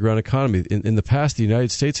the underground economy. In the past, the United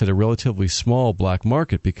States had a relatively small black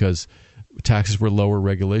market because taxes were lower,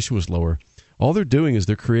 regulation was lower. All they're doing is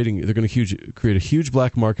they're going to create a huge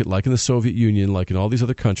black market like in the Soviet Union, like in all these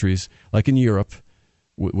other countries, like in Europe,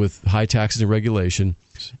 with high taxes and regulation,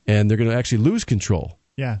 and they're going to actually lose control.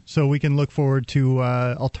 Yeah, so we can look forward to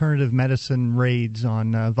alternative medicine raids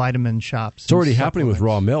on vitamin shops. It's already happening with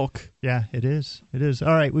raw milk. Yeah, it is. It is.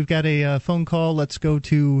 All right, we've got a phone call. Let's go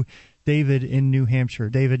to David in New Hampshire.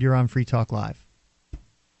 David, you're on Free Talk Live.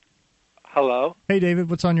 Hello. Hey, David,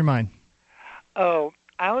 what's on your mind? Oh,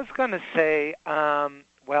 I was going to say, I'm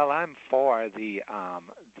for the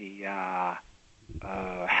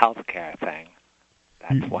health care thing.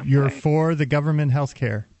 You're for the government health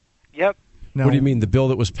care? Yep. No. What do you mean, the bill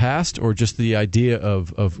that was passed, or just the idea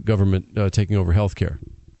of government taking over health care?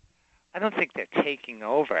 I don't think they're taking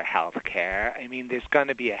over health care. I mean, there's going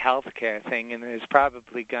to be a health care thing, and there's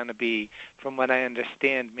probably going to be, from what I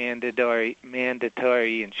understand, mandatory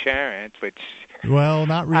insurance, which well,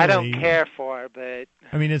 not really. I don't care for, but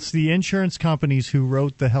I mean, it's the insurance companies who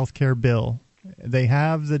wrote the health care bill. They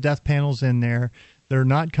have the death panels in there. They're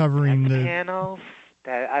not covering death panels.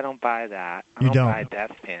 I don't buy that. I don't buy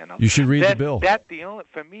death panels. You should read the bill.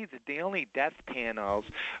 For me, the only death panels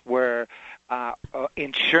were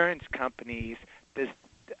insurance companies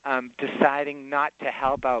deciding not to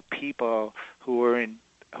help out people and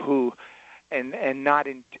not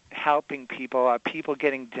in helping people, or people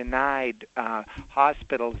getting denied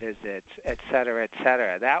hospital visits, et cetera, et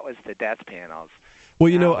cetera. That was the death panels.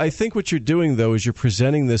 Well, I think what you're doing, though, is you're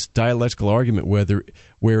presenting this dialectical argument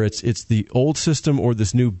where it's the old system or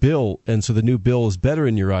this new bill, and so the new bill is better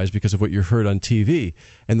in your eyes because of what you heard on TV.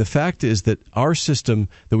 And the fact is that our system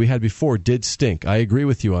that we had before did stink. I agree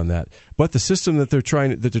with you on that. But the system that they're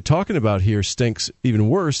talking about here stinks even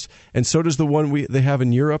worse, and so does the one they have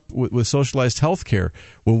in Europe with socialized health care.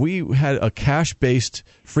 When we had a cash-based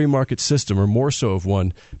free market system, or more so of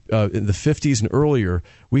one, in the 50s and earlier,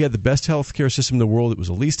 we had the best health care system in the world. It was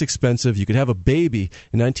the least expensive. You could have a baby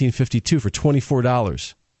in 1952 for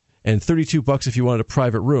 $24 and $32 if you wanted a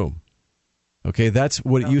private room. Okay, that's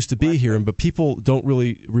what it used to be here, but people don't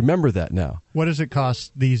really remember that now. What does it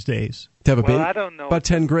cost these days to have a baby? I don't know. About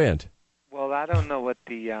 $10,000. Well, I don't know what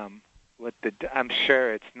the I'm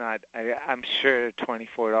sure it's not. I'm sure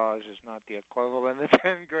 $24 is not the equivalent of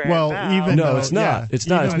 $10,000. Well, now. It's not. Yeah, it's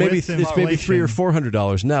not. It's maybe $300 or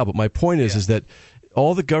 $400 now. But my point is that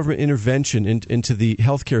all the government intervention into the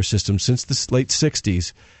healthcare system since the late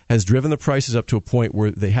 60s has driven the prices up to a point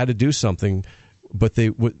where they had to do something. But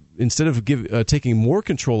they instead of taking more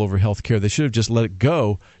control over healthcare, they should have just let it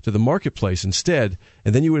go to the marketplace instead,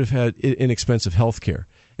 and then you would have had inexpensive healthcare.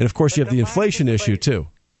 And of course, you have the inflation issue too.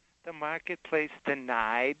 The marketplace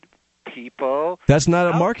denied people. That's not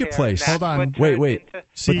a healthcare, marketplace. and that's Hold on. what Wait. turned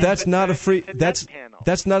But that's not a free.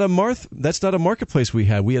 That's not a marketplace we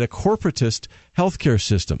had. We had a corporatist healthcare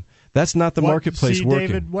system. That's not the marketplace working.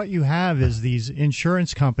 David, what you have is these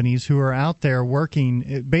insurance companies who are out there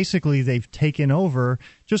working. Basically, they've taken over,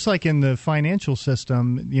 just like in the financial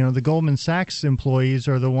system. You know, the Goldman Sachs employees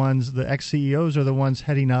are the ones, the ex-CEOs are the ones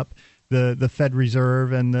heading up the Fed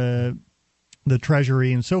Reserve and the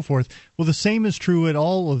Treasury and so forth. Well, the same is true at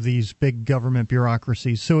all of these big government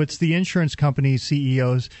bureaucracies. So it's the insurance company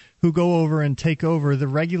CEOs who go over and take over the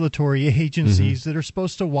regulatory agencies that are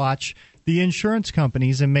supposed to watch the insurance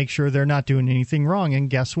companies and make sure they're not doing anything wrong. And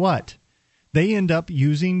guess what? They end up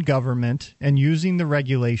using government and using the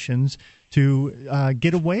regulations to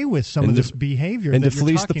get away with some of this behavior and that to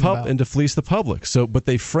fleece the public. So, but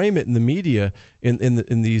they frame it in the media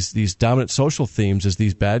in these dominant social themes as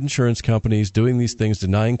these bad insurance companies doing these things,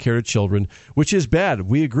 denying care to children, which is bad.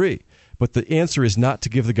 We agree. But the answer is not to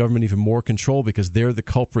give the government even more control because they're the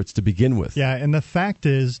culprits to begin with. Yeah, and the fact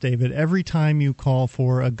is, David, every time you call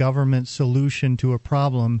for a government solution to a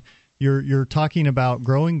problem, you're talking about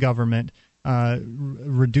growing government,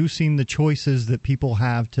 reducing the choices that people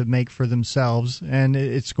have to make for themselves, and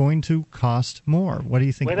it's going to cost more. What do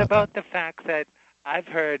you think about the fact that I've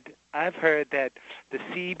heard that the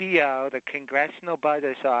CBO, the Congressional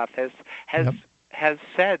Budget Office, has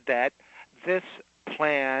said that this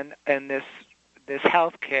plan and this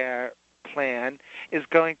health care plan is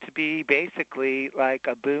going to be basically like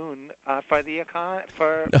a boon for the economy.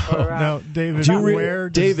 No, David, where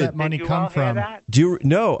does that money come from?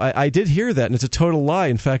 I did hear that, and it's a total lie.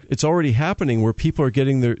 In fact, it's already happening where people are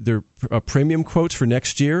getting their premium quotes for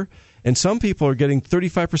next year, and some people are getting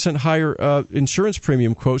 35% higher insurance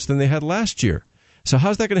premium quotes than they had last year. So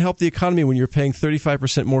how's that going to help the economy when you're paying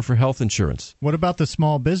 35% more for health insurance? What about the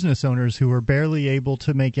small business owners who are barely able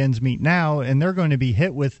to make ends meet now, and they're going to be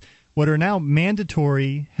hit with what are now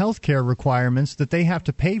mandatory health care requirements that they have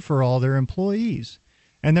to pay for all their employees?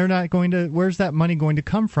 And they're not going to – where's that money going to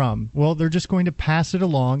come from? Well, they're just going to pass it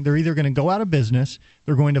along. They're either going to go out of business,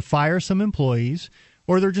 they're going to fire some employees,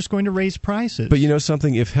 or they're just going to raise prices. But you know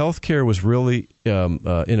something? If health care was really in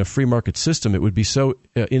a free market system, it would be so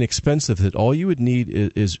inexpensive that all you would need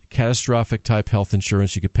is catastrophic type health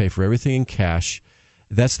insurance. You could pay for everything in cash.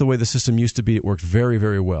 That's the way the system used to be. It worked very,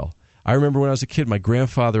 very well. I remember when I was a kid, my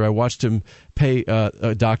grandfather, I watched him pay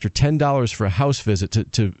a doctor $10 for a house visit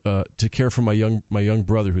to care for my young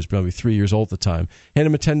brother, who was probably 3 years old at the time. Hand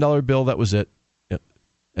him a $10 bill. That was it. Yep.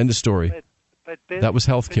 End of story. But that was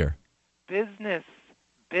health care. Business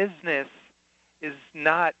is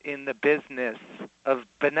not in the business of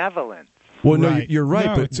benevolence. Well, no, you're right.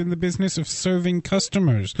 No, but it's in the business of serving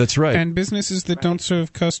customers. That's right. And businesses that don't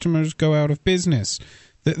serve customers go out of business.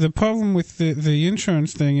 The problem with the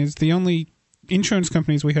insurance thing is the only insurance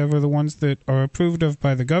companies we have are the ones that are approved of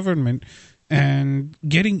by the government, and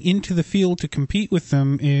getting into the field to compete with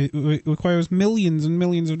them requires millions and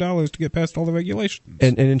millions of dollars to get past all the regulations.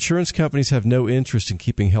 And insurance companies have no interest in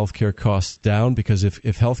keeping healthcare costs down, because if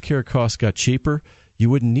healthcare costs got cheaper,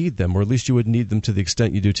 you wouldn't need them, or at least you wouldn't need them to the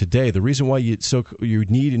extent you do today. The reason why you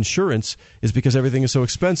need insurance is because everything is so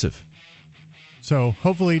expensive. So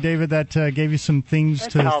hopefully, David, that gave you some things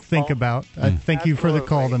to think about. Thank you for the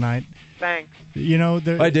call tonight. Thanks. You know,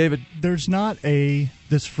 bye, David. There's not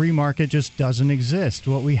this free market just doesn't exist.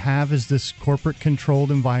 What we have is this corporate-controlled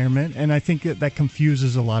environment, and I think that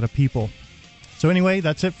confuses a lot of people. So anyway,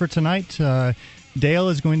 that's it for tonight. Dale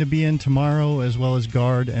is going to be in tomorrow, as well as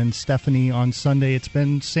Gard and Stephanie on Sunday. It's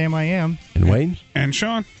been Sam I Am. And Wayne. And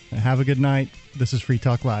Sean. Have a good night. This is Free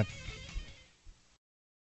Talk Live.